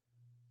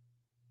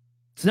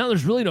 So now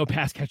there's really no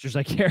pass catchers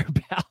I care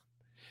about.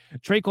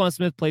 Traquan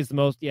Smith plays the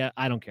most. Yeah,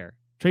 I don't care.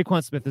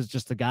 Traquan Smith is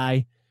just a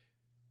guy.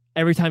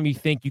 Every time you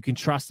think you can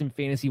trust him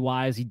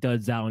fantasy-wise, he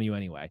duds out on you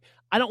anyway.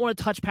 I don't want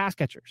to touch pass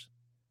catchers.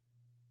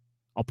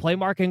 I'll play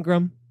Mark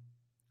Ingram.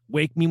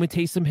 Wake me when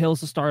Taysom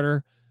Hill's the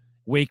starter.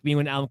 Wake me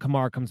when Alvin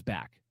Kamara comes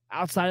back.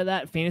 Outside of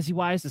that,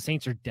 fantasy-wise, the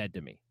Saints are dead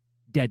to me.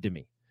 Dead to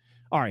me.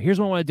 All right, here's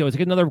what I want to do. Let's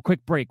take another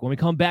quick break. When we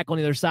come back on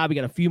the other side, we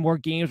got a few more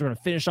games. We're going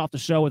to finish off the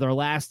show with our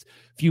last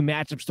few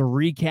matchups to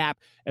recap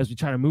as we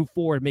try to move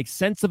forward and make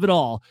sense of it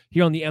all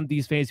here on the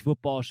MD's Fantasy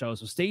Football Show.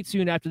 So stay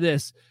tuned after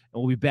this,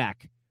 and we'll be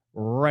back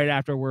right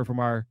after a word from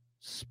our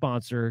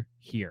sponsor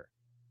here.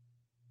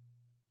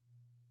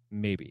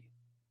 Maybe.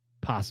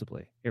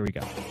 Possibly. Here we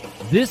go.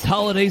 This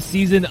holiday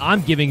season,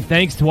 I'm giving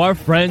thanks to our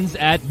friends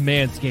at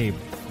Manscaped.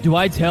 Do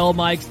I tell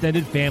my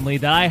extended family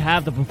that I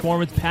have the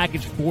Performance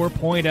Package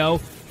 4.0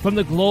 from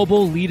the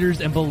global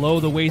leaders in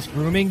below-the-waist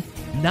grooming?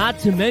 Not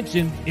to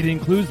mention, it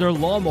includes their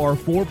Lawnmower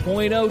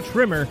 4.0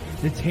 trimmer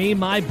to tame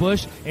my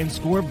bush and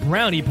score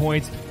brownie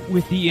points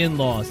with the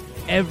in-laws.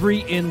 Every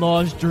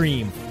in-law's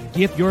dream.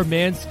 Gift your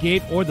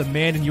Manscaped or the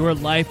man in your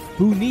life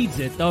who needs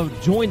it.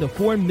 Join the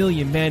 4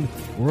 million men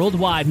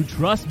worldwide who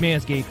trust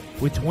Manscaped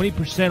with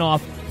 20%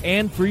 off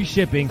and free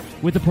shipping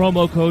with the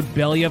promo code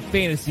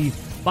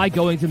BELLYUPFANTASY by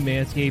going to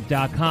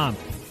manscaped.com.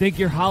 Think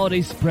your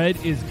holiday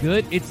spread is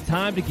good? It's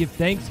time to give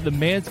thanks to the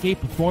Manscaped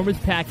Performance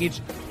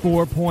Package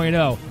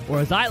 4.0, or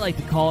as I like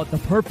to call it, the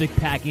perfect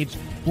package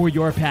for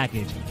your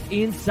package.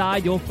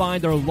 Inside, you'll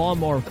find their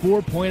Lawnmower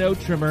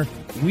 4.0 trimmer,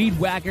 Weed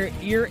Whacker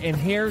ear and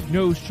hair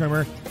nose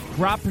trimmer,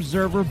 Crop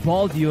Preserver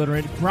ball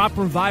deodorant, Crop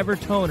Reviver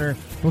toner,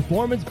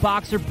 Performance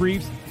boxer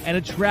briefs, and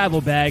a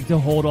travel bag to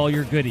hold all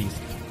your goodies.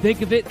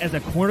 Think of it as a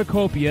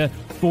cornucopia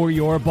for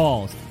your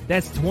balls.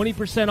 That's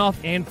 20% off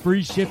and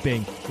free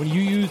shipping when you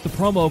use the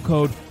promo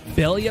code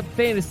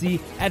BELLYUPFANTASY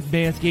at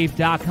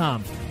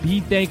Manscaped.com.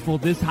 Be thankful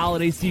this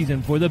holiday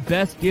season for the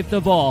best gift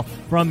of all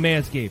from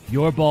Manscaped.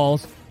 Your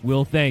balls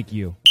will thank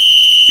you.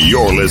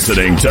 You're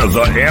listening to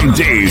the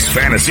MD's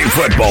Fantasy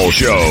Football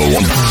Show.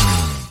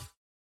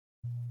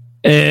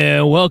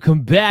 And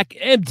welcome back,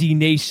 MD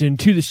Nation,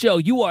 to the show.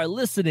 You are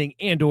listening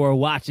and or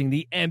watching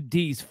the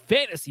MD's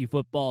Fantasy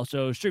Football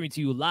Show, streaming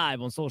to you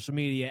live on social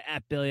media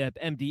at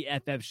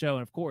BellyUpMDFF Show.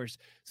 And, of course,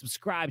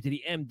 subscribe to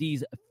the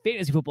MD's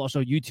Fantasy Football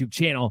Show YouTube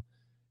channel.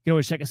 You can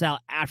always check us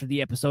out after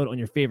the episode on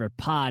your favorite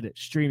pod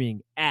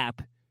streaming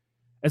app.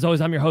 As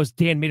always, I'm your host,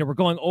 Dan Mader. We're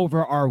going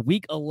over our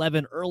Week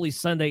 11 early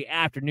Sunday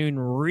afternoon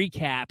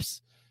recaps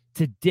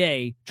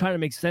today, trying to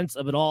make sense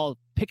of it all,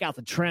 pick out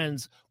the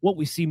trends, what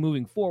we see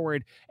moving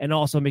forward, and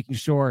also making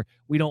sure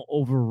we don't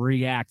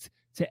overreact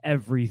to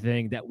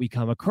everything that we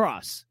come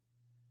across.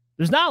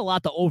 There's not a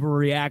lot to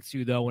overreact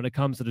to, though, when it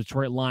comes to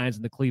Detroit Lions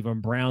and the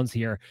Cleveland Browns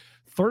here.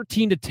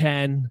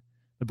 13-10.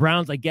 The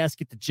Browns, I guess,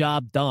 get the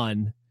job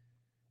done.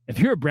 If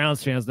you're a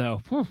Browns fan,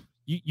 though,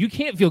 you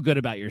can't feel good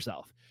about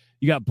yourself.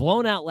 You got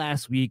blown out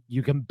last week.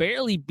 You can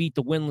barely beat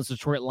the winless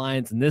Detroit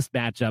Lions in this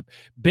matchup.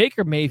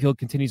 Baker Mayfield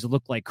continues to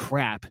look like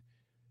crap.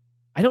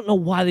 I don't know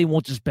why they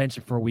won't just bench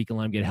him for a week and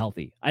let him get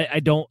healthy. I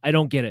don't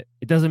get it.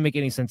 It doesn't make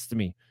any sense to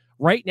me.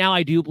 Right now,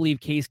 I do believe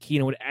Case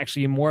Keenum would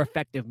actually be more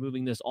effective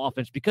moving this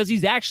offense because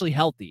he's actually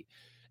healthy.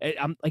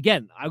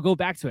 Again, I'll go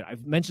back to it.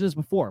 I've mentioned this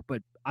before,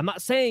 but I'm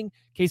not saying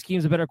Case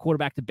Keenum's a better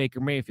quarterback than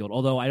Baker Mayfield,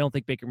 although I don't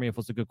think Baker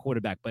Mayfield's a good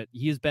quarterback, but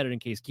he is better than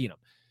Case Keenum.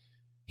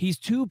 He's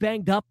too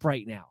banged up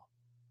right now.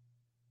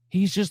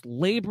 He's just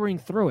laboring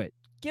through it.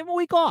 Give him a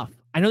week off.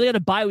 I know they got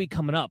a bye week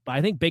coming up, but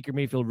I think Baker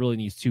Mayfield really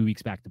needs 2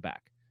 weeks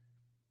back-to-back.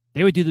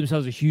 They would do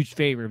themselves a huge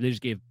favor if they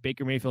just gave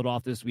Baker Mayfield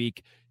off this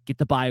week, get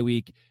the bye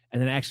week,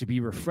 and then actually be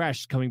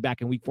refreshed coming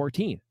back in week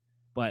 14.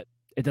 But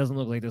it doesn't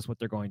look like that's what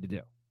they're going to do.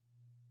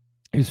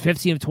 He was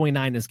 15 of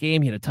 29 this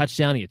game. He had a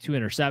touchdown. He had 2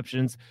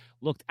 interceptions.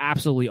 Looked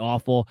absolutely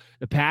awful.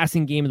 The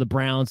passing game of the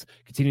Browns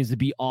continues to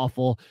be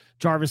awful.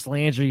 Jarvis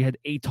Landry had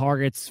 8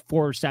 targets,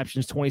 4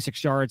 receptions,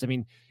 26 yards. I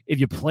mean, if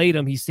you played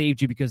him, he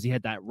saved you because he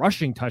had that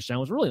rushing touchdown.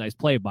 It was a really nice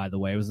play, by the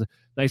way. It was a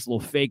nice little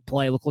fake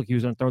play. It looked like he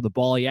was going to throw the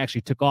ball. He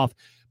actually took off.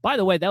 By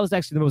the way, that was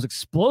actually the most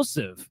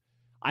explosive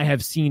I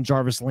have seen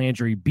Jarvis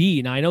Landry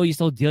be. Now, I know he's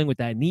still dealing with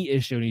that knee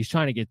issue, and he's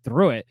trying to get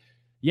through it.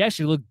 He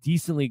actually looked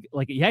decently,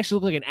 he actually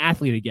looked like an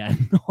athlete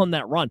again on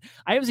that run.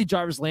 I haven't seen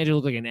Jarvis Landry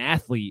look like an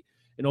athlete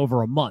in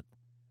over a month.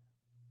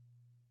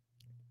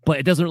 But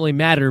it doesn't really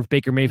matter if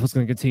Baker Mayfield's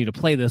going to continue to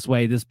play this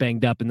way, this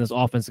banged up, and this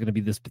offense is going to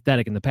be this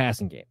pathetic in the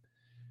passing game.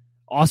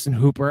 Austin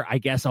Hooper, I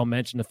guess I'll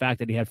mention the fact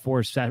that he had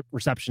 4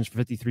 receptions for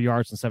 53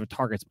 yards and 7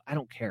 targets. I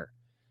don't care.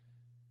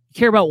 You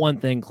care about one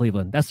thing,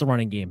 Cleveland. That's the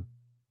running game.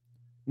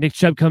 Nick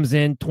Chubb comes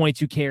in,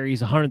 22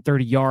 carries,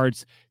 130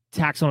 yards,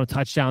 tacks on a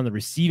touchdown in the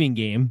receiving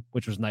game,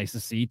 which was nice to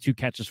see. 2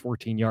 catches,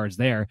 14 yards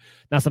there.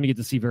 Not something you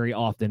get to see very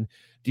often.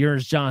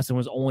 Dearness Johnson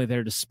was only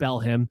there to spell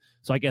him,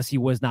 so I guess he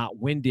was not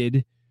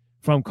winded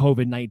from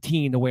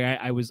COVID-19 the way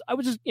I was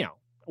just, I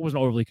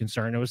wasn't overly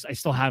concerned. I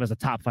still have him as a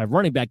top 5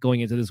 running back going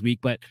into this week,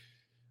 but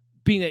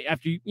being that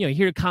after you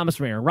hear comments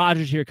from Aaron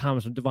Rodgers, hear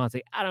comments from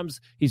Devontae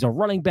Adams, he's a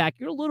running back,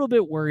 you're a little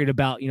bit worried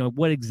about,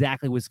 what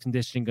exactly was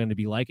conditioning going to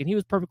be like, and he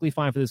was perfectly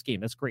fine for this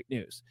game. That's great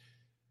news.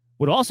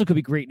 What also could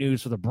be great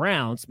news for the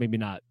Browns, maybe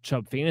not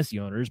Chubb fantasy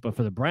owners, but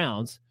for the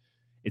Browns,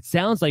 it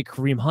sounds like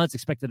Kareem Hunt's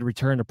expected to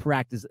return to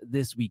practice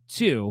this week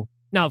too.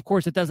 Now, of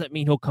course, it doesn't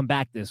mean he'll come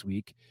back this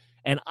week,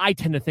 and I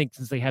tend to think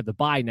since they have the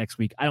bye next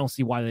week, I don't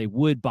see why they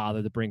would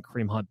bother to bring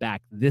Kareem Hunt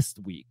back this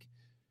week.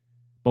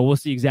 But we'll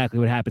see exactly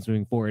what happens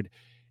moving forward.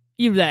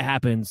 Even if that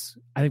happens,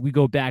 I think we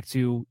go back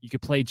to you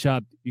could play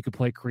Chubb, you could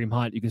play Kareem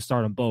Hunt, you can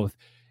start them both.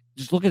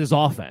 Just look at this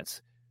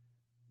offense.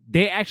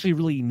 They actually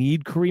really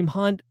need Kareem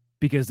Hunt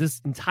because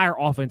this entire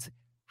offense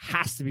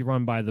has to be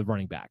run by the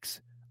running backs.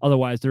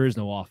 Otherwise, there is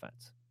no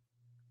offense.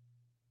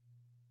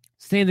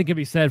 Same thing can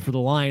be said for the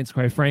Lions,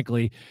 quite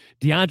frankly.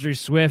 DeAndre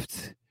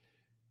Swift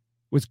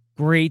was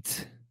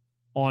great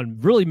on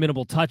really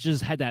minimal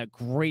touches, had that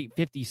great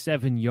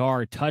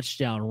 57-yard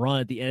touchdown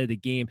run at the end of the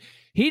game.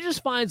 He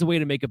just finds a way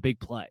to make a big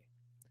play.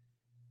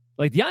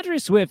 Like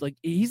DeAndre Swift,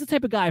 he's the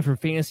type of guy from a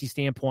fantasy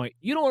standpoint,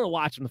 you don't want to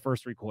watch him the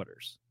first 3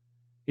 quarters.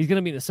 He's going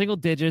to be in the single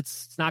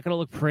digits. It's not going to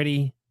look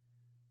pretty.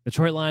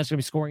 Detroit Lions are going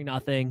to be scoring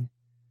nothing.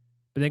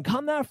 But then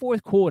come that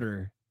 4th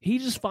quarter, he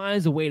just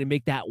finds a way to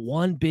make that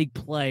one big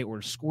play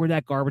or score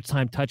that garbage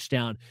time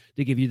touchdown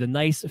to give you the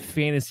nice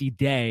fantasy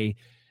day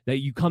that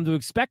you come to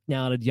expect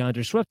now to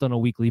DeAndre Swift on a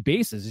weekly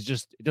basis.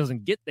 It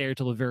doesn't get there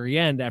till the very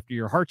end after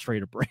your heart's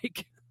ready to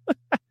break.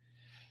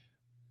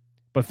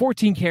 But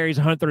 14 carries,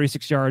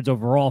 136 yards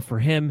overall for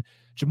him.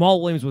 Jamal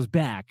Williams was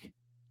back.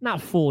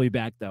 Not fully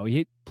back, though.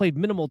 He played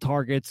minimal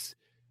targets,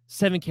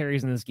 7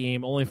 carries in this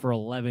game, only for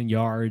 11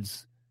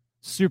 yards.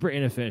 Super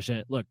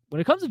inefficient. Look,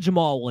 when it comes to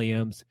Jamal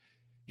Williams,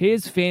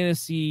 his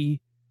fantasy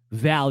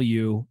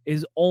value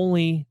is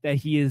only that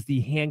he is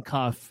the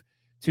handcuff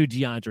to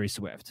DeAndre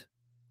Swift.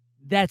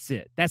 That's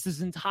it. That's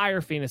his entire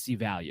fantasy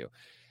value.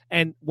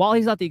 And while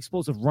he's not the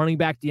explosive running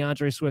back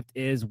DeAndre Swift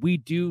is, we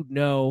do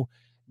know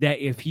that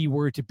if he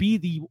were to be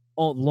the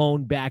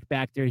lone back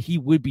there, he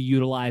would be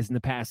utilized in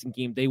the passing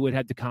game. They would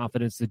have the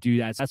confidence to do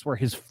that. So that's where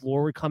his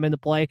floor would come into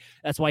play.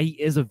 That's why he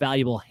is a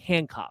valuable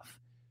handcuff.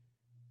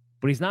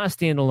 But he's not a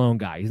standalone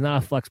guy. He's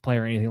not a flex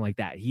player or anything like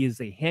that. He is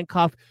a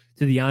handcuff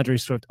to the DeAndre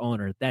Swift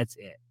owner. That's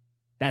it.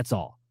 That's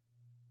all.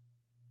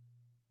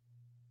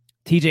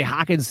 TJ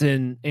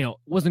Hawkinson,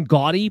 wasn't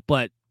gaudy,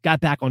 but got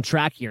back on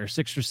track here.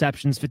 6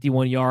 receptions,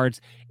 51 yards,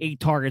 8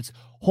 targets.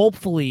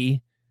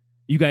 Hopefully,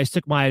 you guys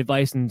took my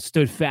advice and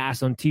stood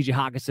fast on TJ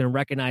Hawkinson and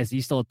recognized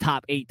he's still a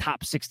top 8,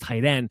 top 6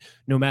 tight end,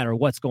 no matter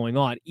what's going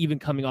on, even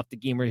coming off the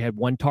game where he had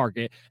 1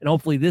 target. And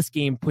hopefully this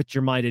game puts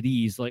your mind at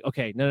ease. Like,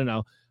 okay,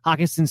 no.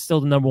 Hawkinson's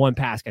still the number 1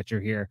 pass catcher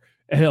here.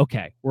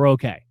 Okay, we're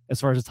okay as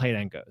far as the tight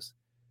end goes.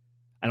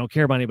 I don't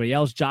care about anybody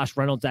else. Josh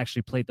Reynolds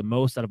actually played the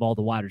most out of all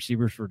the wide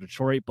receivers for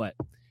Detroit, but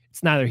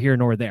it's neither here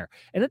nor there.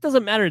 And it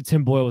doesn't matter that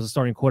Tim Boyle was a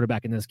starting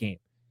quarterback in this game.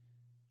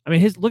 I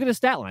mean, look at his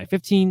stat line,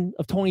 15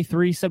 of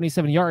 23,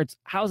 77 yards.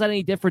 How is that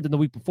any different than the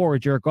week before where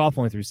Jared Goff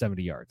only threw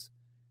 70 yards?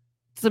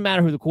 It doesn't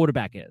matter who the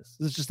quarterback is.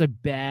 This is just a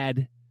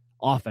bad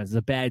offense. It's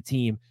a bad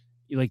team.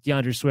 You like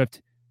DeAndre Swift,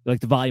 you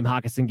like the volume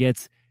Hawkinson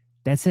gets.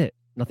 That's it.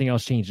 Nothing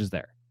else changes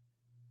there.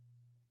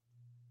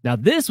 Now,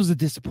 this was a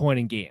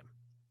disappointing game,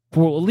 at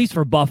least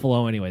for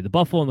Buffalo anyway. The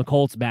Buffalo and the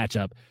Colts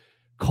matchup.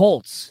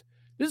 Colts,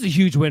 this is a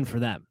huge win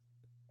for them.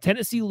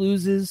 Tennessee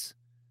loses.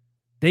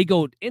 They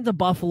go into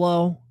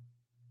Buffalo.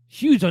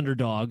 Huge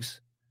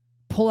underdogs,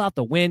 pull out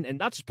the win, and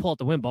not just pull out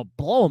the win, but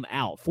blow them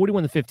out,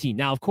 41-15.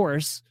 Now, of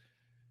course,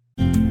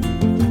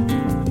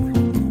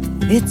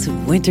 it's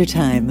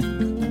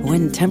wintertime.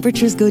 When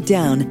temperatures go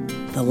down,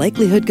 the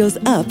likelihood goes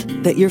up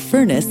that your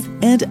furnace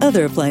and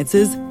other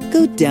appliances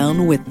go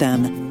down with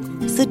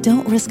them. So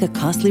don't risk a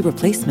costly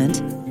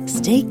replacement.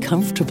 Stay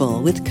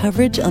comfortable with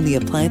coverage on the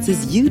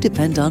appliances you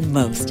depend on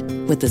most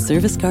with the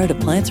Service Guard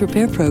Appliance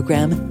Repair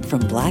Program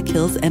from Black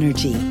Hills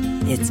Energy.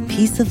 It's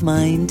peace of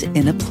mind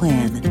in a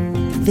plan.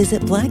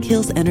 Visit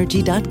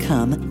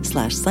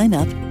blackhillsenergy.com/sign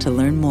up to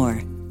learn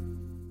more.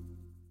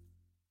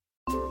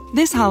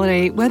 This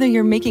holiday, whether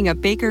you're making a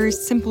Baker's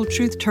Simple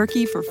Truth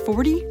turkey for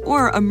 40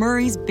 or a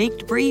Murray's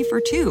Baked Brie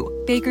for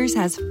 2, Baker's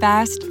has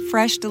fast,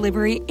 fresh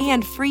delivery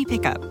and free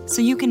pickup,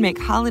 so you can make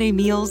holiday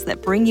meals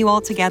that bring you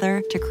all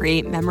together to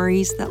create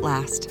memories that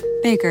last.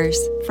 Baker's,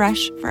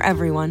 fresh for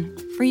everyone.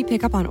 Free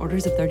pickup on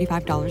orders of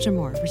 $35 or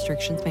more.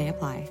 Restrictions may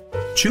apply.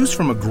 Choose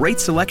from a great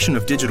selection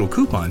of digital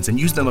coupons and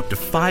use them up to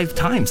 5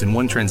 times in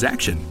one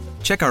transaction.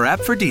 Check our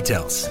app for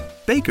details.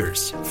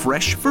 Baker's,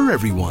 fresh for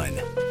everyone.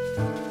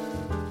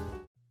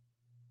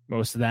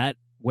 Most of that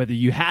whether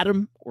you had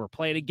him or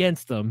played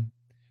against him,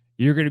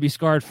 you're going to be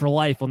scarred for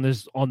life on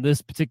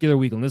this particular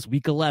week, on this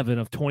week 11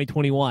 of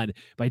 2021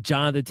 by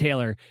Jonathan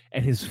Taylor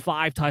and his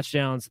 5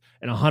 touchdowns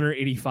and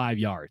 185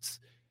 yards.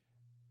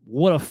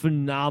 What a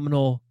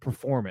phenomenal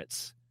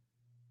performance.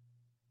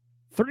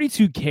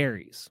 32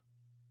 carries.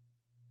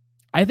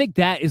 I think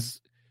that is,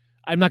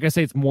 I'm not going to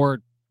say it's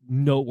more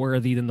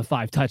noteworthy than the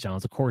 5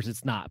 touchdowns. Of course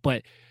it's not,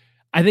 but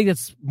I think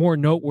it's more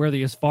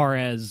noteworthy as far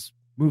as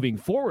moving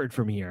forward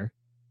from here,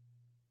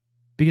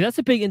 because that's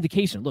a big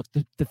indication. Look,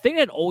 the thing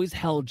that always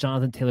held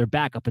Jonathan Taylor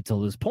back up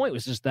until this point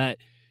was just that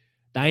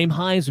Nyheim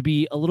Hines would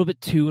be a little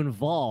bit too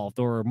involved,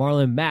 or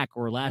Marlon Mack,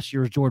 or last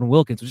year's Jordan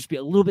Wilkins would just be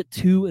a little bit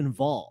too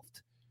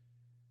involved.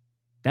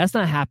 That's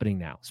not happening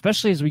now,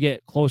 especially as we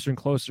get closer and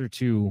closer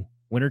to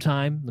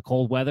wintertime, the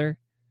cold weather.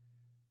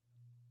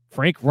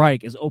 Frank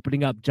Reich is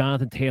opening up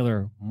Jonathan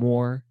Taylor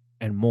more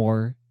and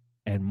more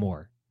and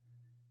more.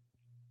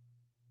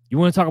 You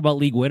want to talk about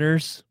league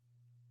winners?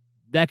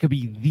 That could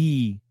be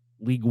the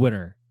league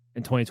winner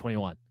in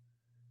 2021.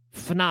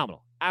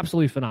 Phenomenal.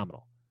 Absolutely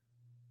phenomenal.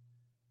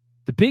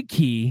 The big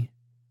key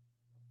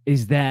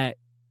is that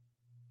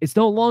it's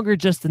no longer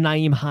just the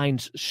Nyheim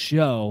Hines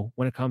show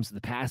when it comes to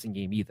the passing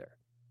game either.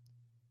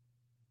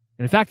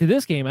 And in fact, in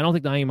this game, I don't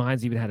think Nyheim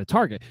Hines even had a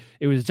target.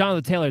 It was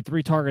Jonathan Taylor,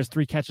 3 targets,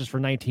 3 catches for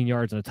 19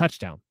 yards and a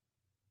touchdown.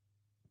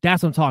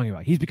 That's what I'm talking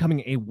about. He's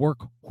becoming a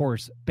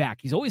workhorse back.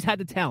 He's always had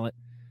the talent,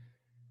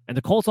 and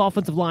the Colts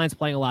offensive line is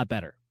playing a lot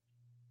better.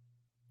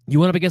 You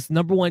went up against the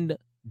number 1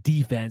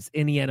 defense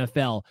in the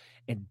NFL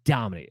and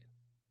dominated.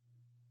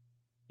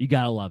 You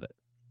got to love it.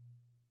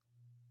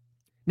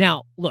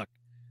 Now, look,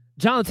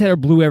 Jonathan Taylor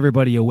blew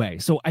everybody away.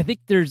 So I think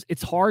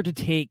it's hard to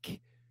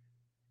take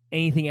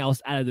anything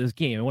else out of this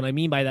game. And what I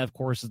mean by that, of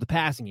course, is the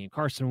passing game.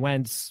 Carson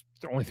Wentz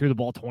only threw the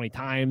ball 20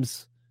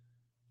 times,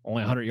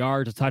 only 100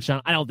 yards, a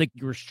touchdown. I don't think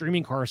you were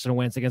streaming Carson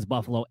Wentz against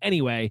Buffalo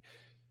anyway.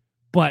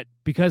 But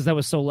because that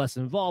was so less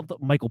involved,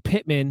 Michael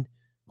Pittman,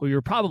 who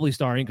you're probably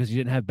starting because you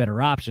didn't have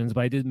better options,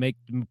 but I did make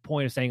the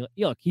point of saying,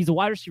 look, he's a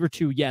wide receiver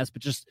 2, yes,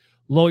 but just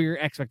lower your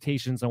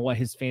expectations on what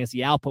his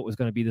fantasy output was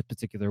going to be this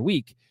particular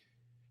week.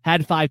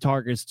 Had 5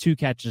 targets, 2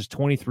 catches,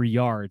 23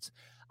 yards.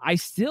 I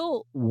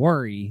still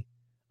worry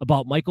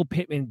about Michael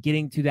Pittman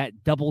getting to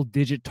that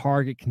double-digit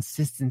target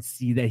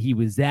consistency that he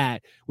was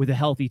at with a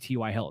healthy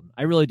T.Y. Hilton.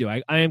 I really do.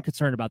 I am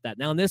concerned about that.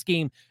 Now, in this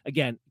game,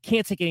 again,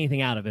 can't take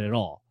anything out of it at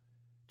all,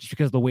 just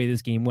because of the way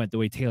this game went, the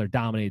way Taylor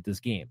dominated this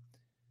game.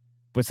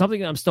 But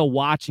something that I'm still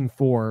watching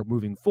for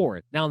moving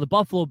forward. Now, on the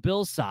Buffalo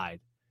Bills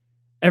side,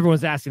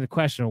 everyone's asking the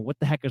question, what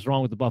the heck is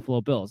wrong with the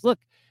Buffalo Bills? Look,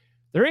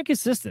 they're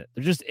inconsistent.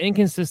 They're just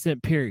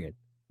inconsistent, period,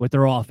 with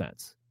their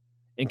offense.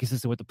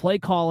 Inconsistent with the play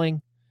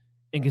calling,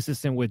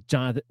 inconsistent with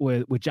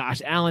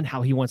Josh Allen,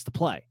 how he wants to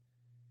play.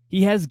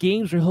 He has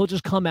games where he'll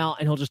just come out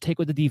and he'll just take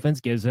what the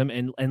defense gives him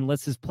and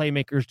lets his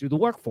playmakers do the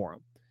work for him.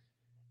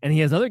 And he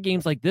has other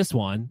games like this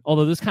one,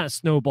 although this kind of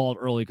snowballed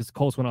early because the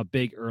Colts went up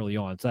big early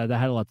on, so that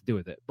had a lot to do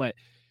with it. But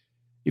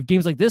you have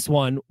games like this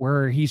one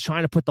where he's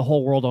trying to put the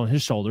whole world on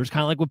his shoulders,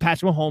 kind of like what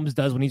Patrick Mahomes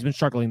does when he's been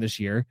struggling this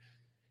year,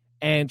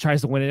 and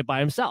tries to win it by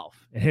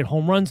himself and hit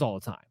home runs all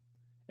the time.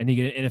 And you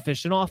get an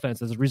inefficient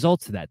offense as a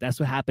result of that. That's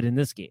what happened in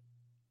this game.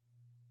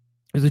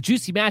 It was a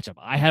juicy matchup.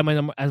 I had my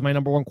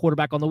number 1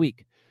 quarterback on the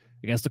week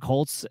against the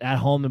Colts at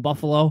home in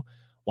Buffalo.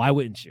 Why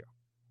wouldn't you?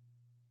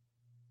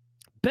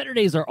 Better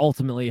days are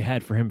ultimately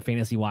ahead for him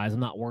fantasy-wise.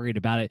 I'm not worried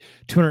about it.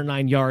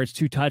 209 yards,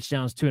 2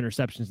 touchdowns, 2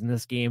 interceptions in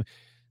this game.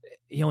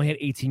 He only had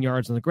 18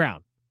 yards on the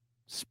ground.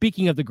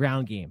 Speaking of the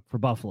ground game for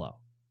Buffalo,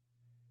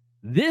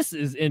 this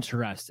is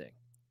interesting.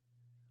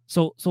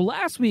 So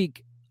last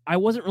week, I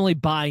wasn't really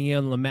buying in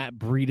on the Matt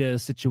Breida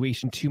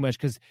situation too much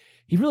because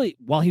he really,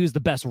 while he was the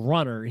best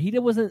runner, he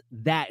wasn't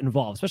that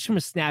involved, especially from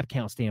a snap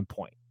count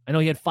standpoint. I know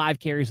he had 5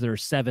 carries, there were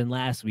 7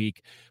 last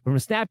week. But from a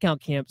snap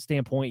count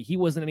standpoint, he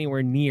wasn't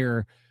anywhere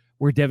near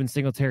where Devin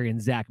Singletary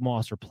and Zach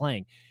Moss were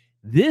playing.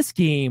 This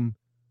game,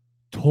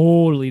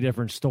 totally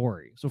different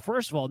story. So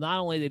first of all, not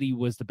only that he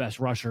was the best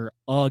rusher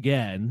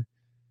again,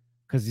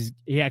 because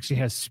he actually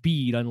has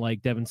speed,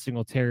 unlike Devin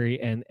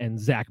Singletary and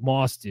Zach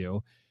Moss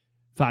do,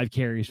 5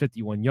 carries,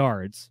 51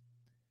 yards,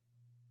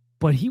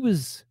 but he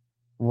was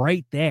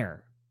right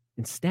there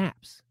in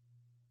snaps.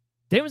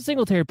 Devin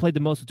Singletary played the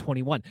most with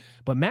 21,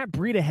 but Matt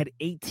Breida had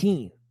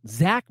 18.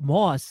 Zach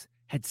Moss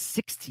had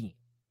 16.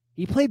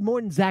 He played more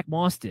than Zach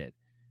Moss did.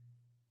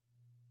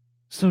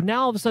 So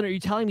now all of a sudden, are you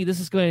telling me this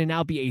is going to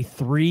now be a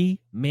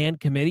 3-man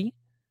committee?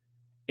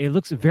 It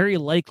looks very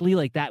likely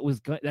like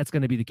that's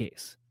going to be the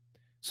case.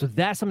 So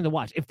that's something to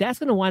watch. If that's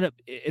going to wind up,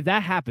 if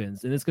that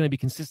happens, and it's going to be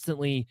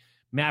consistently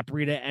Matt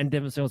Breida and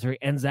Devin Singletary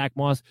and Zach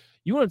Moss,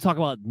 you want to talk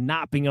about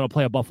not being able to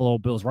play a Buffalo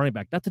Bills running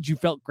back. Not that you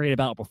felt great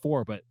about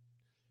before, but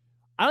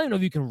I don't even know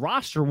if you can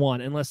roster one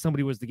unless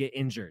somebody was to get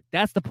injured.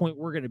 That's the point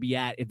we're going to be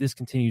at if this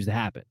continues to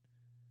happen.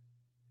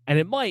 And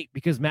it might,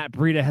 because Matt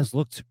Breida has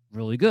looked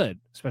really good,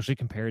 especially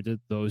compared to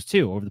those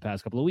two over the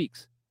past couple of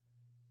weeks.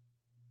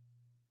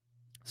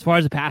 As far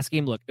as the pass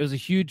game, look, it was a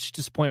huge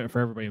disappointment for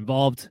everybody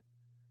involved.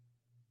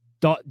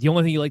 The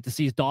only thing you like to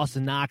see is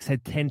Dawson Knox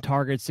had 10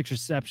 targets, 6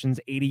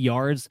 receptions, 80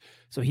 yards.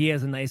 So he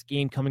has a nice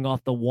game coming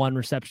off the 1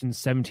 reception,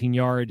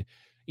 17-yard,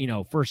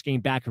 first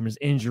game back from his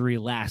injury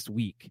last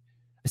week.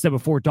 I said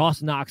before,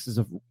 Dawson Knox is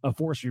a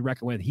force to be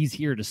reckoned with. He's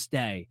here to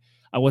stay.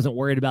 I wasn't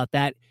worried about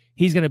that.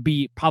 He's going to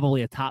be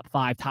probably a top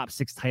 5, top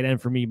 6 tight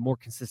end for me more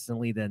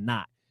consistently than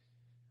not.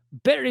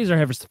 Better days are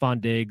ahead for Stephon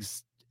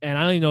Diggs. And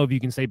I don't even know if you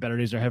can say better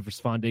days are ahead for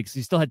Stephon Diggs.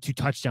 He still had 2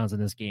 touchdowns in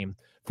this game,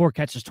 4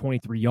 catches,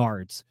 23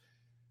 yards.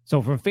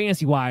 So from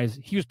fantasy-wise,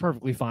 he was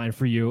perfectly fine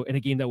for you in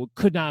a game that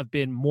could not have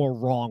been more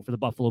wrong for the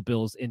Buffalo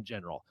Bills in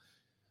general.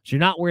 So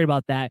you're not worried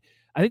about that.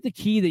 I think the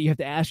key that you have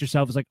to ask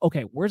yourself is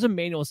okay, where's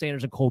Emmanuel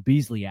Sanders and Cole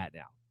Beasley at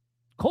now?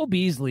 Cole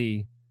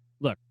Beasley,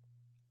 look,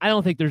 I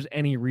don't think there's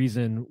any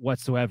reason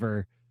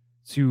whatsoever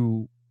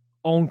to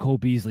own Cole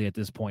Beasley at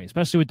this point,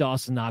 especially with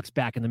Dawson Knox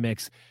back in the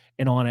mix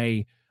and on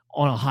a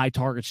high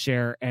target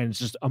share and it's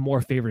just a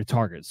more favorite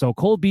target. So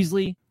Cole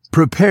Beasley.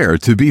 Prepare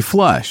to be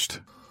flushed.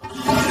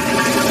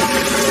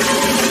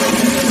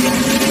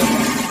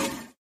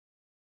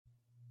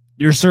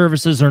 Your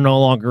services are no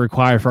longer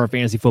required for our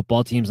fantasy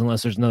football teams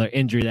unless there's another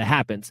injury that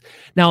happens.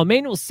 Now,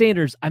 Emmanuel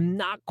Sanders, I'm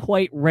not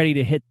quite ready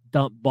to hit the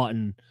dump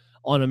button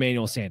on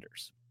Emmanuel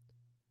Sanders.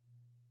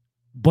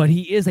 But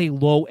he is a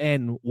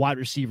low-end wide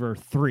receiver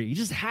 3. He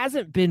just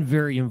hasn't been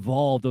very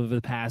involved over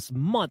the past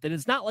month. And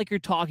it's not like you're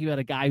talking about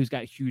a guy who's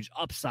got huge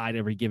upside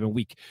every given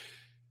week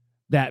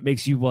that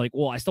makes you like,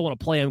 well, I still want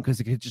to play him because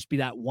it could just be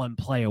that one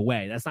play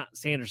away. That's not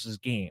Sanders'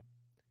 game.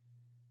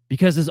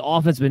 Because his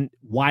offense has been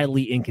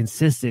wildly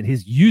inconsistent,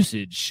 his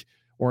usage,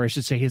 or I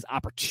should say his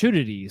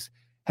opportunities,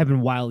 have been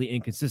wildly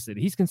inconsistent.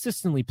 He's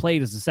consistently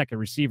played as a second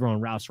receiver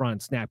on routes run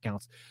and snap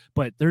counts,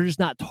 but they're just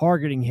not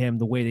targeting him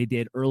the way they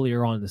did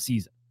earlier on in the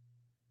season.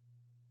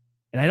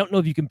 And I don't know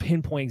if you can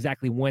pinpoint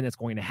exactly when that's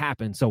going to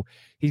happen. So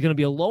he's going to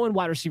be a low-end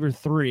wide receiver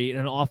 3 in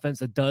an offense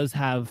that does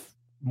have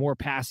more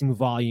passing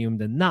volume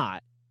than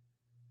not.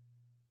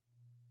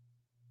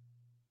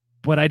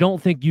 But I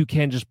don't think you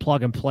can just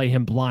plug and play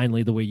him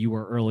blindly the way you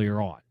were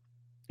earlier on.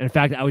 And in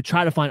fact, I would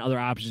try to find other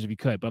options if you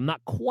could, but I'm not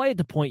quite at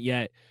the point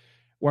yet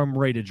where I'm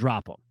ready to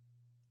drop him.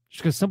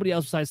 Just because somebody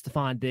else besides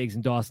Stephon Diggs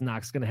and Dawson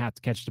Knox is going to have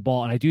to catch the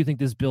ball. And I do think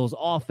this Bills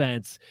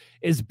offense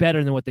is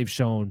better than what they've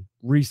shown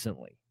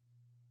recently.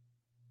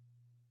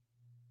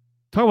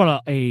 Talk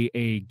about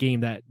a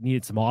game that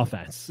needed some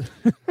offense.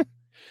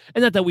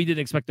 And not that we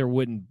didn't expect there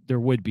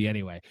would be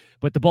anyway.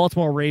 But the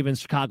Baltimore Ravens,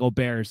 Chicago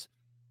Bears,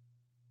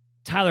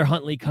 Tyler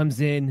Huntley comes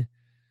in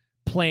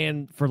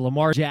playing for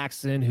Lamar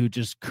Jackson, who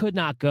just could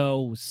not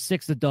go,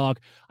 6 the dog.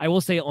 I will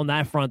say on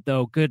that front,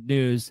 though, good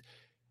news.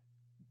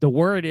 The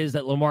word is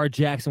that Lamar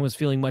Jackson was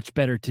feeling much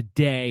better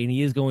today, and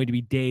he is going to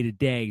be day to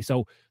day.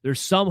 So there's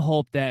some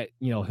hope that,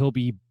 he'll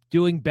be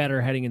doing better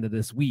heading into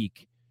this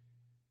week,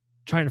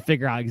 trying to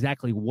figure out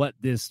exactly what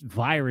this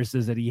virus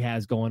is that he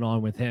has going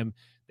on with him.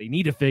 They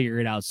need to figure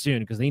it out soon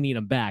because they need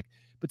him back.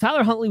 But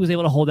Tyler Huntley was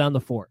able to hold down the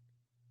fort.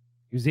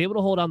 He was able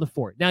to hold on the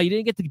fort. Now, you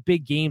didn't get the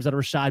big games out of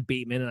Rashad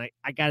Bateman, and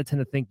I got to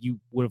tend to think you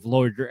would have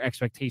lowered your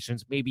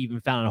expectations, maybe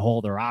even found a whole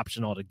other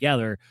option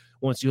altogether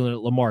once you learned that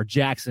Lamar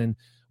Jackson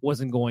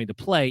wasn't going to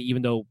play,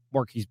 even though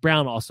Marquise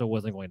Brown also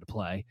wasn't going to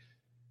play.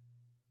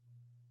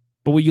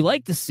 But what you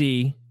like to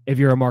see, if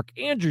you're a Mark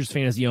Andrews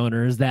fantasy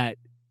owner, is that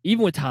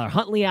even with Tyler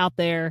Huntley out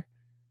there,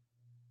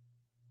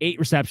 8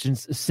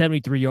 receptions,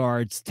 73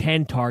 yards,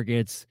 10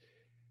 targets,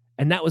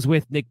 and that was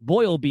with Nick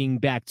Boyle being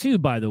back too,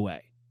 by the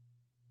way.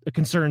 A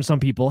concern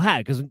some people had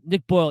because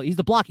Nick Boyle, he's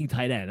the blocking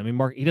tight end. I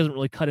mean, he doesn't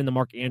really cut into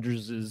Mark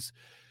Andrews'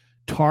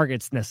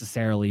 targets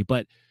necessarily,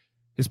 but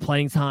his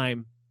playing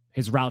time,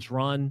 his routes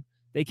run,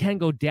 they can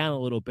go down a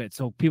little bit.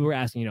 So people were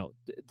asking,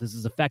 does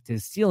this affect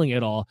his ceiling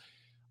at all?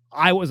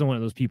 I wasn't one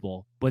of those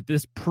people, but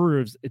this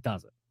proves it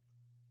doesn't.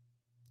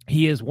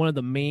 He is one of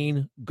the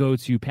main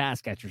go-to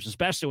pass catchers,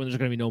 especially when there's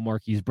going to be no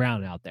Marquise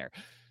Brown out there.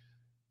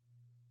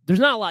 There's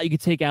not a lot you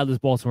could take out of this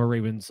Baltimore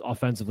Ravens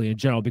offensively in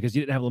general because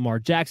you didn't have Lamar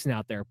Jackson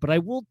out there. But I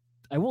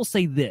will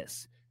say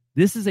this.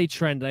 This is a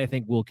trend that I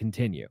think will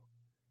continue.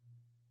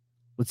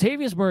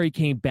 Latavius Murray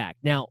came back.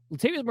 Now,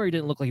 Latavius Murray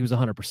didn't look like he was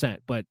 100%,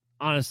 but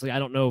honestly, I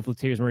don't know if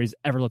Latavius Murray's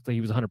ever looked like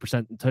he was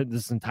 100%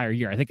 this entire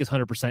year. I think his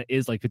 100%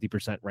 is like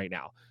 50% right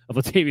now of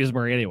Latavius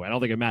Murray anyway. I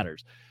don't think it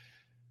matters.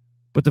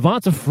 But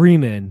Devonta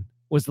Freeman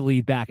was the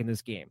lead back in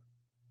this game.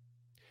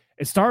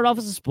 It started off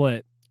as a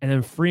split, and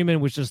then Freeman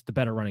was just the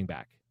better running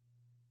back.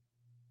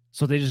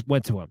 So they just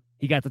went to him.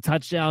 He got the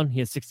touchdown. He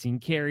had 16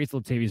 carries.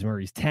 Latavius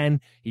Murray's 10.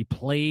 He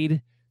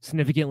played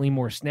significantly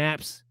more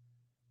snaps.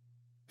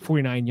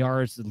 49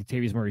 yards.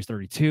 Latavius Murray's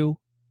 32.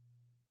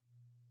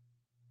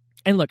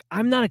 And look,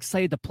 I'm not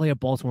excited to play a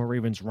Baltimore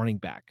Ravens running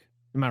back,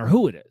 no matter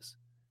who it is.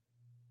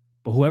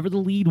 But whoever the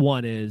lead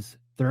one is,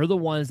 they're the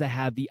ones that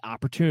have the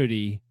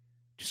opportunity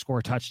to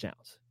score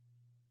touchdowns,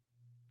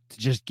 to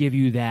just give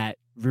you that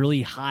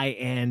really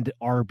high-end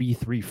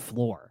RB3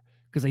 floor,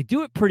 because they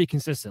do it pretty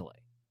consistently.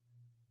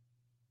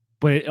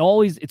 But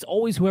it's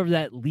always whoever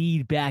that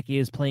lead back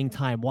is playing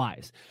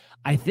time-wise.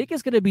 I think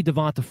it's going to be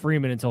Devonta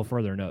Freeman until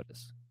further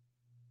notice.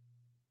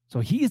 So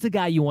he's the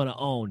guy you want to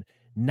own.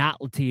 not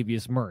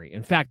Latavius Murray.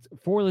 In fact,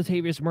 for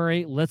Latavius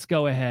Murray, let's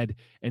go ahead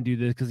and do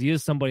this because he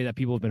is somebody that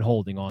people have been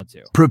holding on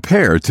to.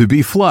 Prepare to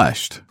be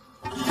flushed.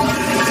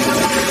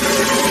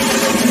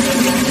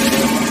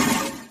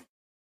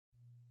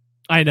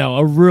 I know,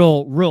 a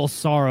real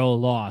sorrow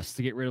loss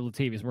to get rid of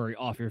Latavius Murray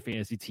off your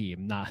fantasy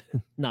team. Not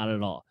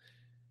at all.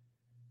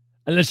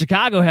 And then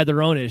Chicago had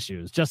their own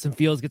issues. Justin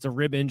Fields gets a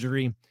rib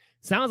injury.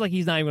 Sounds like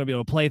he's not even going to be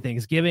able to play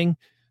Thanksgiving.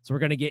 So we're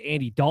going to get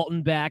Andy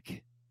Dalton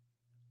back.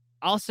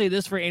 I'll say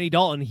this for Andy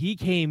Dalton. He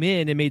came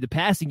in and made the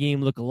passing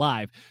game look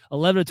alive.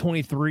 11 to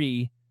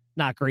 23.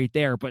 Not great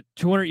there, but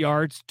 200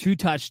 yards, 2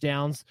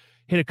 touchdowns,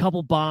 hit a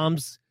couple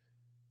bombs,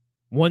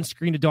 1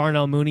 screen to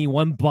Darnell Mooney,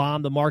 1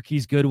 bomb to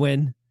Marquise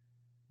Goodwin.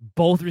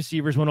 Both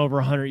receivers went over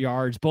 100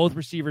 yards. Both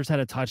receivers had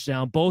a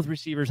touchdown. Both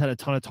receivers had a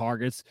ton of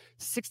targets.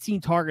 16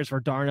 targets for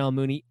Darnell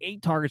Mooney,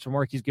 8 targets for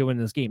Marquise Goodwin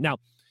in this game. Now,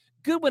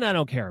 Goodwin I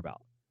don't care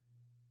about.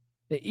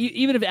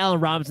 Even if Allen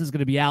Robinson is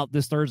going to be out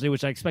this Thursday,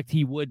 which I expect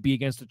he would be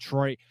against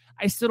Detroit,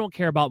 I still don't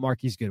care about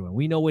Marquise Goodwin.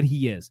 We know what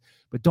he is.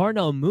 But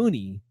Darnell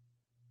Mooney,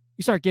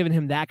 you start giving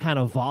him that kind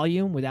of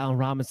volume with Allen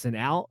Robinson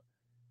out,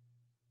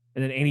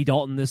 and then Andy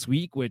Dalton this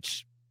week,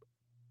 which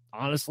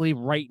honestly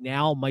right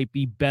now might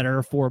be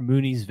better for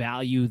Mooney's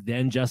value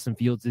than Justin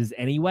Fields is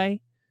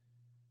anyway.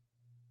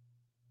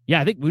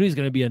 Yeah, I think Mooney's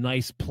going to be a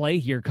nice play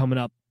here coming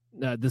up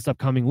this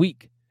upcoming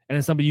week. And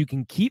it's somebody you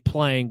can keep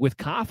playing with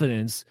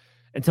confidence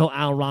until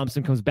Allen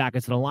Robinson comes back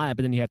into the lineup, and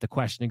then you have to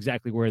question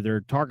exactly where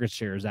their target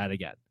share is at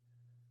again.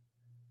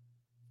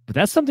 But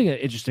that's something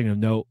interesting to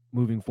note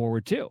moving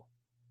forward, too.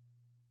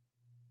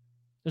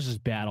 This is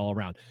bad all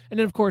around. And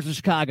then, of course, in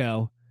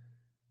Chicago,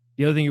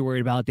 the other thing you're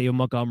worried about, David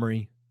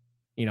Montgomery,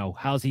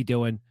 how's he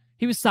doing?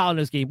 He was solid in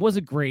this game.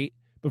 Wasn't great,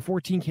 but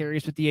 14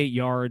 carries, 58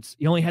 yards.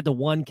 He only had the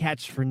 1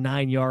 catch for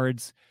 9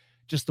 yards,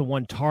 just the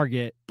 1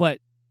 target. But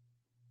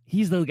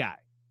he's the guy.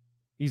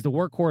 He's the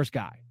workhorse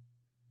guy.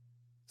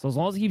 So as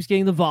long as he keeps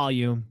getting the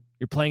volume,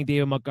 you're playing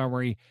David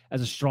Montgomery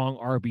as a strong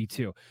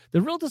RB2.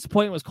 The real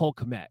disappointment was Cole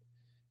Kmet.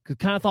 Because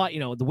kind of thought,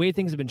 the way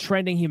things have been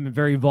trending, he's been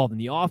very involved in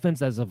the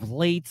offense as of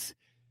late.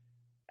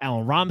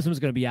 Allen Robinson was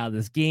going to be out of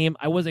this game.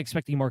 I wasn't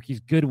expecting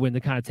Marquise Goodwin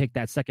to kind of take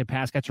that second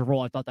pass catcher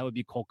role. I thought that would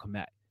be Cole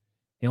Kmet.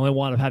 He only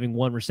wound up having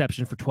 1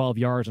 reception for 12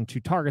 yards and 2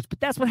 targets.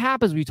 But that's what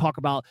happens when you talk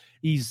about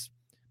these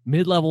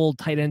mid-level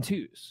tight end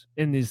 2s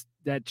in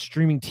that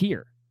streaming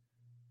tier.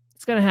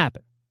 It's going to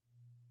happen.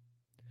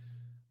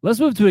 Let's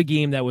move to a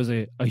game that was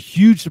a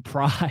huge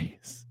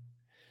surprise.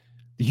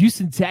 The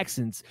Houston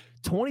Texans,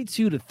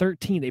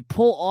 22-13. They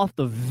pull off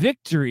the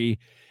victory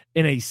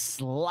in a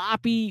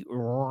sloppy,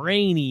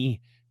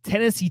 rainy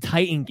Tennessee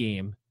Titan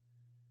game.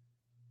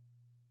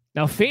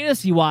 Now,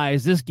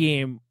 fantasy-wise, this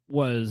game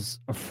was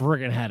a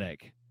friggin'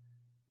 headache.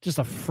 Just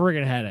a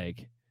friggin'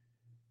 headache.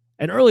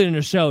 And earlier in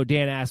the show,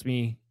 Dan asked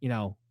me,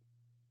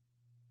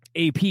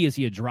 AP, is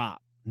he a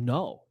drop?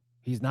 No,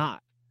 he's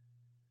not.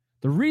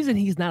 The reason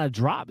he's not a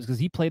drop is because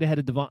he played ahead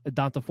of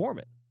D'Onta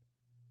Foreman.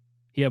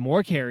 He had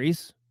more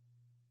carries,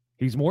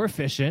 he's more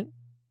efficient,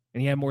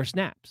 and he had more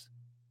snaps.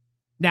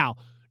 Now,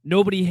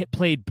 nobody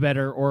played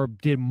better or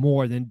did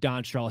more than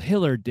Dontrell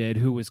Hilliard did,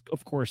 who was,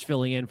 of course,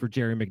 filling in for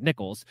Jerry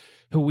McNichols,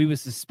 who we would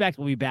suspect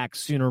will be back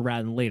sooner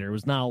rather than later. It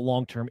was not a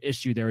long-term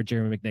issue there with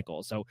Jerry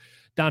McNichols. So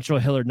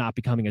Dontrell Hilliard not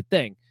becoming a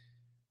thing.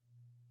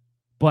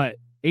 But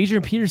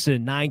Adrian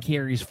Peterson, 9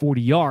 carries, 40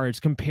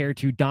 yards, compared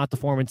to D'Onta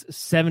Foreman's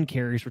 7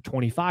 carries for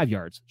 25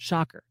 yards.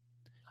 Shocker.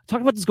 I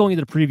talked about this going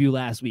into the preview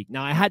last week.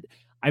 Now,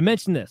 I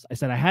mentioned this. I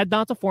said I had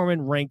D'Onta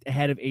Foreman ranked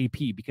ahead of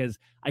AP because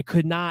I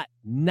could not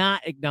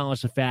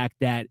acknowledge the fact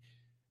that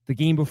the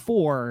game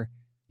before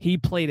he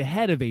played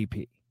ahead of AP.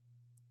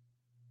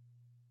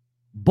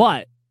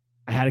 But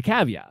I had a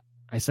caveat.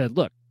 I said,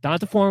 look,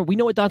 D'Onta Foreman, we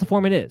know what D'Onta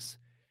Foreman is.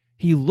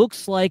 He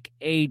looks like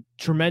a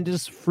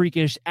tremendous,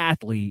 freakish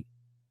athlete,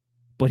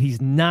 but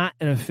he's not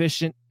an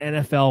efficient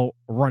NFL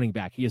running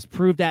back. He has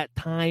proved that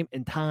time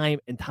and time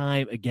and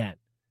time again.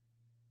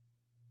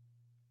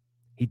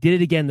 He did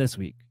it again this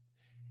week.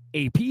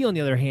 AP, on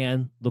the other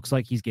hand, looks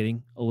like he's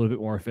getting a little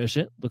bit more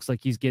efficient. Looks like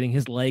he's getting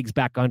his legs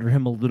back under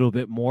him a little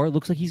bit more.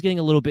 Looks like he's getting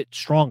a little bit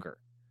stronger.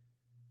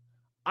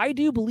 I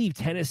do believe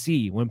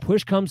Tennessee, when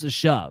push comes to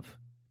shove,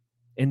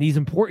 in these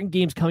important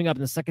games coming up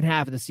in the second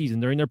half of the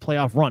season during their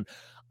playoff run,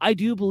 I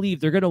do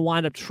believe they're going to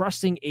wind up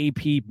trusting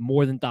AP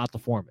more than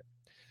D'Onta Foreman.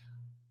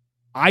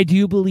 I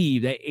do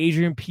believe that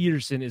Adrian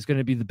Peterson is going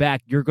to be the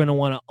back you're going to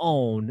want to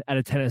own at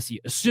a Tennessee,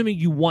 assuming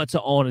you want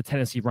to own a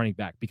Tennessee running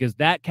back, because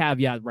that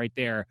caveat right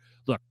there,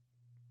 look,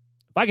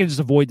 if I can just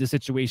avoid the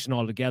situation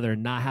altogether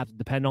and not have to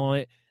depend on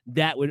it,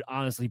 that would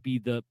honestly be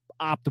the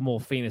optimal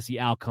fantasy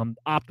outcome,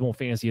 optimal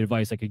fantasy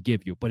advice I could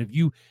give you. But if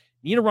you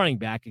need a running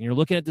back and you're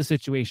looking at the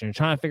situation and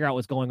trying to figure out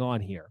what's going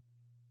on here,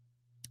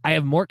 I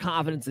have more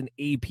confidence in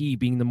AP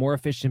being the more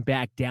efficient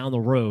back down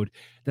the road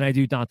than I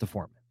do D'Onta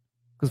Foreman.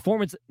 Because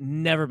Foreman's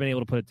never been able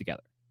to put it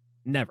together.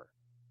 Never.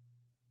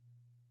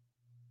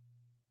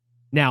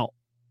 Now,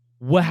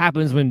 what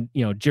happens when,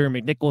 Jerry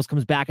McNichols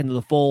comes back into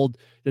the fold?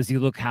 Does he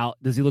look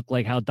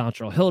like how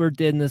Dontrell Hilliard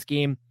did in this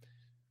game?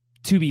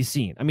 to be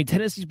seen. I mean,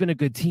 Tennessee's been a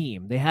good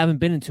team. They haven't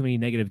been in too many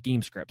negative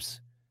game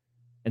scripts.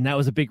 And that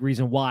was a big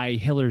reason why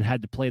Hillard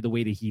had to play the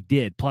way that he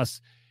did.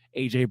 Plus,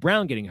 A.J.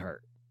 Brown getting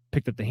hurt.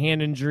 Picked up the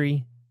hand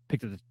injury.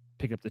 Picked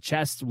up the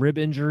chest, rib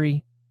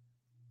injury.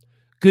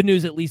 Good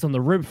news, at least on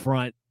the rib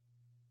front,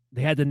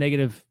 they had the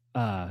negative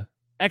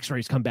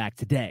x-rays come back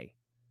today.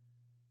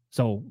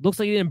 So, looks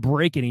like he didn't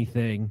break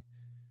anything.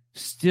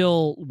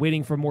 Still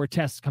waiting for more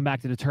tests to come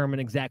back to determine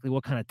exactly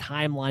what kind of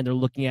timeline they're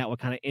looking at, what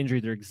kind of injury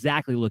they're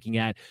exactly looking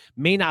at.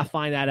 May not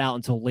find that out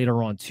until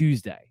later on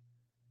Tuesday.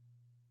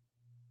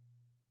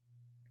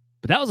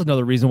 But that was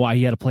another reason why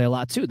he had to play a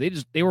lot too.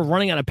 They were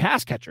running out of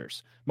pass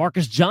catchers.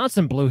 Marcus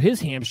Johnson blew his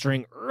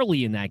hamstring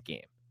early in that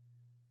game.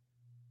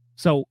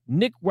 So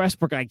Nick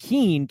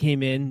Westbrook-Ikhine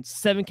came in,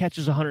 7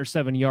 catches,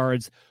 107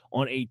 yards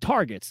on 8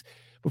 targets.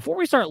 Before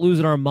we start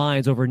losing our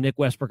minds over Nick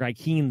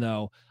Westbrook-Ikhine,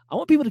 though, I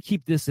want people to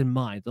keep this in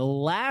mind. The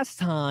last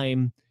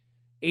time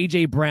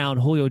A.J. Brown,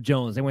 Julio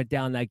Jones, they went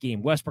down that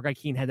game,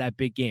 Westbrook-Ikhine had that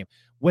big game.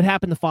 What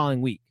happened the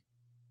following week?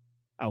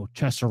 Oh,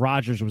 Chester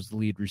Rogers was the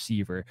lead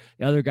receiver.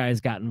 The other guys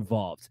got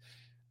involved.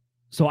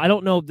 So I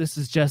don't know if this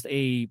is just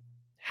a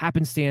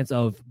happenstance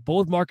of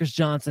both Marcus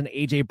Johnson,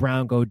 A.J.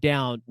 Brown go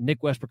down.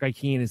 Nick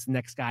Westbrook-Ikhine is the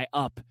next guy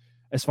up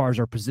as far as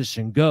our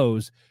position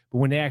goes. But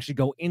when they actually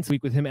go into the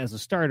week with him as a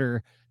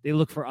starter, they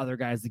look for other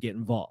guys to get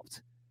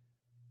involved.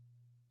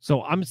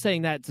 So I'm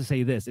saying that to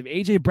say this. If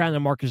A.J. Brown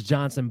and Marcus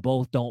Johnson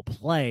both don't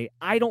play,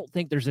 I don't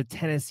think there's a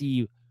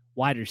Tennessee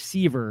wide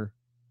receiver.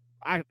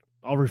 I'll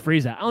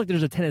rephrase that. I don't think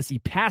there's a Tennessee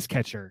pass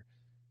catcher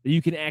that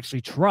you can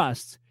actually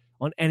trust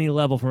on any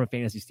level from a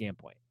fantasy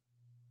standpoint.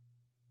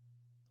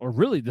 Or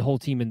really the whole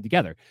team in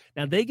together.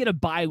 Now, they get a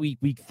bye week,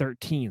 week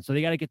 13, so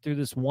they got to get through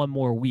this one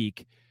more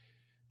week.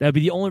 That would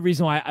be the only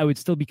reason why I would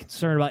still be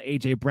concerned about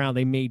A.J. Brown.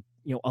 They may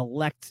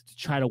elect to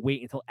try to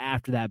wait until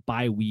after that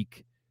bye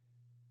week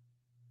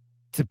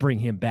to bring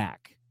him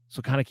back.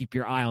 So kind of keep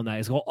your eye on that.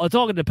 It's all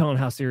going to depend on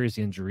how serious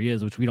the injury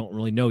is, which we don't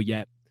really know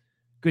yet.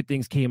 Good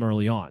things came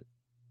early on.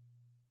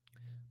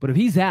 But if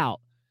he's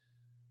out,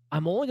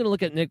 I'm only going to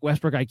look at Nick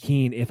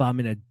Westbrook-Ikhine if I'm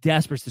in a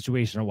desperate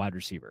situation at wide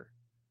receiver.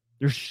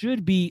 There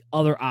should be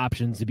other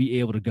options to be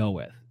able to go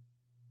with.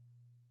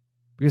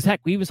 Because, heck,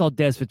 we even saw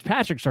Dez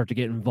Fitzpatrick start to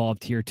get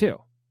involved here, too.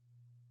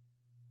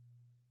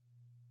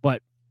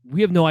 But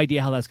we have no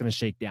idea how that's going to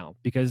shake down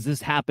because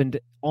this happened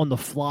on the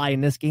fly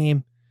in this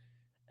game.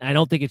 And I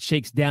don't think it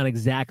shakes down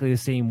exactly the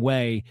same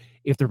way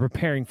if they're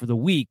preparing for the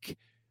week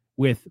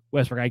with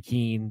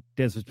Westbrook-Ikhine,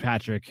 Dez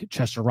Fitzpatrick,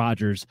 Chester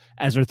Rogers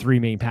as their 3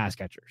 main pass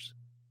catchers.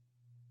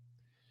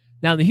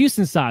 Now, on the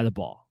Houston side of the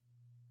ball,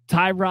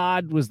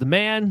 Tyrod was the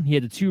man. He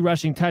had the 2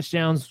 rushing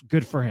touchdowns.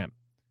 Good for him.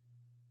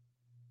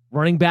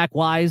 Running back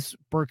wise,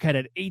 Burkhead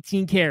had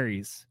 18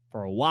 carries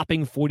for a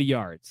whopping 40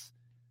 yards.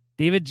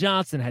 David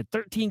Johnson had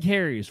 13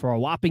 carries for a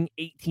whopping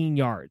 18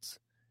 yards.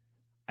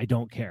 I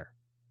don't care.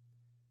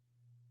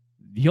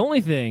 The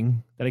only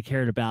thing that I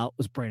cared about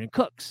was Brandon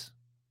Cooks,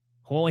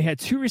 who only had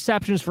 2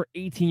 receptions for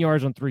 18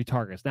 yards on 3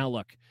 targets. Now,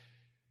 look,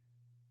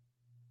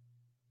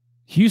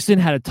 Houston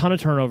had a ton of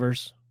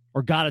turnovers,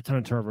 or got a ton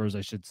of turnovers,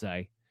 I should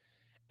say.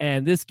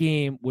 And this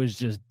game was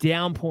just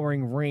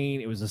downpouring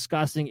rain. It was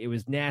disgusting. It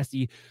was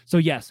nasty. So,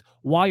 yes,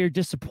 while you're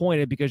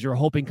disappointed because you're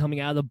hoping coming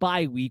out of the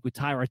bye week with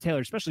Tyrod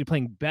Taylor, especially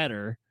playing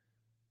better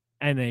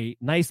and a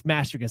nice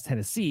match against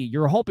Tennessee,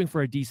 you're hoping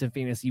for a decent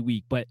fantasy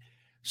week. But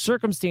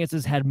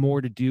circumstances had more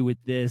to do with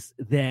this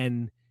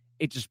than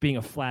it just being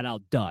a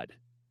flat-out dud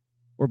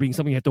or being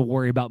something you have to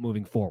worry about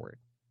moving forward.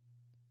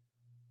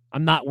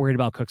 I'm not worried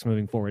about Cooks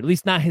moving forward, at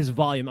least not his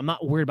volume. I'm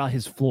not worried about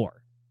his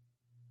floor.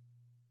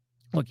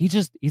 Look,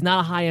 he's not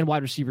a high-end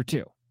wide receiver,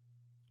 too.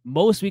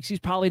 Most weeks, he's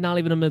probably not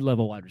even a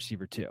mid-level wide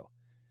receiver, too.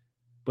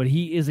 But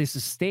he is a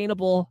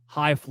sustainable,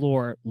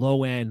 high-floor,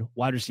 low-end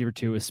wide receiver,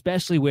 too,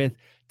 especially with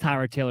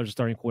Tyrod Taylor as a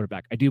starting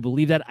quarterback. I do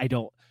believe that. I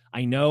don't.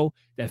 I know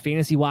that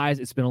fantasy-wise,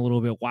 it's been a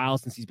little bit while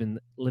since he's been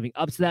living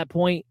up to that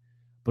point.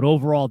 But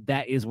overall,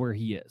 that is where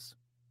he is.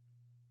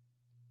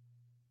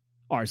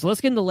 All right, so let's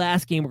get into the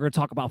last game we're going to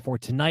talk about for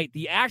tonight.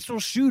 The actual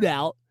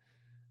shootout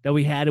that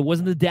we had. It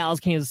wasn't the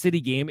Dallas-Kansas City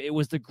game. It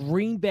was the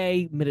Green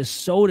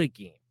Bay-Minnesota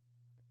game.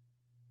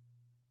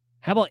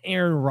 How about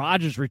Aaron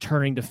Rodgers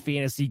returning to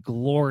fantasy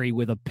glory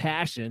with a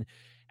passion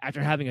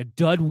after having a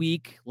dud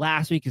week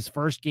last week, his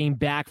first game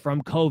back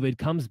from COVID,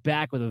 comes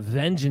back with a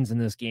vengeance in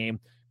this game.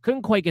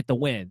 Couldn't quite get the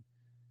win.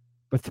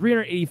 But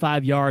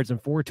 385 yards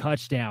and 4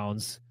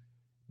 touchdowns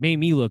made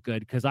me look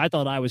good because I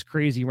thought I was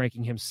crazy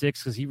ranking him 6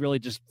 because he really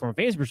just, from a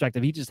fantasy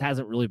perspective, he just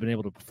hasn't really been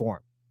able to perform.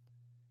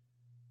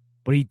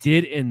 But he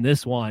did in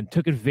this one,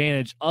 took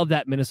advantage of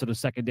that Minnesota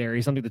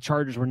secondary, something the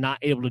Chargers were not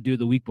able to do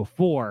the week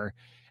before,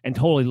 and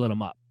totally lit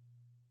him up.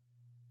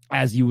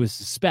 As you would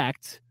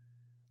suspect,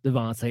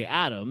 Devontae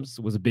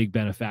Adams was a big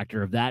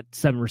benefactor of that.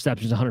 7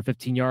 receptions,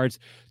 115 yards,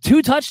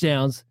 2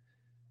 touchdowns.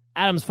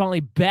 Adams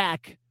finally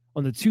back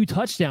on the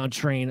 2-touchdown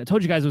train. I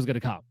told you guys it was going to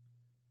come.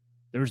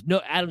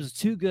 Adams is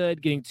too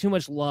good, getting too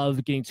much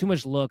love, getting too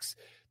much looks.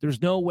 There's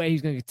no way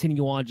he's going to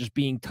continue on just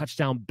being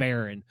touchdown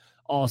barren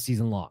all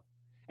season long.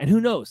 And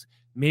who knows?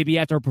 Maybe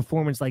after a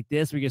performance like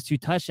this, where he gets 2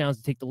 touchdowns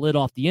to take the lid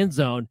off the end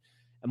zone,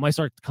 it might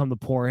start to come to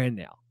pour in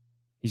now.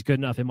 He's good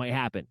enough. It might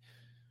happen.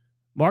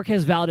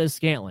 Marquez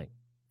Valdes-Scantling,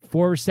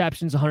 4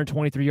 receptions,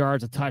 123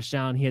 yards, a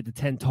touchdown. He had the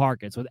 10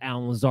 targets with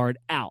Allen Lazard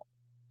out.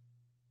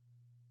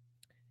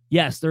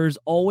 Yes, there's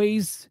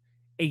always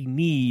a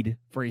need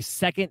for a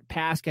second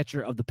pass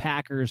catcher of the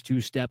Packers to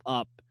step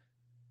up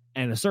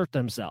and assert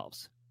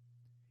themselves.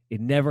 It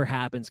never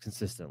happens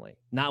consistently.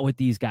 Not with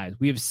these guys.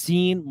 We have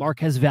seen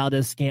Marquez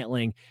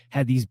Valdes-Scantling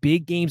have these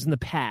big games in the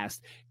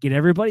past, get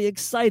everybody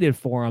excited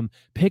for him,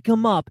 pick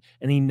him up,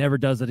 and he never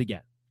does it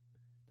again.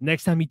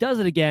 Next time he does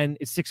it again,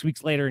 it's 6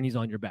 weeks later and he's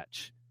on your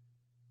bench.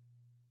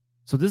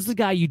 So this is a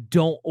guy you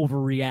don't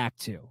overreact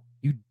to.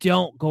 You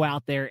don't go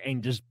out there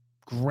and just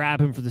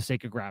grab him for the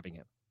sake of grabbing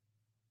him.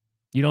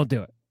 You don't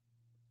do it.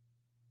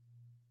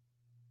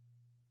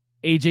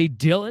 A.J.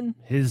 Dillon,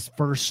 his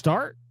first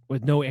start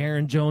with no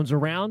Aaron Jones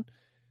around,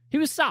 he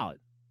was solid.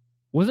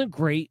 Wasn't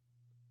great.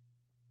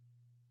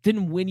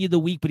 Didn't win you the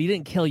week, but he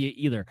didn't kill you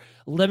either.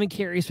 11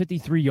 carries,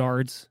 53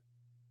 yards.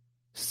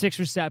 6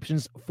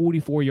 receptions,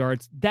 44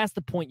 yards. That's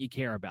the point you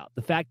care about.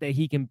 The fact that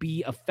he can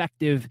be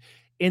effective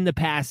in the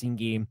passing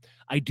game.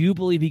 I do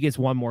believe he gets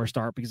one more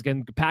start because,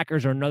 again, the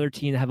Packers are another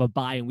team that have a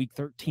bye in week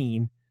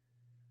 13.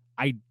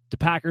 The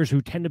Packers,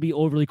 who tend to be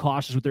overly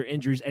cautious with their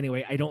injuries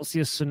anyway, I don't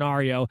see a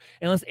scenario,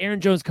 unless Aaron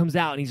Jones comes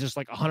out and he's just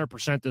like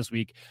 100% this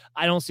week,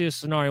 I don't see a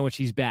scenario in which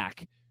he's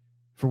back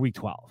for week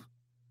 12.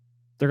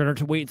 They're going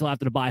to wait until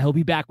after the bye. He'll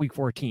be back week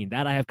 14.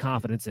 That I have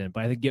confidence in.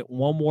 But I think get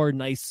one more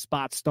nice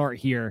spot start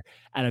here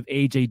out of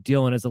A.J.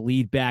 Dillon as a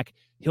lead back.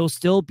 He'll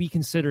still be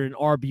considered an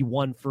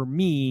RB1 for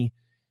me,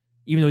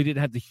 even though he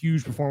didn't have the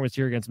huge performance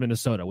here against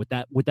Minnesota with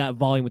that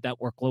volume, with that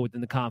workload within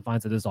the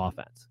confines of this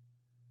offense.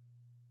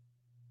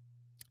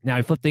 Now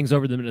I flip things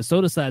over to the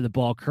Minnesota side of the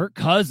ball. Kirk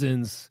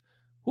Cousins,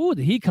 who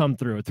did he come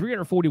through?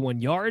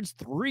 341 yards,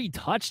 3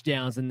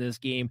 touchdowns in this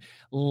game,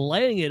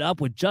 laying it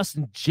up with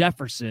Justin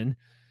Jefferson,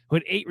 who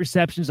had 8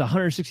 receptions,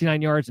 169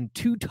 yards, and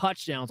 2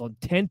 touchdowns on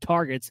 10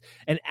 targets.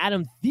 And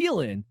Adam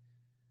Thielen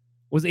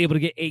was able to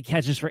get 8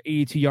 catches for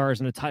 82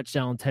 yards and a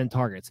touchdown on 10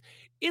 targets.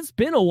 It's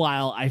been a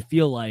while, I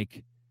feel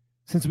like,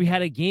 since we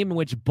had a game in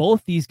which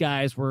both these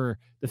guys were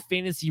the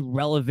fantasy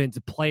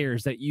relevant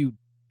players that you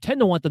tend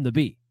to want them to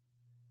be.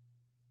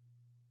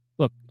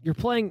 Look, you're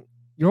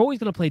always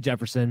going to play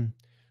Jefferson,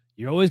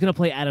 you're always going to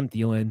play Adam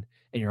Thielen,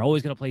 and you're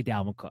always going to play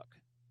Dalvin Cook.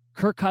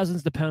 Kirk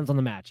Cousins depends on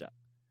the matchup.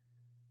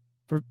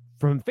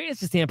 From a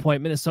fantasy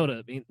standpoint,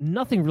 Minnesota,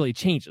 nothing really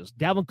changes.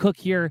 Dalvin Cook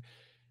here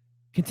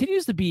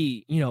continues to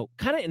be,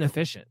 kind of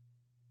inefficient.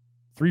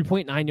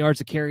 3.9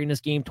 yards a carry in this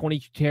game,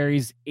 22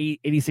 carries,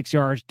 86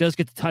 yards. Does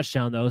get the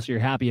touchdown, though, so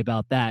you're happy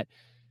about that.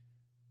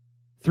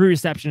 3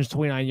 receptions,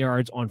 29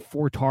 yards on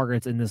 4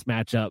 targets in this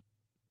matchup.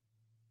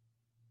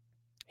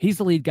 He's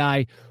the lead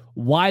guy.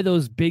 Why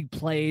those big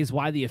plays,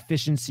 why the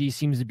efficiency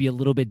seems to be a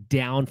little bit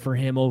down for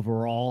him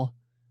overall,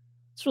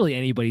 it's really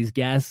anybody's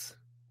guess.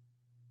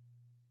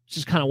 It's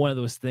just kind of one of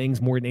those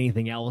things more than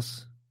anything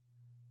else.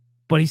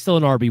 But he's still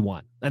an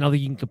RB1. I don't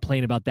think you can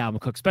complain about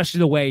Dalvin Cook, especially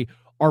the way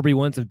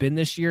RB1s have been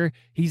this year.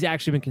 He's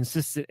actually been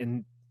consistent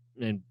and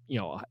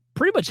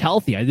pretty much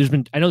healthy. I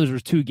know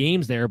there's 2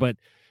 games there, but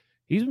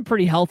he's been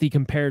pretty healthy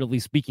comparatively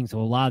speaking to a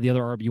lot of the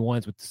other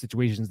RB1s with the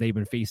situations they've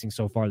been facing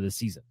so far this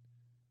season.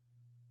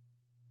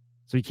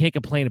 So you can't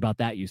complain about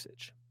that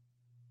usage.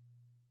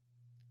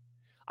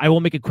 I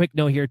will make a quick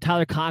note here.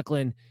 Tyler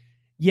Conklin,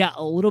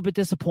 a little bit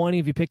disappointing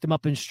if you picked him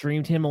up and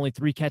streamed him. Only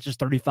 3 catches,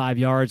 35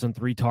 yards on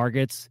 3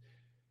 targets.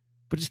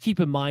 But just keep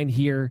in mind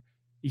here,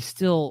 he's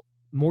still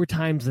more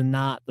times than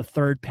not the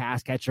 3rd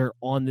pass catcher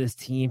on this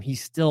team.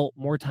 He's still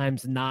more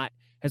times than not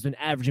has been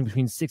averaging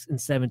between 6 and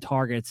 7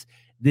 targets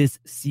this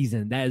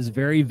season. That is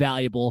very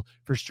valuable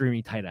for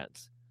streaming tight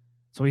ends.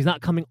 So he's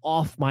not coming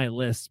off my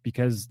list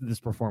because of this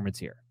performance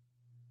here.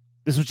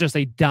 This was just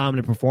a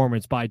dominant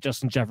performance by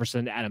Justin Jefferson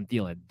and Adam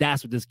Thielen.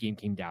 That's what this game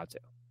came down to.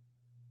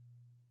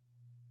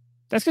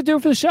 That's going to do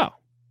it for the show.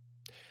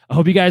 I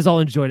hope you guys all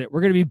enjoyed it.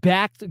 We're going to be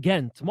back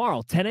again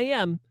tomorrow, 10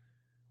 a.m.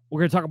 We're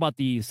going to talk about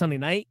the Sunday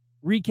night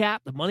recap,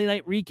 the Monday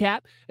night recap,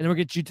 and then we'll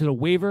get you to the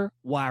waiver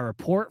wire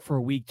report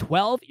for week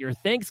 12, your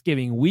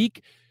Thanksgiving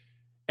week.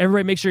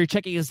 Everybody, make sure you're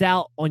checking us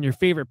out on your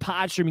favorite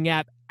pod streaming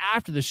app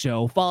after the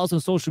show. Follow us on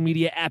social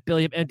media at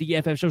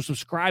BillyUpMDFF Show.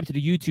 Subscribe to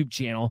the YouTube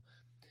channel.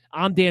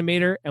 I'm Dan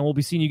Mader, and we'll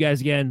be seeing you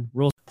guys again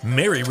real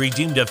Mary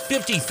redeemed a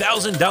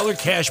 $50,000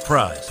 cash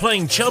prize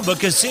playing Chumba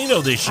Casino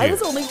this year. I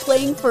was only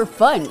playing for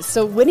fun,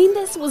 so winning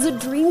this was a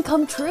dream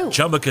come true.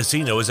 Chumba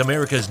Casino is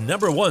America's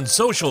 #1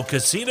 social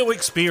casino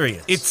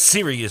experience. It's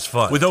serious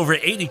fun. With over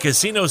 80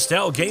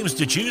 casino-style games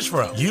to choose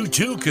from, you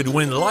too could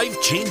win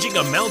life-changing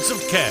amounts of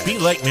cash. Be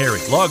like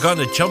Mary. Log on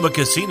to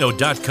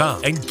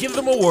ChumbaCasino.com and give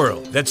them a whirl.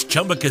 That's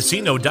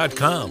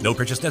ChumbaCasino.com. No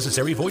purchase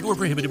necessary. Void where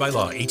prohibited by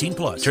law.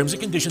 18+. Terms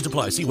and conditions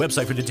apply. See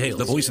website for details.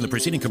 The voice in the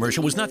preceding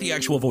commercial was not the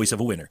actual voice of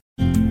a winner.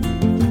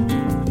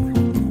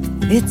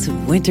 It's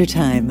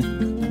wintertime.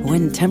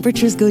 When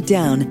temperatures go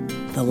down,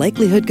 the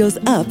likelihood goes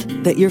up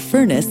that your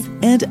furnace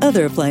and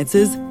other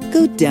appliances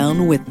go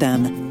down with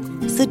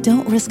them. So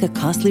don't risk a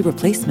costly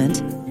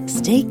replacement.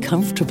 Stay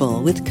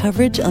comfortable with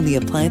coverage on the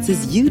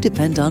appliances you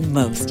depend on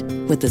most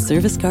with the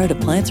Service Guard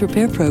Appliance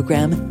Repair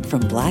Program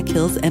from Black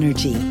Hills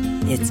Energy.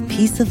 It's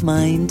peace of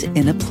mind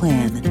in a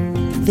plan.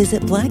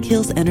 Visit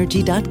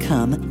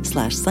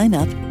blackhillsenergy.com/sign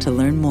up to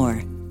learn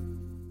more.